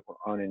dedicated to the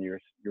Quran and you're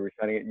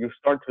reciting it, you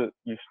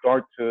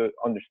start to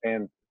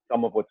understand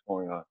some of what's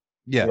going on.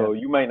 Yeah. So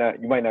you might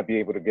not be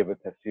able to give a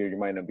tafsir, you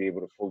might not be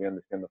able to fully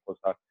understand the full,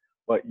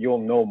 but you'll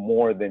know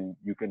more than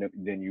you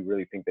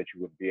really think that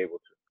you would be able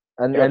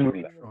to. And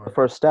the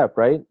first step,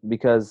 right?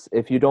 Because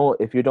if you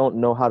don't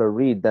know how to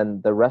read,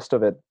 then the rest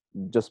of it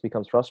just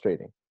becomes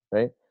frustrating,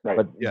 right?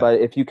 But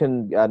if you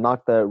can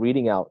knock the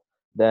reading out,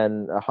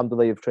 then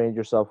alhamdulillah, you've trained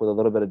yourself with a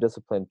little bit of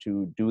discipline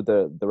to do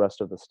the rest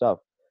of the stuff.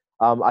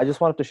 I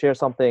just wanted to share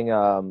something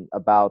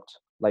about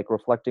like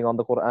reflecting on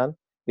the Quran,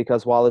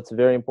 because while it's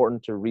very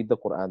important to read the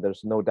Quran,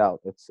 there's no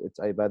doubt it's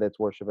ibadah, it's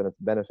worship, and its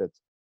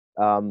benefits.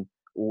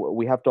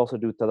 We have to also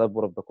do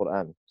tadabbur of the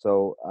Quran.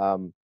 So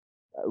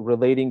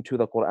relating to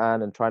the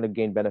Quran and trying to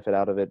gain benefit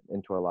out of it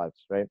into our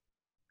lives, right?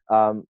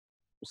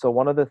 So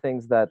one of the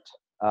things that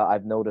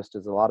I've noticed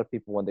is a lot of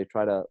people when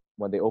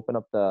they open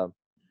up the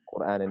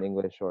Quran in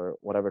English or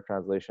whatever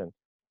translation,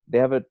 they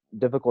have a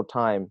difficult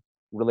time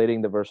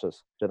relating the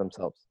verses to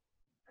themselves.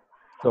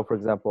 So for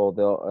example,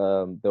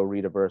 they'll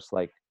read a verse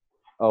like,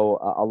 "Oh,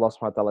 Allah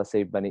subhanahu wa ta'ala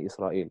saved Bani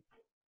Israel,"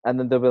 and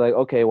then they'll be like,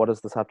 "Okay, what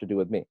does this have to do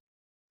with me?"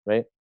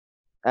 Right?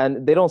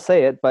 And they don't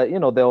say it, but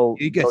they'll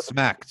get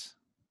smacked.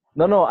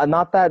 No,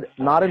 not that,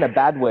 not in a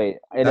bad way.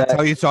 That's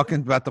how you're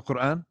talking about the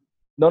Quran?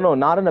 No,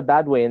 not in a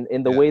bad way.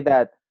 In the way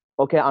that,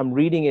 okay, I'm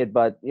reading it,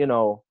 but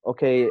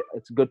okay,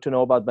 it's good to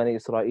know about Bani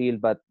Israel,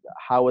 but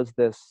how is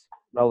this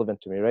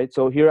relevant to me, right?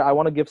 So here, I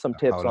want to give some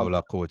tips on.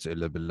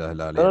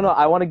 No,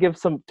 I want to give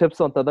some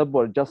tips on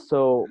tadabbur, just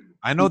so.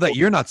 I know that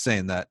you're not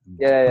saying that.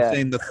 Yeah. I'm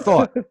saying the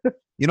thought.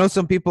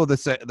 Some people that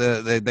say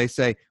they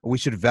say we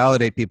should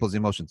validate people's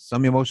emotions.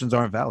 Some emotions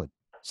aren't valid.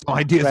 Some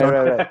ideas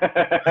aren't.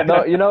 Right.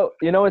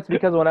 No, it's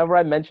because whenever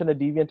I mention a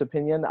deviant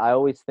opinion, I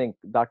always think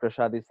Dr.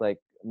 Shadee's like,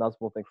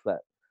 Nazmul thinks that.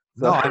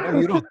 So. No, I know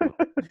you don't.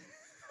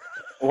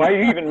 Why are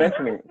you even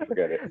mentioning?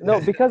 Forget it. No,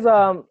 because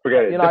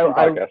forget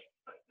it.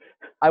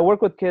 I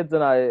work with kids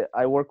and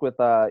I work with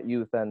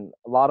youth, and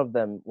a lot of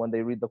them, when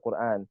they read the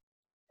Quran,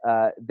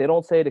 they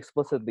don't say it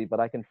explicitly, but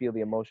I can feel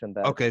the emotion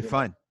that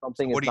fine.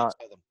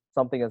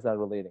 Something is not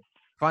relating.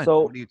 Fine.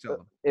 So what do you tell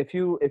them? If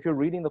you're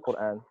reading the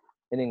Quran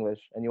in English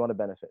and you want to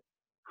benefit,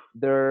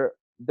 there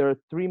are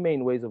three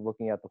main ways of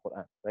looking at the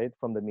Quran, right?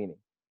 From the meaning.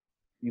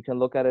 You can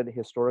look at it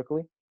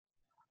historically,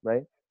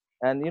 right?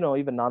 And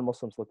even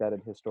non-Muslims look at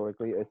it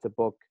historically. It's a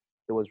book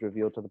that was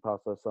revealed to the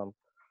Prophet.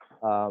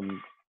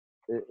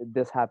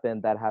 This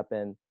happened, that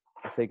happened.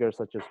 A figure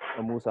such as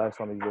Musa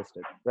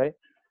existed, right?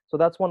 So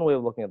that's one way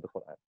of looking at the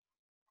Quran.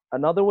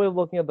 Another way of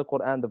looking at the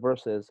Quran, the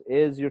verses,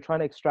 is you're trying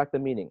to extract the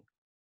meaning,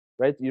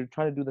 right? You're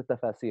trying to do the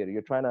tafasir.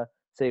 You're trying to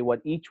say what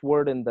each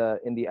word in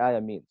the ayah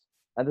means.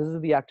 And this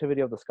is the activity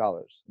of the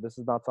scholars. This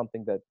is not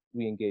something that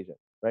we engage in,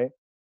 right?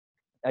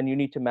 And you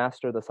need to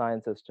master the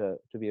sciences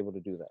to be able to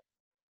do that.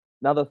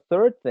 Now, the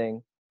third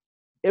thing,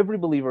 every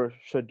believer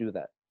should do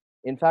that.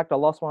 In fact,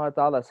 Allah subhanahu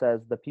wa ta'ala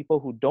says the people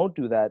who don't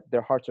do that,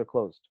 their hearts are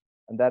closed.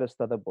 And that is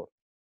tadabbur.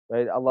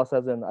 right? Allah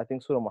says in, I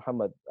think, Surah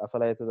Muhammad,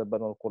 أَفَلَا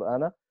يَتَدَبَّرُونَ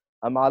الْقُرْآنَ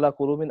أَمْ عَلَى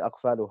قُلُوبٍ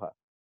أَقْفَالُهَا.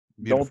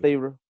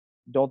 Beautiful.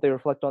 Don't they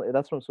reflect on,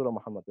 that's from Surah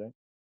Muhammad, right?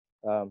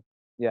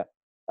 Yeah.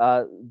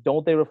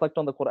 Don't they reflect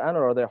on the Quran,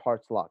 or are their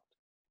hearts locked?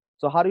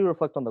 So how do you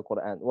reflect on the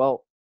Quran?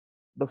 Well,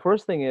 the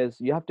first thing is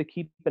you have to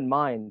keep in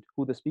mind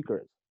who the speaker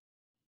is,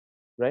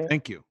 right?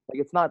 Thank you. Like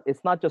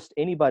it's not just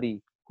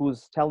anybody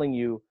who's telling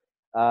you,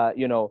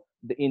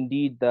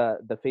 indeed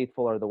the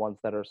faithful are the ones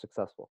that are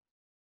successful.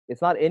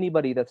 It's not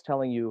anybody that's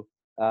telling you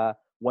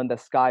when the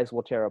skies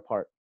will tear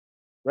apart,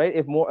 right?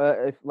 If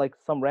like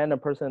some random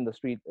person in the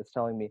street is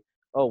telling me,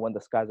 oh, when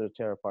the skies will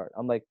tear apart,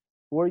 I'm like,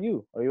 who are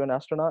you? Are you an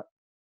astronaut,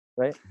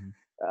 right?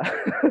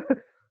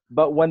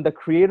 But when the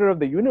creator of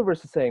the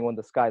universe is saying when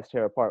the skies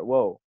tear apart,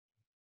 whoa,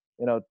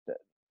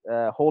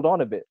 hold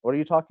on a bit. What are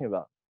you talking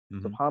about?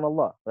 Mm-hmm.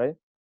 Subhanallah, right?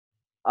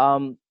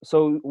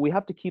 So we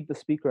have to keep the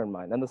speaker in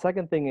mind. And the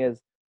second thing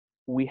is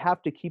we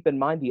have to keep in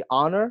mind the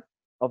honor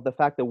of the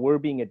fact that we're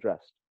being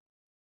addressed,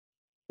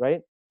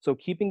 right? So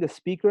keeping the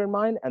speaker in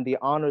mind and the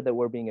honor that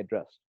we're being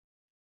addressed.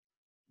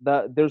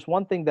 There's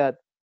one thing that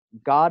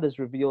God has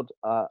revealed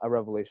a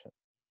revelation.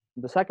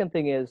 The second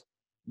thing is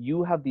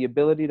you have the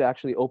ability to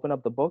actually open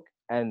up the book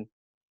and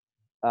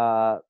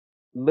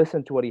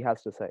listen to what he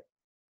has to say,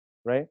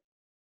 right?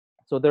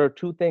 So there are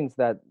two things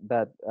that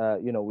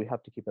we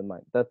have to keep in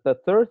mind. The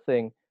third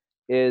thing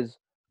is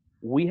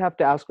we have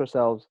to ask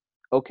ourselves,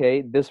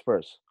 okay, this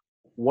verse,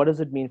 what does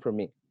it mean for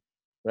me,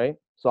 right?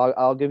 So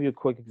I'll give you a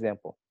quick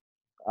example.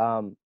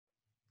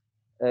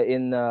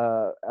 In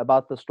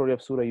about the story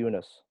of Surah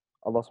Yunus,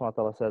 Allah subhanahu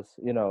wa ta'ala says,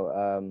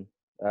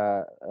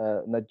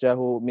 نَجَّاهُ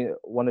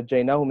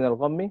وَنَجَّيْنَاهُ مِنَ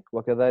الْغَمِّ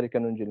وَكَذَلِكَ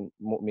نُنْجِي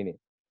الْمُؤْمِنِينَ.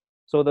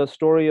 So the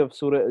story of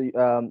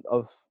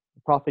of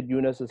Prophet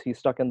Yunus is he's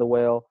stuck in the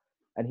whale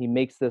and he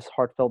makes this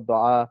heartfelt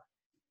dua,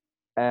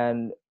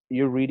 and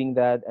you're reading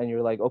that and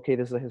you're like, okay,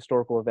 this is a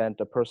historical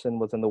event. A person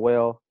was in the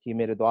whale, he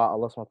made a dua,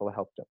 Allah subhanahu wa ta'ala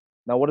helped him.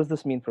 Now, what does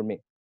this mean for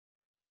me?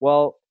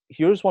 Well,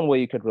 here's one way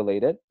you could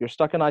relate it. You're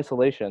stuck in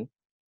isolation.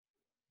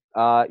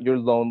 You're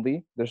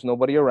lonely. There's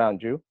nobody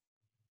around you.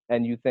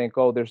 And you think,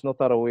 oh, there's no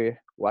tarawih.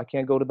 Well, I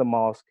can't go to the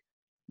mosque.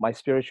 My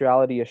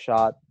spirituality is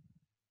shot.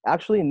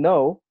 Actually,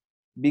 no,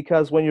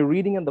 because when you're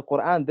reading in the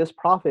Quran, this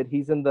prophet,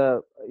 he's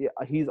under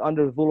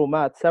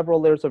dhulumat, several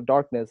layers of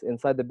darkness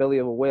inside the belly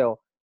of a whale,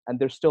 and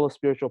there's still a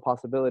spiritual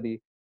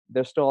possibility.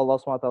 There's still Allah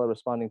subhanahu wa ta'ala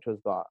responding to his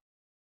dua.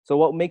 So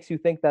what makes you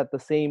think that the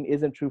same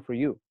isn't true for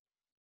you,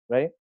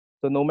 right?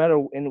 So no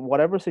matter in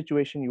whatever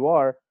situation you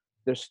are,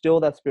 there's still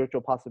that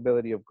spiritual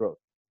possibility of growth,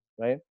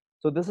 right?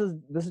 So this is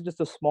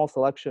just a small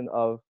selection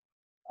of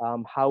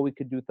how we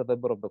could do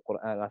tadabbur of the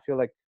Quran. I feel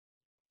like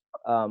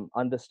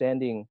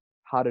understanding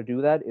how to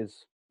do that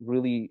is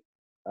really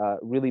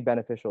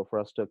beneficial for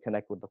us to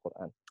connect with the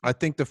Quran. I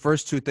think the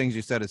first two things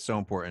you said is so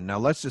important. Now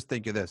let's just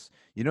think of this.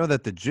 You know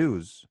that the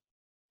Jews,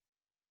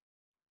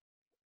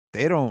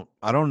 I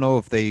don't know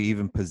if they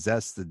even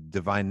possess the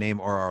divine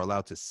name or are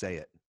allowed to say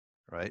it,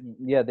 right?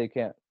 Yeah, they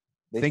can't.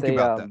 Think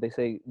about that. They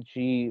say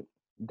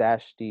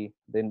G-D.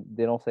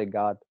 They don't say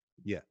God.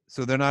 Yeah.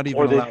 So they're not even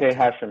Or they allowed say to.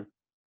 Hashem.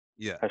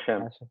 Yeah.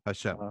 Hashem.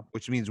 Hashem,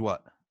 which means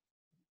what?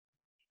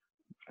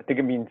 I think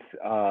it means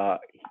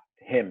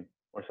him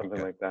or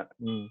something like that.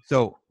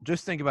 So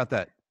just think about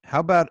that.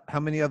 How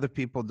many other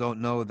people don't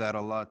know that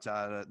Allah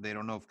Ta'ala, they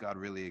don't know if God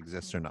really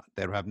exists or not?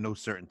 They have no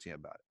certainty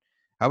about it.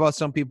 How about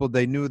some people,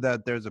 they knew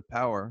that there's a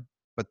power,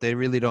 but they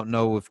really don't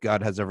know if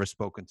God has ever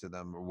spoken to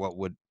them, or what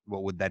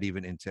would that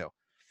even entail?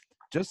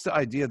 Just the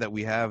idea that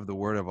we have the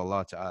word of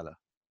Allah Ta'ala.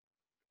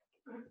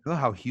 You know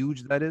how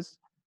huge that is?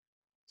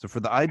 So for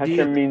the idea,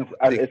 Hashem means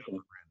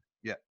al-ism.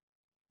 Yeah.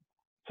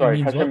 Sorry,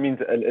 means Hashem what? means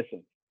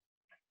al-ism.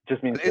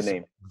 Just means the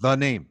name. The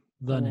name.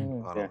 The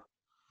name. Yeah.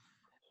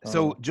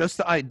 So just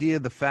the idea,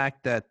 the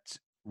fact that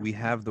we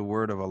have the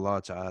word of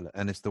Allah Ta'ala,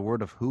 and it's the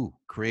word of who?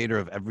 Creator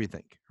of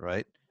everything,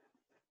 right?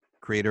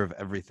 Creator of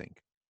everything.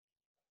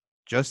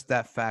 Just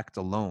that fact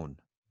alone,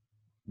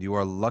 you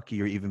are lucky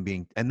you're even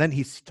being, and then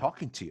he's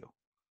talking to you.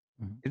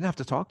 He didn't have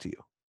to talk to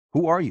you.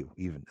 Who are you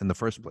even in the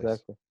first place?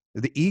 Exactly.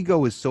 The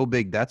ego is so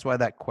big. That's why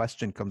that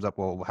question comes up.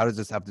 Well, how does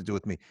this have to do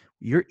with me?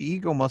 Your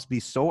ego must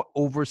be so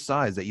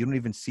oversized that you don't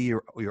even see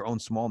your own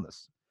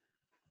smallness,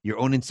 your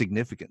own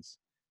insignificance.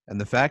 And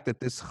the fact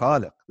that this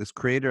Khaliq, this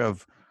creator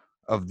of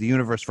the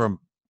universe from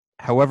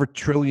however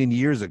trillion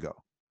years ago,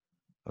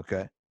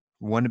 okay,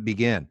 when it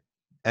began,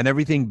 and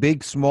everything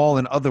big, small,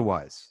 and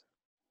otherwise,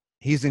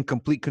 he's in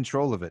complete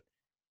control of it.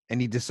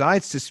 And he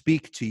decides to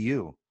speak to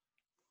you.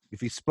 If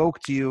he spoke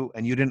to you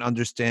and you didn't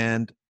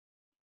understand,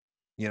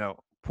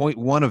 point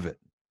one of it,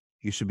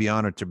 you should be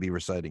honored to be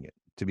reciting it,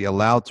 to be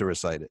allowed to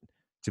recite it,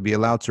 to be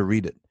allowed to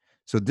read it.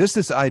 So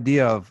this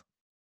idea of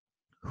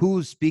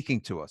who's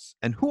speaking to us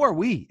and who are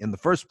we in the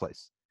first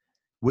place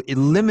will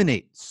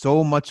eliminate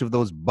so much of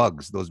those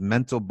bugs, those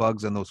mental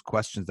bugs and those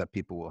questions that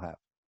people will have.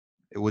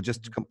 It will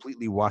just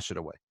completely wash it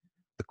away.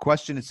 The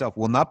question itself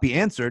will not be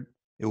answered.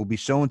 It will be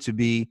shown to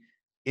be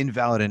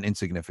invalid and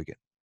insignificant.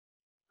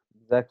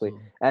 Exactly.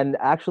 And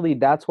actually,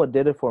 that's what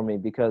did it for me,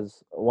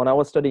 because when I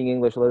was studying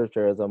English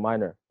literature as a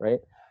minor, right,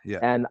 Yeah.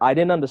 And I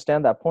didn't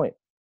understand that point.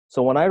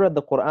 So when I read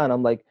the Quran,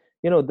 I'm like,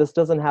 this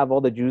doesn't have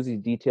all the juicy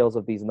details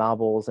of these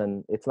novels,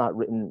 and it's not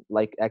written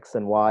like X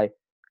and Y.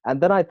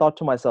 And then I thought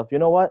to myself, you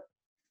know what?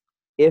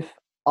 If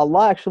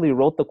Allah actually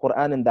wrote the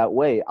Quran in that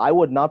way, I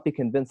would not be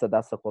convinced that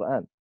that's the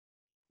Quran,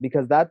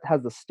 because that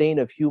has the stain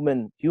of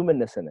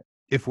humanness in it.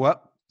 If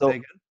what? So Say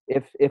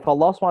again? if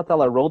Allah subhanahu wa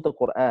ta'ala wrote the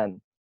Quran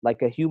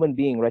like a human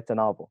being writes a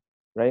novel,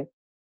 right?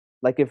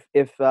 Like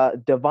if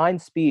divine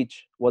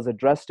speech was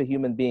addressed to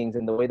human beings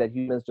in the way that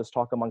humans just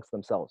talk amongst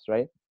themselves,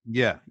 right?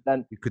 Yeah.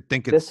 Then You could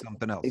think it's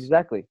something else.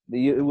 exactly,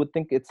 you would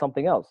think it's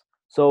something else.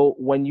 So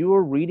when you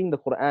are reading the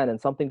Quran and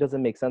something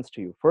doesn't make sense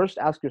to you, first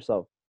ask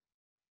yourself,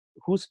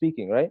 who's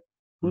speaking, right?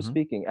 Who's Mhm.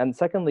 speaking? And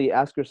secondly,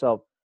 ask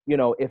yourself,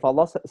 if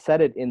Allah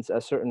said it in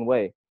a certain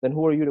way, then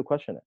who are you to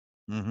question it,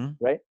 Mhm.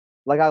 right?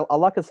 Like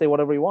Allah can say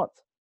whatever He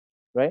wants,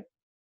 right?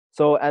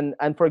 So and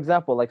for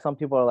example, like some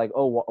people are like,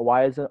 oh,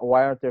 why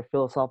aren't there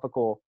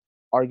philosophical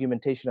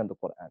argumentation in the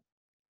Quran?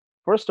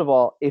 First of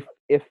all,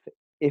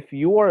 if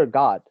you are a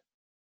God,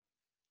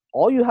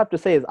 all you have to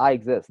say is I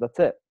exist. That's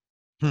it,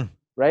 Hmm.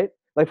 right?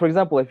 Like for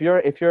example, if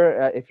you're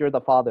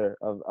the father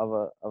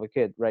of a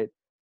kid, right,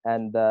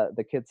 and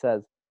the kid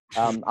says,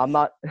 I'm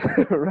not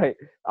right,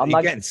 I'm You're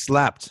not getting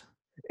slapped.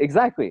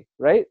 exactly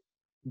right,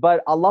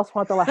 but Allah subhanahu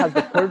wa ta'ala has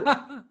the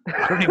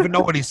I don't even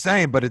know what he's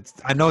saying, but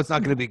I know it's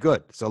not going to be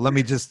good. So let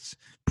me just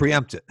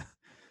preempt it.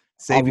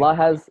 Save Allah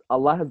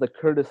has the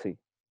courtesy,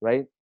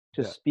 right,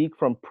 to Yeah. speak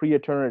from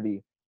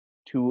pre-eternity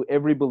to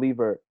every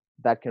believer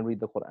that can read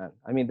the Quran.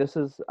 I mean, this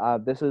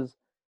is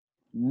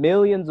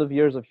millions of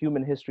years of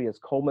human history has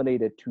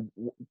culminated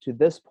to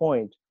this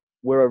point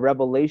where a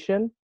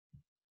revelation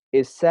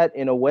is set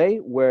in a way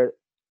where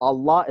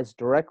Allah is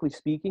directly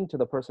speaking to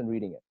the person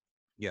reading it.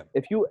 Yeah.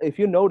 If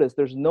you notice,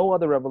 there's no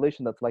other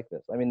revelation that's like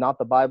this. I mean, not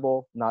the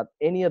Bible, not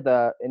any of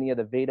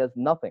the Vedas,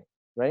 nothing,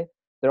 right?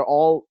 They're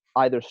all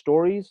either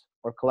stories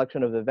or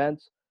collection of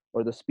events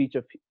or the speech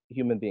of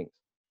human beings,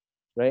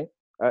 right?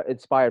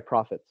 Inspired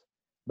prophets.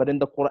 But in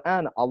the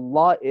Quran,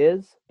 Allah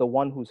is the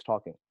one who's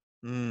talking,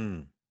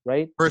 Mm.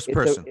 right? First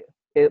person.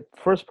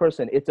 First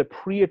person. It's a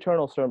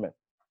pre-eternal sermon,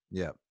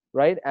 Yeah.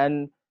 right?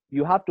 And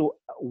you have to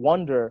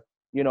wonder,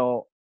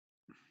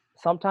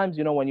 sometimes,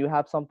 when you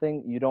have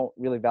something, you don't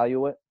really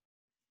value it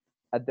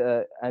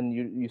and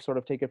you sort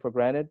of take it for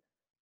granted.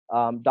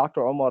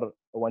 Dr. Omar,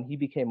 when he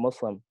became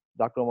Muslim,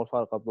 Dr. Omar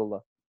Farooq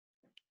Abdullah,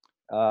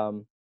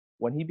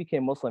 when he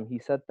became Muslim, he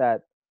said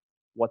that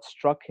what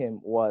struck him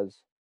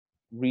was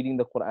reading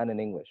the Quran in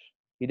English.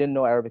 He didn't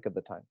know Arabic at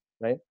the time,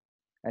 right?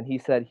 And he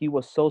said he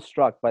was so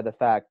struck by the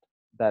fact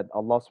that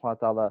Allah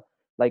subhanahu wa ta'ala,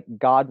 like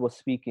God was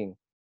speaking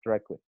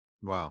directly.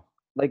 Wow.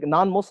 Like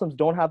non-Muslims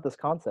don't have this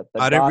concept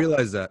that I didn't God,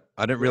 realize that.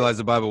 I didn't realize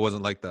the Bible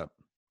wasn't like that.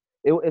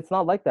 it's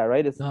not like that,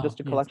 right? It's No, just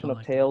a yeah, it's collection not of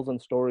like that. tales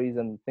and stories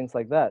and things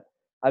like that.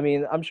 I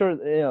mean, I'm sure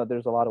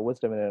there's a lot of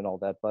wisdom in it and all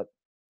that, but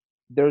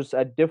there's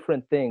a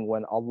different thing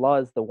when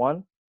Allah is the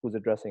one who's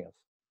addressing us.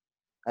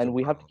 And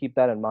we have to Subhanallah. keep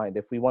that in mind.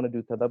 If we want to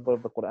do tadabbur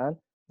of the Quran,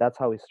 that's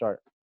how we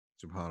start.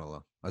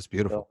 Subhanallah. That's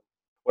beautiful.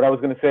 What I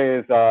was going to say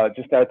is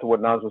just to add to what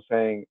Naz was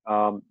saying.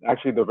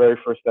 Actually, the very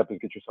first step is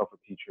get yourself a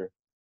teacher,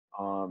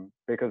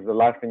 because the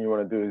last thing you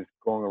want to do is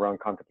going around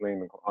contemplating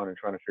the Quran and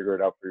trying to figure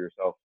it out for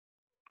yourself.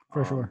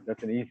 For sure.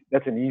 That's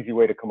an easy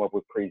way to come up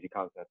with crazy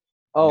concepts.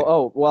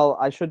 Well,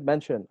 I should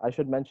mention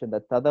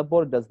that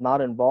tadabbur does not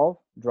involve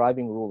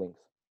driving rulings,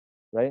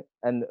 right?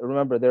 And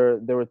remember,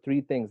 there were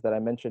three things that I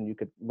mentioned. You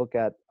could look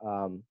at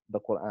the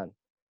Quran.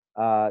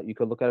 You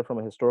could look at it from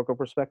a historical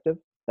perspective.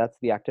 That's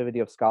the activity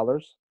of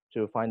scholars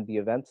to find the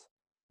events.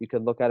 You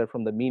could look at it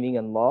from the meaning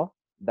and law.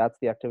 That's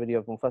the activity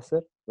of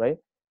mufassir, right?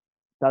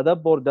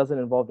 Tadabbur doesn't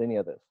involve any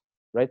of this,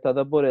 right?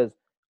 Tadabbur is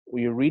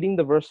you're reading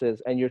the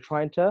verses and you're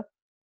trying to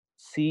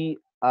see,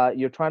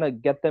 you're trying to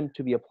get them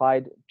to be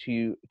applied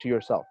to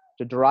yourself,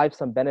 to derive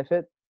some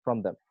benefit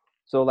from them.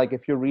 So like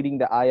if you're reading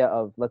the ayah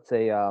of, let's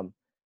say,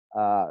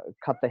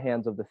 cut the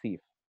hands of the thief,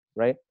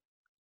 right?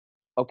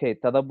 Okay,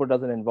 tadabbur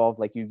doesn't involve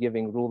like you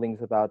giving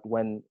rulings about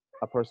when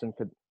a person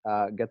could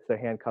gets their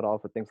hand cut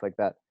off or things like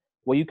that.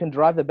 What you can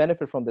derive the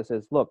benefit from this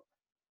is, look,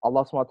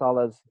 Allah subhanahu wa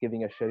ta'ala is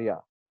giving a sharia.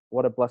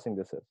 What a blessing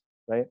this is,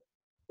 right?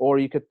 Or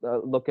you could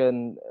look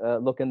in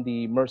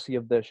the mercy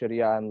of the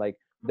sharia, and like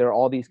there are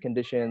all these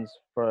conditions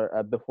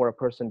for before a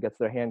person gets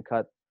their hand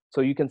cut.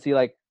 So you can see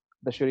like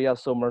the sharia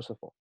is so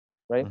merciful,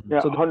 right? Mhm.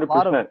 Yeah, So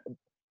 100%.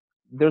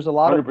 there's a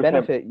lot of 100%.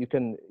 benefit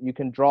you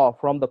can draw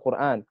from the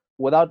Quran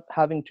without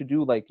having to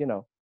do like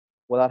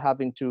without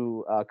having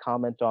to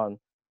comment on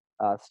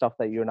stuff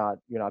that you're not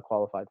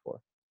qualified for.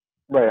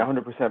 Right,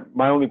 100%.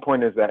 My only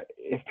point is that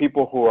if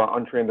people who are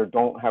untrained or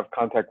don't have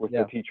contact with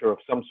Yeah. a teacher of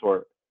some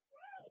sort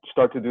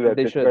start to do that,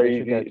 They it's should very get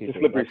a easy. It's teacher,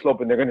 a slippery yes.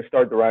 slope, and they're going to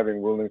start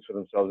deriving rulings for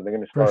themselves, and they're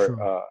going to For start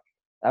sure.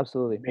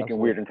 Absolutely. making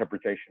absolutely. weird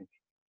interpretations.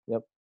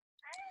 Yep.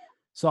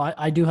 So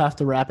I do have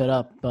to wrap it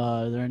up.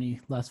 Are there any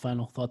last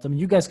final thoughts? I mean,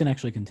 you guys can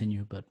actually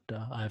continue, but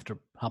I have to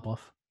hop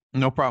off.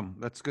 No problem.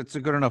 That's good. It's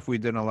good enough. We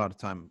did a lot of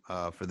time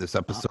for this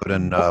episode.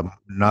 And One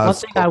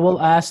Naz, thing I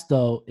will ask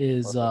though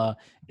is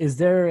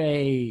there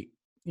a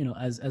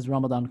as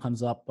Ramadan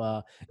comes up,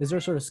 is there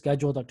a sort of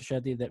schedule, Dr.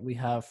 Shadee, that we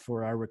have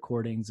for our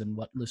recordings and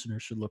what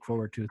listeners should look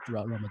forward to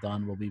throughout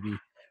Ramadan? Will we be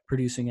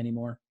producing any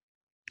more?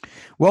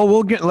 Well,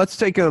 let's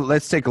take a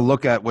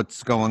look at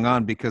what's going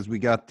on, because we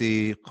got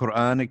the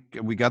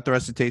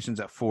recitations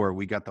at 4.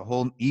 We got the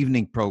whole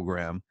evening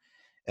program,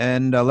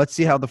 and let's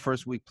see how the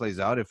first week plays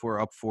out. If we're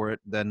up for it,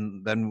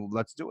 then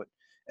let's do it,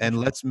 and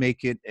let's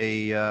make it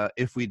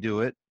if we do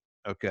it,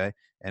 okay.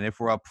 And if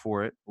we're up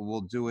for it,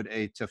 we'll do it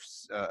a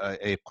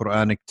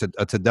Quranic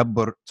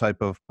tadabbur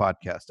type of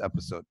podcast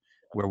episode,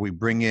 where we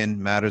bring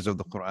in matters of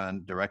the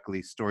Quran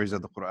directly, stories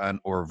of the Quran,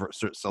 or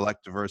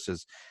select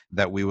verses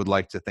that we would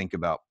like to think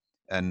about,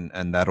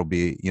 and that'll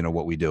be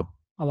what we do.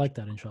 I like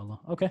that,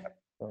 inshallah. Okay.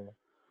 All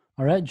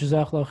right.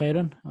 Jazakallah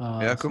khairan.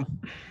 Yakum.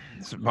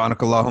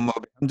 سبحانك اللهم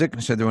وبحمدك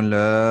نشهد أن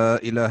لا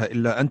إله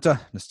إلا أنت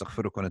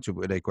نستغفرك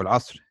ونتوب إليك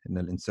والعصر إن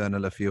الإنسان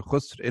لفي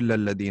خسر إلا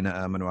الذين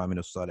آمنوا وعملوا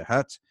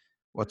الصالحات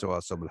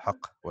وتواصوا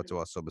بالحق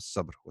وتواصوا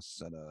بالصبر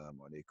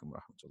والسلام عليكم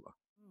ورحمة الله.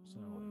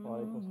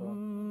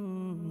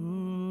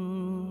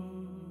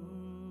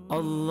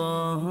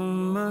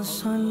 اللهم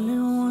صل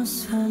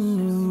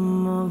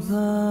وسلم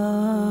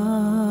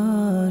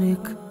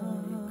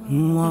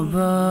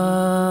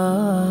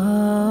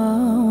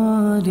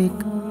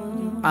وبارك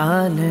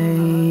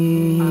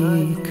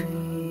عليك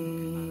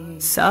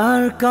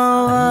سار کا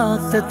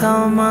وقت تھا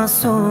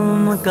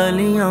معصوم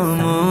کلیاں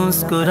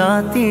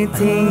مسکراتی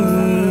تھی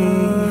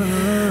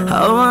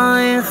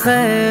ہوائیں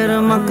خیر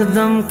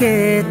مقدم کے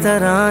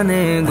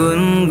ترانے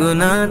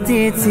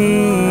گنگناتی تھی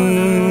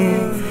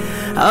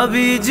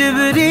ابھی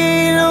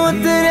جبریل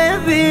اترے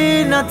بھی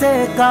نہ تھے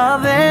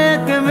کعبے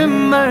کے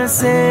ممبر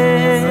سے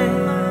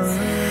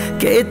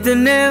کہ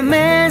اتنے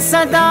میں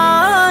صدا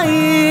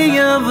آئی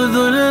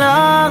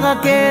عبداللہ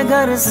کے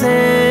گھر سے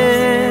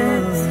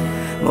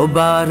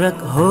مبارک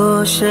ہو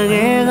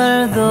شگے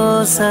گرد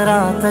و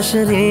سرا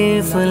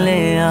تشریف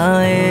لے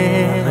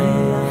آئے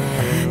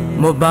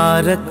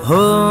مبارک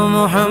ہو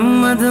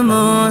محمد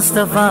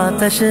مصطفیٰ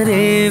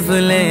تشریف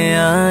لے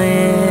آئے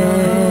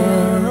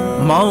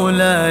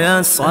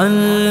مولاي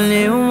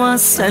صل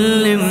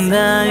وسلم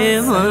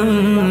دائما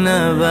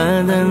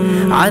أبدا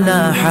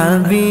على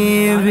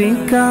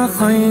حبيبك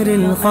خير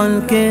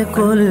الخلق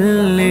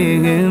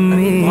كلهم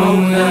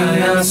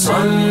مولاي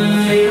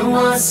صل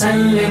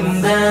وسلم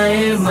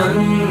دائما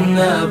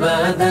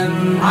أبدا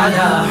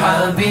على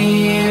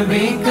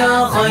حبيبك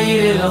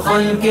خير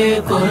الخلق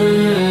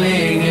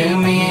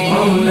كلهم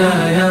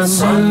مولاي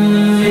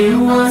صل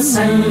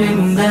وسلم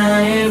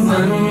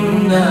دائما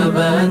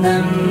أبدا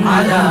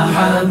على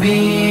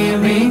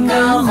حبيبك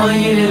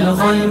خير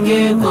الخلق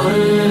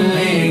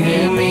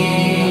كلهم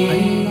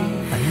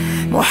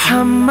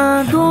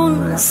محمد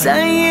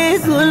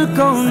سيد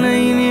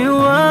الكونين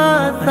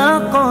والثقلين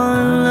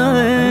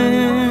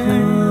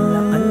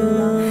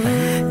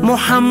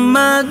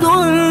محمد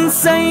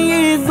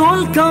سيد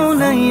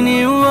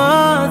الكونين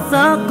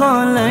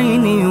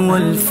والثقلين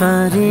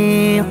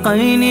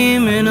والفريقين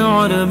من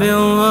عرب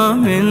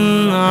ومن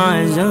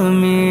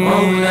عجم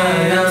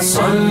مولاي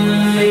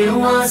صل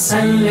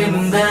وسلم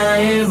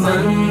دائما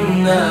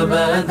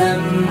أبدا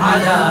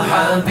على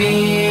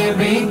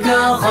حبيبك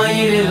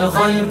خير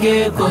الخلق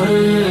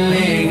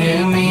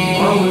كلهم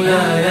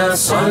مولاي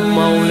صل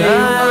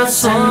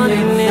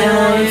وسلم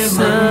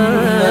دائما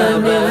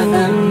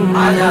أبدا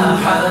على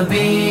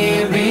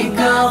حبيبك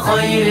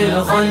خير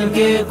الخلق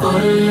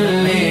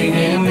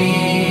كلهم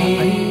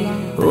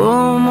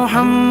او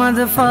محمد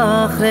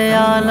فخر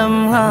عالم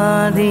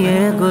هادي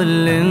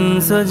كل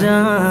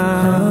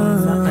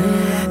سجان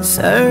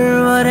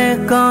سرور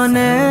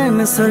کونین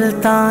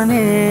سلطان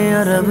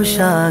عرب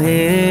شاہ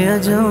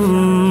عجم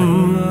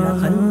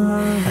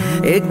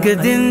ایک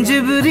دن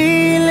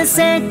جبریل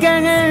سے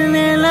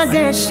کہنے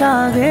لگے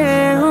شاہ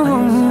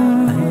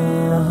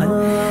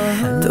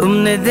تم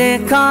نے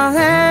دیکھا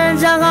ہے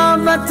جگہ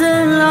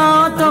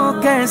بتلاؤ تو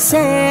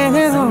کیسے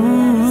ہم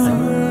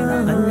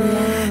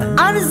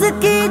عرض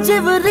کی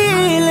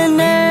جبریل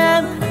نے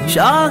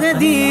شاہ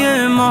دیے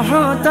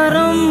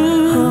محترم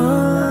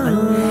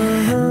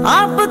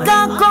آپ کا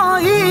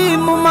کوئی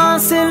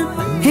مماثل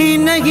ہی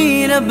نہیں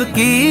رب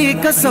کی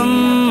قسم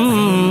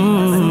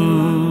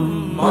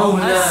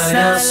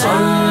مولاي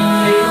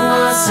صل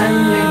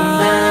وسلم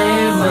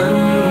دائما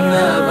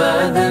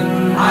أبدا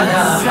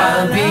على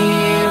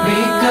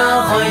حبيبك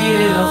خير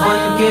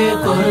الخلق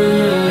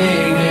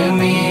كلهم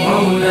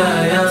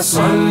مولاي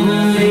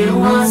صل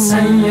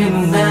وسلم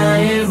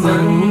دائما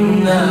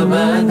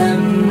أبدا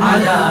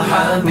على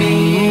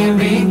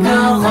حبيبك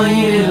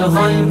خير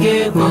الخلق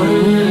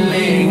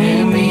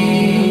كلهم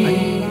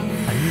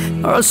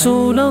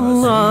رسول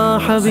الله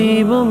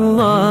حبيب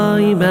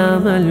الله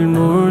إمام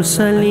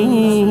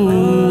المرسلين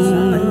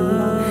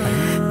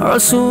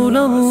رسول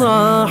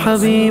الله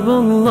حبيب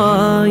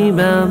الله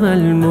إمام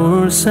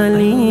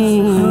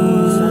المرسلين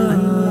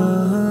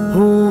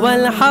هو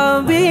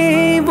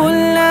الحبيب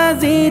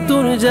الذي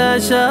ترجى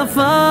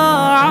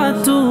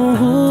شفاعته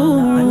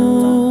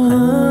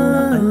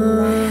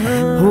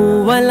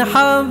هو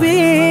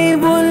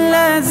الحبيب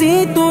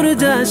الذي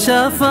ترجى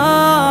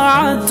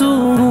شفاعته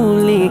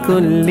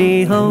لكل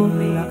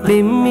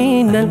هول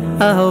من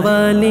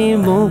الأهوال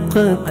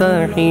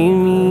مقتحم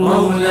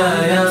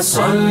مولاي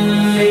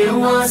صل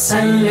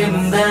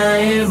وسلم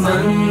دائما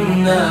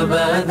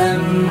أبدا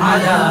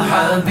على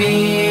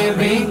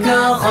حبيبك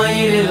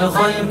خير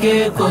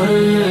الخلق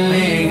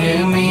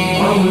كلهم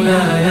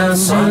مولاي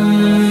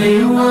صل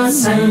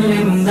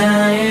وسلم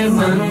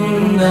دائما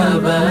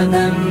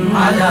أبدا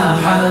على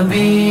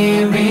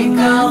حبيبك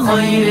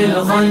خير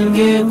الخلق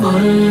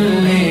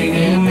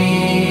كلهم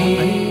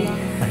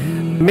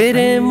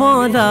میرے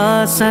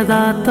مولا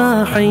صدا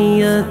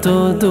تحیت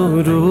و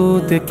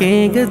درود کے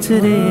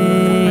گجرے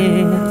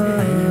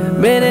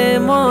میرے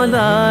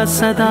مولا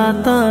صدا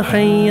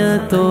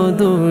تحیت و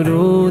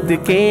درود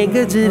کے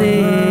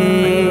گجرے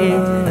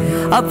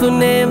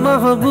اپنے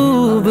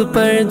محبوب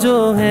پر جو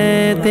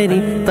ہے تیری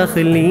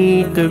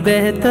تخلیق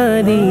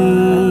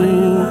بہترین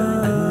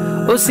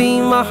اسی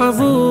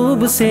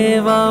محبوب سے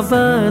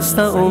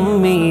وابستہ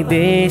امید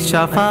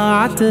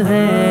شفاعت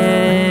ہے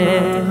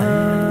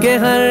کہ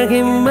ہر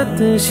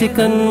ہمت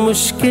شکن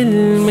مشکل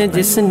میں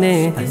جس نے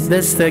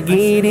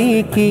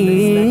دستگیری کی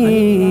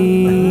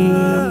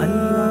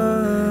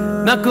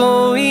نہ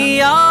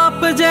کوئی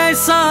آپ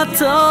جیسا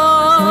تھا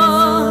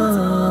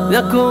نہ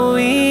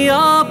کوئی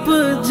آپ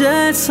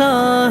جیسا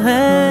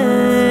ہے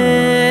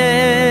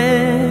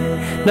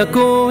نہ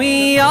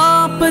کوئی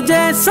آپ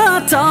جیسا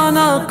تھا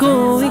نہ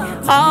کوئی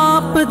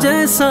آپ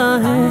جیسا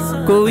ہے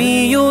کوئی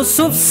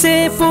یوسف سے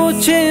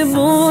پوچھے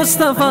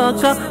مصطفیٰ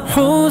کا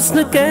حسن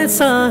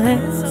کیسا ہے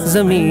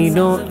زمین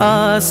و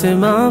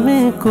آسمان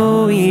میں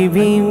کوئی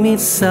بھی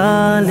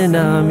مثال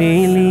نہ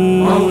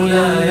ملی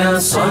مولاي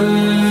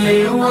صل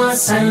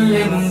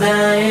وسلم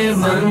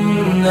دائما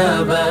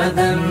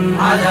ابدا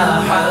على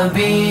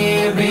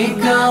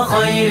حبيبك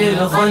خير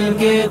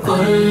الخلق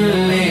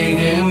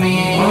كلهم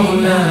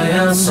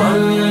مولاي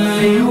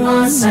صل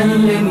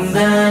وسلم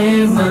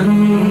دائما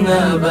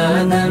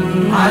ابدا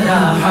على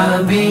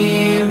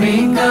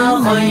حبيبك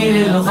خير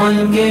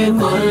الخلق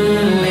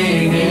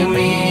كلهم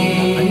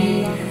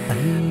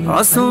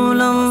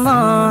رسول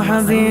الله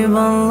حبيب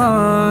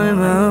الله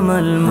امام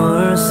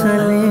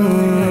المرسلين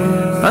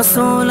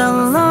رسول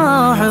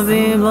الله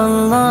حبيب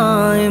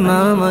الله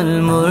امام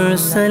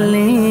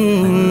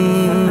المرسلين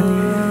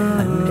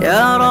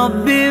يا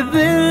ربي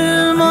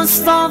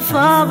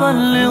بالمصطفى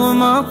بلغ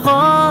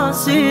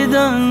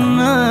مقاصدنا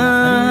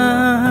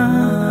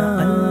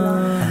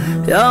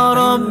يا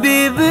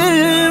ربي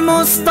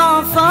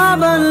بالمصطفى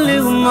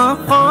بلغ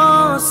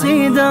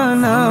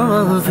مقاصدنا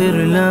واغفر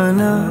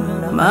لنا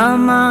ما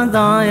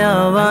مضى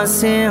يا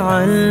واسع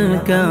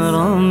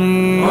الكرم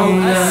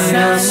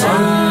مولاي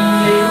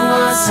صل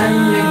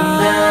وسلم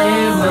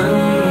دائما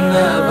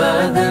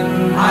ابدا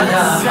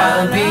على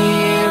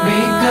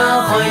حبيبك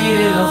خير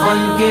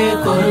الخلق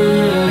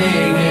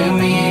كلهم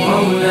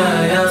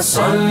مولاي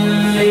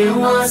صل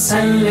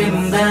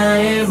وسلم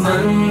دائما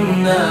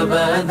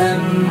ابدا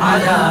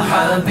على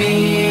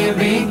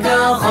حبيبك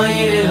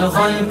خير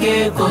الخلق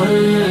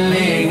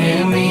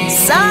كلهم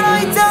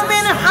سريت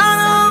من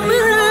حرم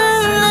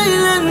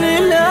ليلا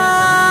إلى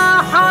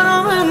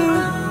حرم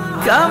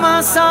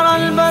كما سرى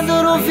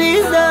البدر في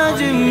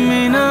داج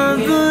من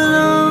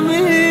الظلم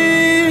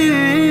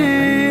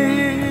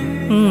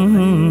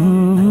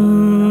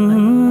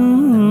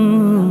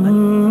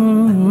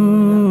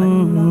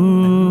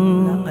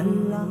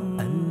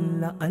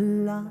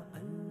Allah